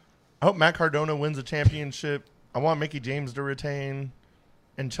 I hope Matt Cardona wins the championship. I want Mickie James to retain.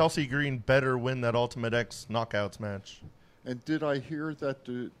 And Chelsea Green better win that Ultimate X Knockouts match. And did I hear that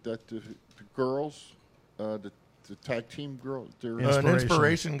the girls, the tag team girls,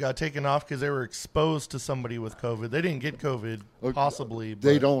 Inspiration got taken off because they were exposed to somebody with COVID. They didn't get COVID, possibly.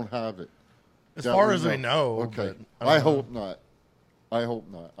 They don't have it. As far as I know. Okay. I hope not. I hope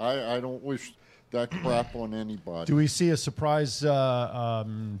not. I don't wish that crap on anybody. Do we see a surprise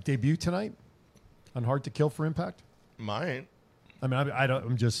debut tonight on Hard to Kill for Impact? Might. I mean,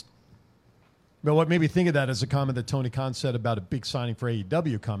 I'm just. But what made me think of that is a comment that Tony Khan said about a big signing for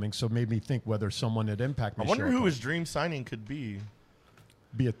AEW coming. So it made me think whether someone at Impact may I wonder show who up. his dream signing could be.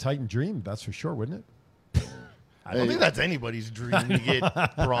 Be a Titan dream, that's for sure, wouldn't it? I don't think that's anybody's dream to get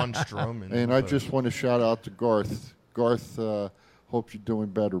Braun Strowman. And I just want to shout out to Garth. Garth, hope you're doing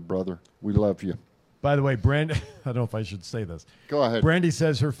better, brother. We love you. By the way, Brandy, I don't know if I should say this. Go ahead. Brandy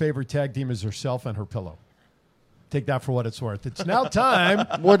says her favorite tag team is herself and her pillow. Take that for what it's worth. It's now time.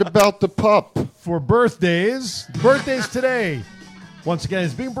 What about the pup? For birthdays. Birthdays today. Once again,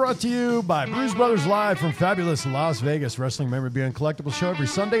 it's being brought to you by Bruise Brothers Live from fabulous Las Vegas. Wrestling Memorabilia and Collectibles show every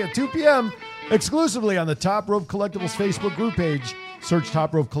Sunday at 2 p.m. exclusively on the Top Rope Collectibles Facebook group page. Search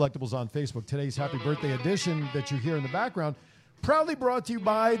Top Rope Collectibles on Facebook. Today's Happy Birthday edition that you hear in the background proudly brought to you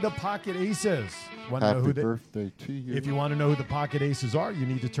by the Pocket Aces. Happy birthday to you. If you want to know who the Pocket Aces are, you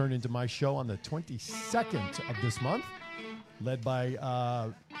need to turn into my show on the 22nd of this month, led by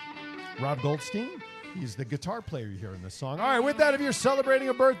Rob Goldstein. He's the guitar player you hear in this song. All right, with that, if you're celebrating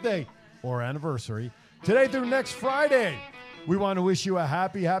a birthday or anniversary, today through next Friday, we want to wish you a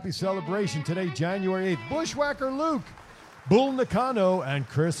happy, happy celebration. Today, January 8th, Bushwhacker Luke, Bull Nakano, and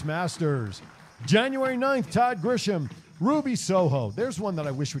Chris Masters. January 9th, Todd Grisham, Ruby Soho. There's one that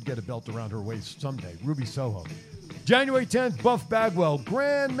I wish would get a belt around her waist someday. Ruby Soho. January 10th, Buff Bagwell,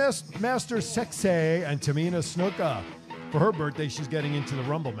 Grand Master Sexay, and Tamina Snuka. For her birthday, she's getting into the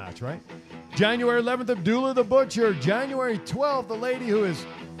Rumble match, right? January 11th, Abdullah the Butcher. January 12th, the lady who is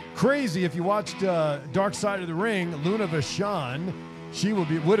crazy. If you watched Dark Side of the Ring, Luna Vachon, she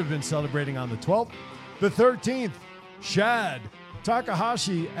would have been celebrating on the 12th. The 13th, Shad,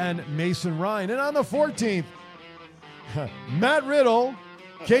 Takahashi, and Mason Ryan. And on the 14th, Matt Riddle,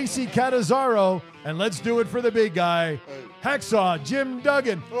 Casey Catanzaro, and let's do it for the big guy, Hacksaw Jim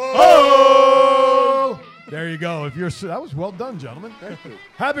Duggan. Oh! There you go. That was well done, gentlemen. Thank you.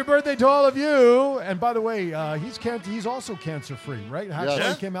 Happy birthday to all of you. And by the way, he's also cancer-free, right?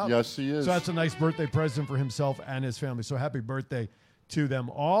 Hacksaw came out? Yes, he is. So that's a nice birthday present for himself and his family. So happy birthday to them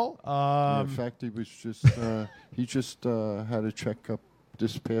all. In fact, he was just he just had a checkup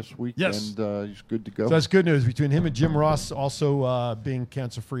this past week, yes. And he's good to go. So that's good news. Between him and Jim Ross also being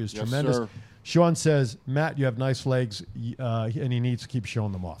cancer-free is tremendous. Sir. Sean says, Matt, you have nice legs, and he needs to keep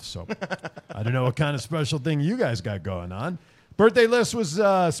showing them off. So I don't know what kind of special thing you guys got going on. Birthday list was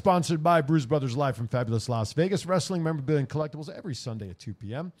sponsored by Bruise Brothers Live from fabulous Las Vegas. Wrestling Memorabilia and Collectibles every Sunday at 2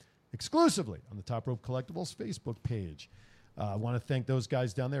 p.m. exclusively on the Top Rope Collectibles Facebook page. I want to thank those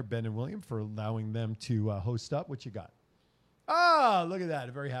guys down there, Ben and William, for allowing them to host up. What you got? Ah, look at that.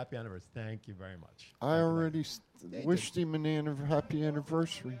 A very happy anniversary. Thank you very much. I already wished him a happy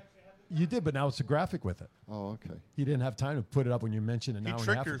anniversary. You did, but now it's a graphic with it. Oh, okay. He didn't have time to put it up when you mentioned it. He Now and a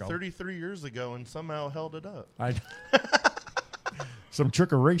tricked half her ago. 33 years ago and somehow held it up. Some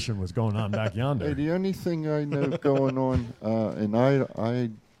trickeration was going on back yonder. Hey, the only thing I know going on, and I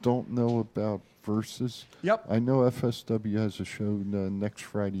don't know about Versus. Yep. I know FSW has a show next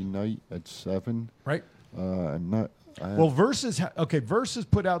Friday night at 7. Right. Well, Versus Versus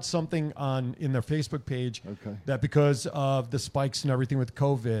put out something in their Facebook page that because of the spikes and everything with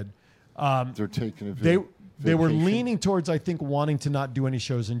COVID, they're taking a they were vacation. leaning towards, I think, wanting to not do any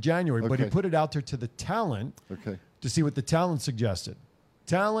shows in January. But he Okay. put it out there to the talent Okay. to see what the talent suggested.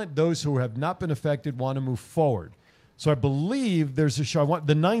 Talent, those who have not been affected, want to move forward. So I believe there's a show.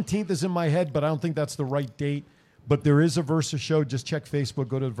 The 19th is in my head, but I don't think that's the right date. But there is a Versus show. Just check Facebook,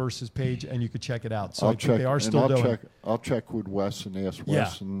 go to the Versus page, and you can check it out. So I think they are still doing it. I'll check with Wes and ask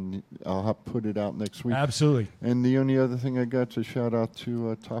Wes, and I'll put it out next week. Absolutely. And the only other thing I got to shout out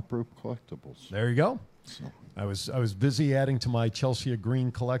to Top Rope Collectibles. There you go. So. I was busy adding to my Chelsea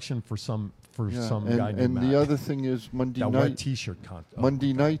Green collection for some guy named and Matt. the other thing is Monday that night. wet T-shirt contest.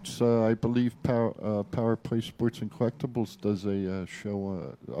 Monday nights, I believe Power Play Sports and Collectibles does a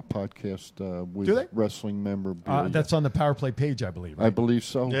show, a podcast with Do they? wrestling memorabilia. That's on the Power Play page, I believe. I believe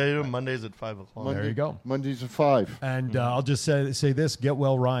so. Yeah, you do Mondays at 5 o'clock. There you go. Mondays at 5. And I'll just say this: get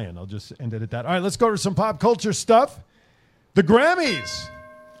well, Ryan. I'll just end it at that. All right, let's go to some pop culture stuff. The Grammys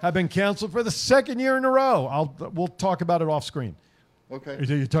have been canceled for the second year in a row. We'll talk about it off screen. Okay.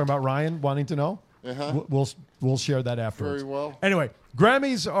 You're talking about Ryan wanting to know? Uh-huh. We'll share that afterwards. Very well. Anyway,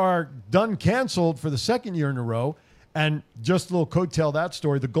 Grammys are done canceled for the second year in a row. And just a little coattail that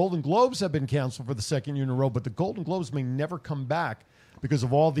story, the Golden Globes have been canceled for the second year in a row, but the Golden Globes may never come back because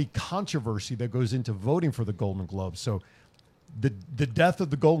of all the controversy that goes into voting for the Golden Globes. So the death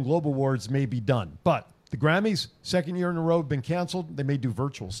of the Golden Globe Awards may be done. But the Grammys, second year in a row, have been canceled. They may do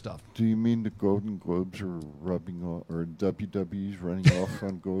virtual stuff. Do you mean the Golden Globes are rubbing off, or WWE's running off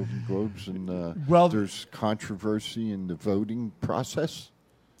on Golden Globes, and there's controversy in the voting process?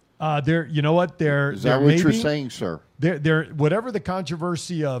 You know what? Is that what you're saying, sir? Whatever the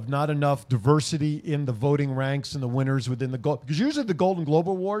controversy of not enough diversity in the voting ranks and the winners within the because usually the Golden Globe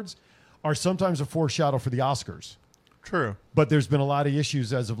Awards are sometimes a foreshadow for the Oscars. True. But there's been a lot of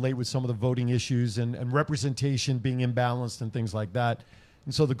issues as of late with some of the voting issues and representation being imbalanced and things like that.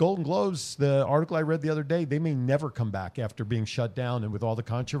 And so the Golden Globes, the article I read the other day, they may never come back after being shut down. And with all the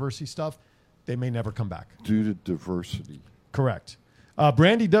controversy stuff, they may never come back. Due to diversity. Correct.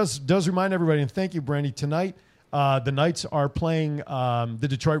 Brandy does remind everybody, and thank you, Brandy, tonight the Knights are playing the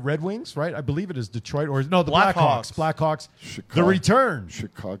Detroit Red Wings, right? I believe it is Detroit. Or no, the Blackhawks. Blackhawks. Chicago, the return.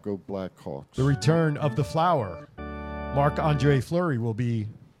 Chicago Blackhawks. The return of the Flower. Marc-Andre Fleury will be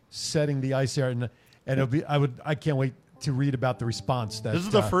setting the ice there, and it'll be. I can't wait to read about the response. That This is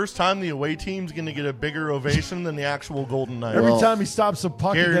the first time the away team's going to get a bigger ovation than the actual Golden Knights. Every time he stops a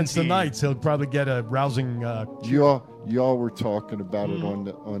puck against the guaranteed. Knights, he'll probably get a rousing. Y'all were talking about it on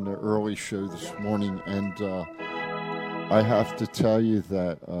the early show this morning, and I have to tell you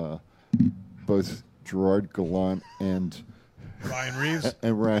that both Gerard Gallant and Ryan Reeves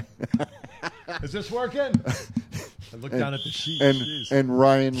and Ryan. Is this working? I look down at the sheet. And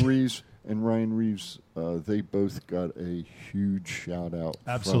Ryan Reeves they both got a huge shout out.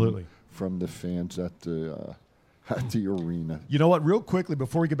 Absolutely. From the fans at the arena. You know what? Real quickly,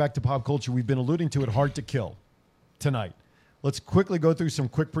 before we get back to pop culture, we've been alluding to it. Hard to Kill tonight. Let's quickly go through some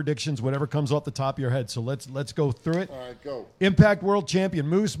quick predictions, whatever comes off the top of your head. So let's go through it. All right, go. Impact World Champion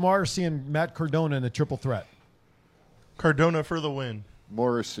Moose, Morrissey, and Matt Cardona in a triple threat. Cardona for the win.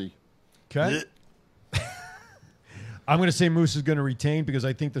 Morrissey. Okay. I'm going to say Moose is going to retain because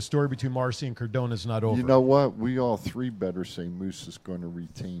I think the story between Morrissey and Cardona is not over. You know what? We all three better say Moose is going to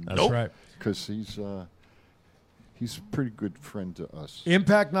retain. That's right. Because he's a pretty good friend to us.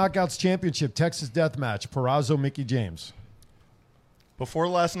 Impact Knockouts Championship, Texas Death Match, Perazo, Mickey James. Before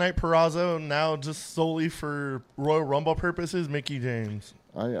last night, Perazo. Now, just solely for Royal Rumble purposes, Mickey James.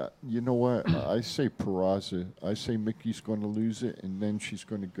 You know what? I say Peraza. I say Mickey's going to lose it, and then she's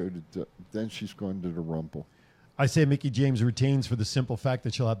going to go to the Rumble. I say Mickey James retains for the simple fact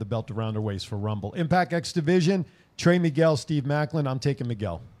that she'll have the belt around her waist for Rumble. Impact X Division, Trey Miguel, Steve Macklin. I'm taking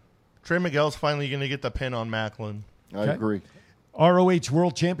Miguel. Trey Miguel's finally going to get the pin on Macklin. I agree. ROH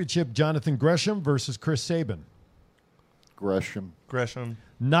World Championship, Jonathan Gresham versus Chris Sabin. Gresham.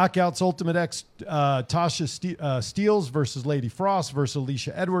 Knockouts Ultimate X, Tasha Steeles versus Lady Frost versus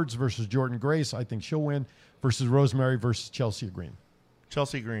Alicia Edwards versus Jordan Grace. I think she'll win. Versus Rosemary versus Chelsea Green.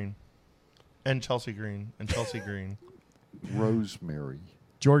 Chelsea Green. And Chelsea Green. And Chelsea Green. Rosemary.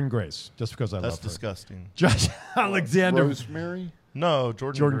 Jordan Grace, just because I That's love her. disgusting. Josh Alexander. Rosemary? No,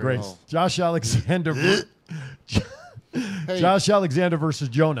 Jordan Grace. Oh. Josh Alexander. Hey. Josh Alexander versus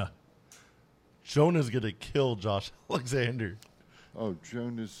Jonah. Jonah's going to kill Josh Alexander. Oh,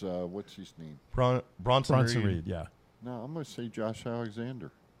 Jonas, what's his name? Bronson Reed. Yeah. No, I'm going to say Josh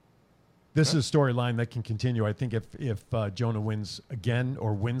Alexander. This is a storyline that can continue. I think if Jonah wins again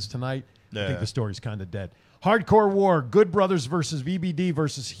or wins tonight, I think the story's kind of dead. Hardcore War, Good Brothers versus VBD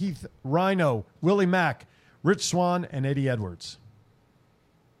versus Heath Rhino, Willie Mack, Rich Swann, and Eddie Edwards.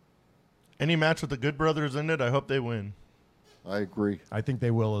 Any match with the Good Brothers in it, I hope they win. I agree. I think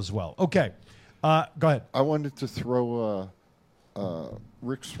they will as well. Okay. Go ahead. I wanted to throw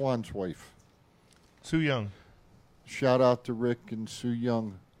Rick Swann's wife. Sue Young. Shout out to Rick and Sue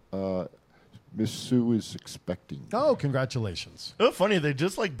Young. Miss Sue is expecting. Oh, congratulations. Oh, funny. They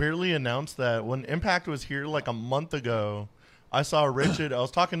just barely announced that. When Impact was here a month ago, I saw Richard. I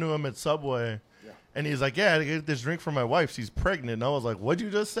was talking to him at Subway, and he's like, yeah, I get this drink for my wife. She's pregnant. And I was like, what'd you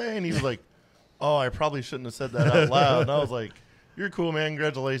just say? And he was like, oh, I probably shouldn't have said that out loud. And I was like, you're cool, man.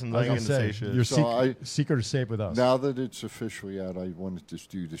 Congratulations. I ain't going to say shit. Your secret is safe with us. Now that it's officially out, I wanted to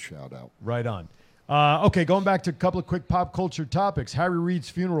do the shout out. Right on. Okay, going back to a couple of quick pop culture topics. Harry Reid's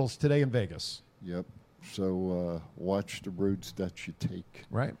funeral's today in Vegas. Yep. So watch the roads that you take.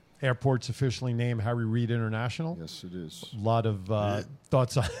 Right. Airport's officially named Harry Reid International. Yes, it is. A lot of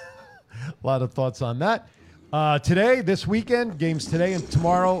thoughts on that. Today, this weekend, games today and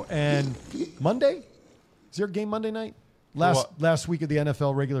tomorrow and Monday. Is there a game Monday night? Last week of the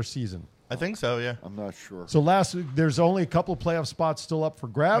NFL regular season. I think so, yeah. I'm not sure. So there's only a couple of playoff spots still up for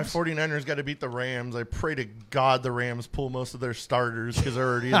grabs. My 49ers got to beat the Rams. I pray to God the Rams pull most of their starters because they're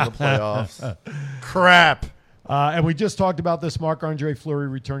already in the playoffs. Crap. And we just talked about this. Marc-Andre Fleury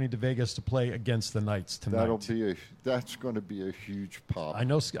returning to Vegas to play against the Knights tonight. That's going to be a huge pop.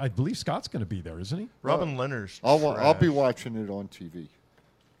 I believe Scott's going to be there, isn't he? Robin Leonard's I'll be watching it on TV.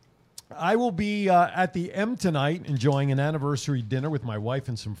 I will be at the M tonight enjoying an anniversary dinner with my wife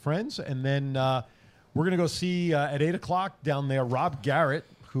and some friends. And then we're going to go see at 8 o'clock down there Rob Garrett,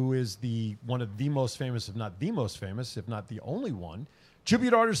 who is one of the most famous, if not the most famous, if not the only one,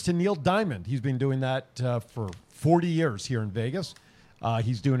 tribute artist to Neil Diamond. He's been doing that for 40 years here in Vegas.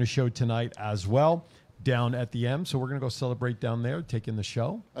 He's doing a show tonight as well down at the M. So we're going to go celebrate down there, take in the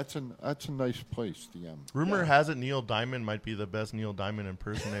show. That's a nice place, the M. Rumor has it Neil Diamond might be the best Neil Diamond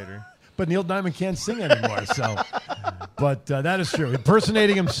impersonator. But Neil Diamond can't sing anymore, so. But that is true.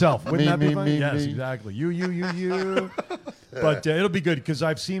 Impersonating himself. Wouldn't that be fun? Yes, exactly. You. But it'll be good because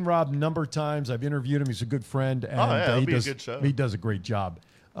I've seen Rob a number of times. I've interviewed him. He's a good friend. And it'll be a good show. He does a great job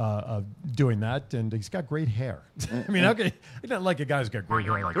of doing that, and he's got great hair. I mean, he's not like a guy who's got great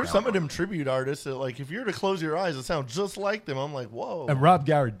hair like that. There's some of them tribute artists that, if you were to close your eyes, it sounds just like them. I'm like, whoa. And Rob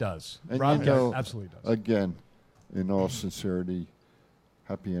Garrett does. And Rob Garrett absolutely does. Again, in all sincerity,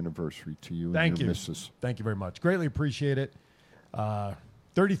 happy anniversary to you and your missus. Thank you very much. Greatly appreciate it.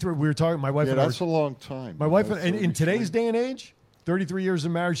 33. We were talking. My wife. Yeah, and that's a long time. My wife, in today's day and age, 33 years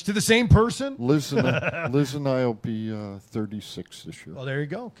of marriage to the same person. Liz and I will be 36 this year. Well, there you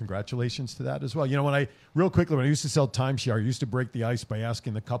go. Congratulations to that as well. You know, when I used to sell timeshare, I used to break the ice by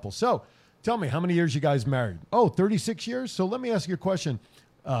asking the couple. So, tell me, how many years you guys married? Oh, 36 years. So let me ask you a question,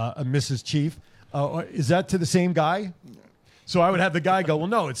 Mrs. Chief. Is that to the same guy? So I would have the guy go, well,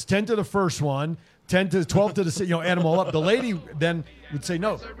 no, it's 10 to the first one, 10 to 12 to the, add them all up. The lady then would say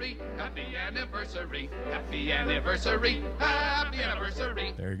no. Happy anniversary, happy anniversary, happy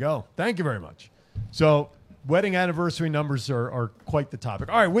anniversary. There you go. Thank you very much. So wedding anniversary numbers are quite the topic.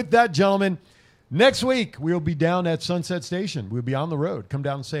 All right, with that, gentlemen, next week we'll be down at Sunset Station. We'll be on the road. Come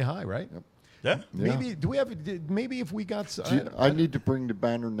down and say hi, right? Yep. Yeah. Maybe if we got... I need to bring the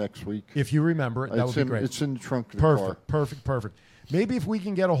banner next week. If you remember it, that would be great. It's in the trunk of the car. Perfect. Maybe if we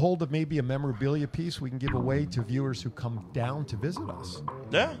can get a hold of maybe a memorabilia piece we can give away to viewers who come down to visit us.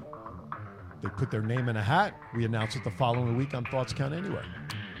 Yeah. They put their name in a hat. We announce it the following week on Thoughts Count Anywhere.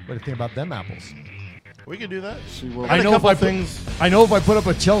 What do you think about them apples? We could do that. I know if I put up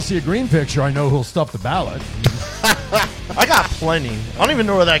a Chelsea Green picture, I know who'll stuff the ballot. I got plenty. I don't even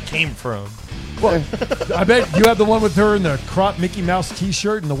know where that came from. Well, I bet you have the one with her in the crop Mickey Mouse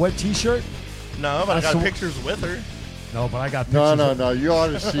T-shirt and the wet T-shirt. No, but I got pictures with her. No, but I got pictures. No. You ought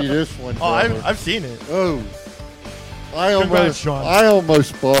to see this one. Oh, I've seen it. Oh, I almost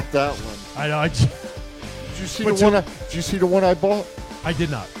bought that one. I know. Did you see the one? Did you see the one I bought? I did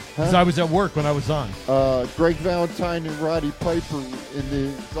not. Because I was at work when I was on. Greg Valentine and Roddy Piper in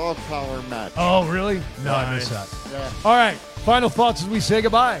the dog collar match. Oh, really? No, I missed that. Yeah. All right. Final thoughts as we say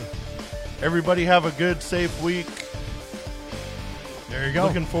goodbye. Everybody have a good, safe week. There you go.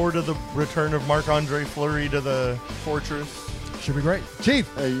 Looking forward to the return of Marc-Andre Fleury to the Fortress. Should be great.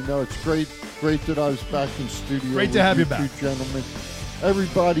 Chief. Hey, it's great that I was back in studio. Great to have you back. Two gentlemen.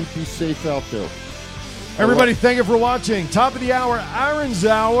 Everybody be safe out there. Everybody, thank you for watching. Top of the hour, Aaron's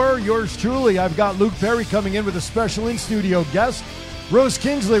Hour. Yours truly. I've got Luke Perry coming in with a special in-studio guest. Rose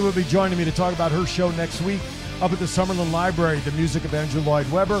Kingsley will be joining me to talk about her show next week up at the Summerlin Library, the music of Andrew Lloyd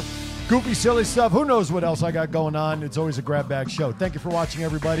Webber. Goofy, silly stuff. Who knows what else I got going on? It's always a grab bag show. Thank you for watching,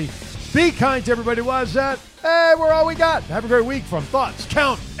 everybody. Be kind to everybody. Was that? Hey, we're all we got. Have a great week from Thoughts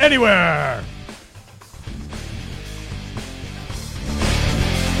Count Anywhere.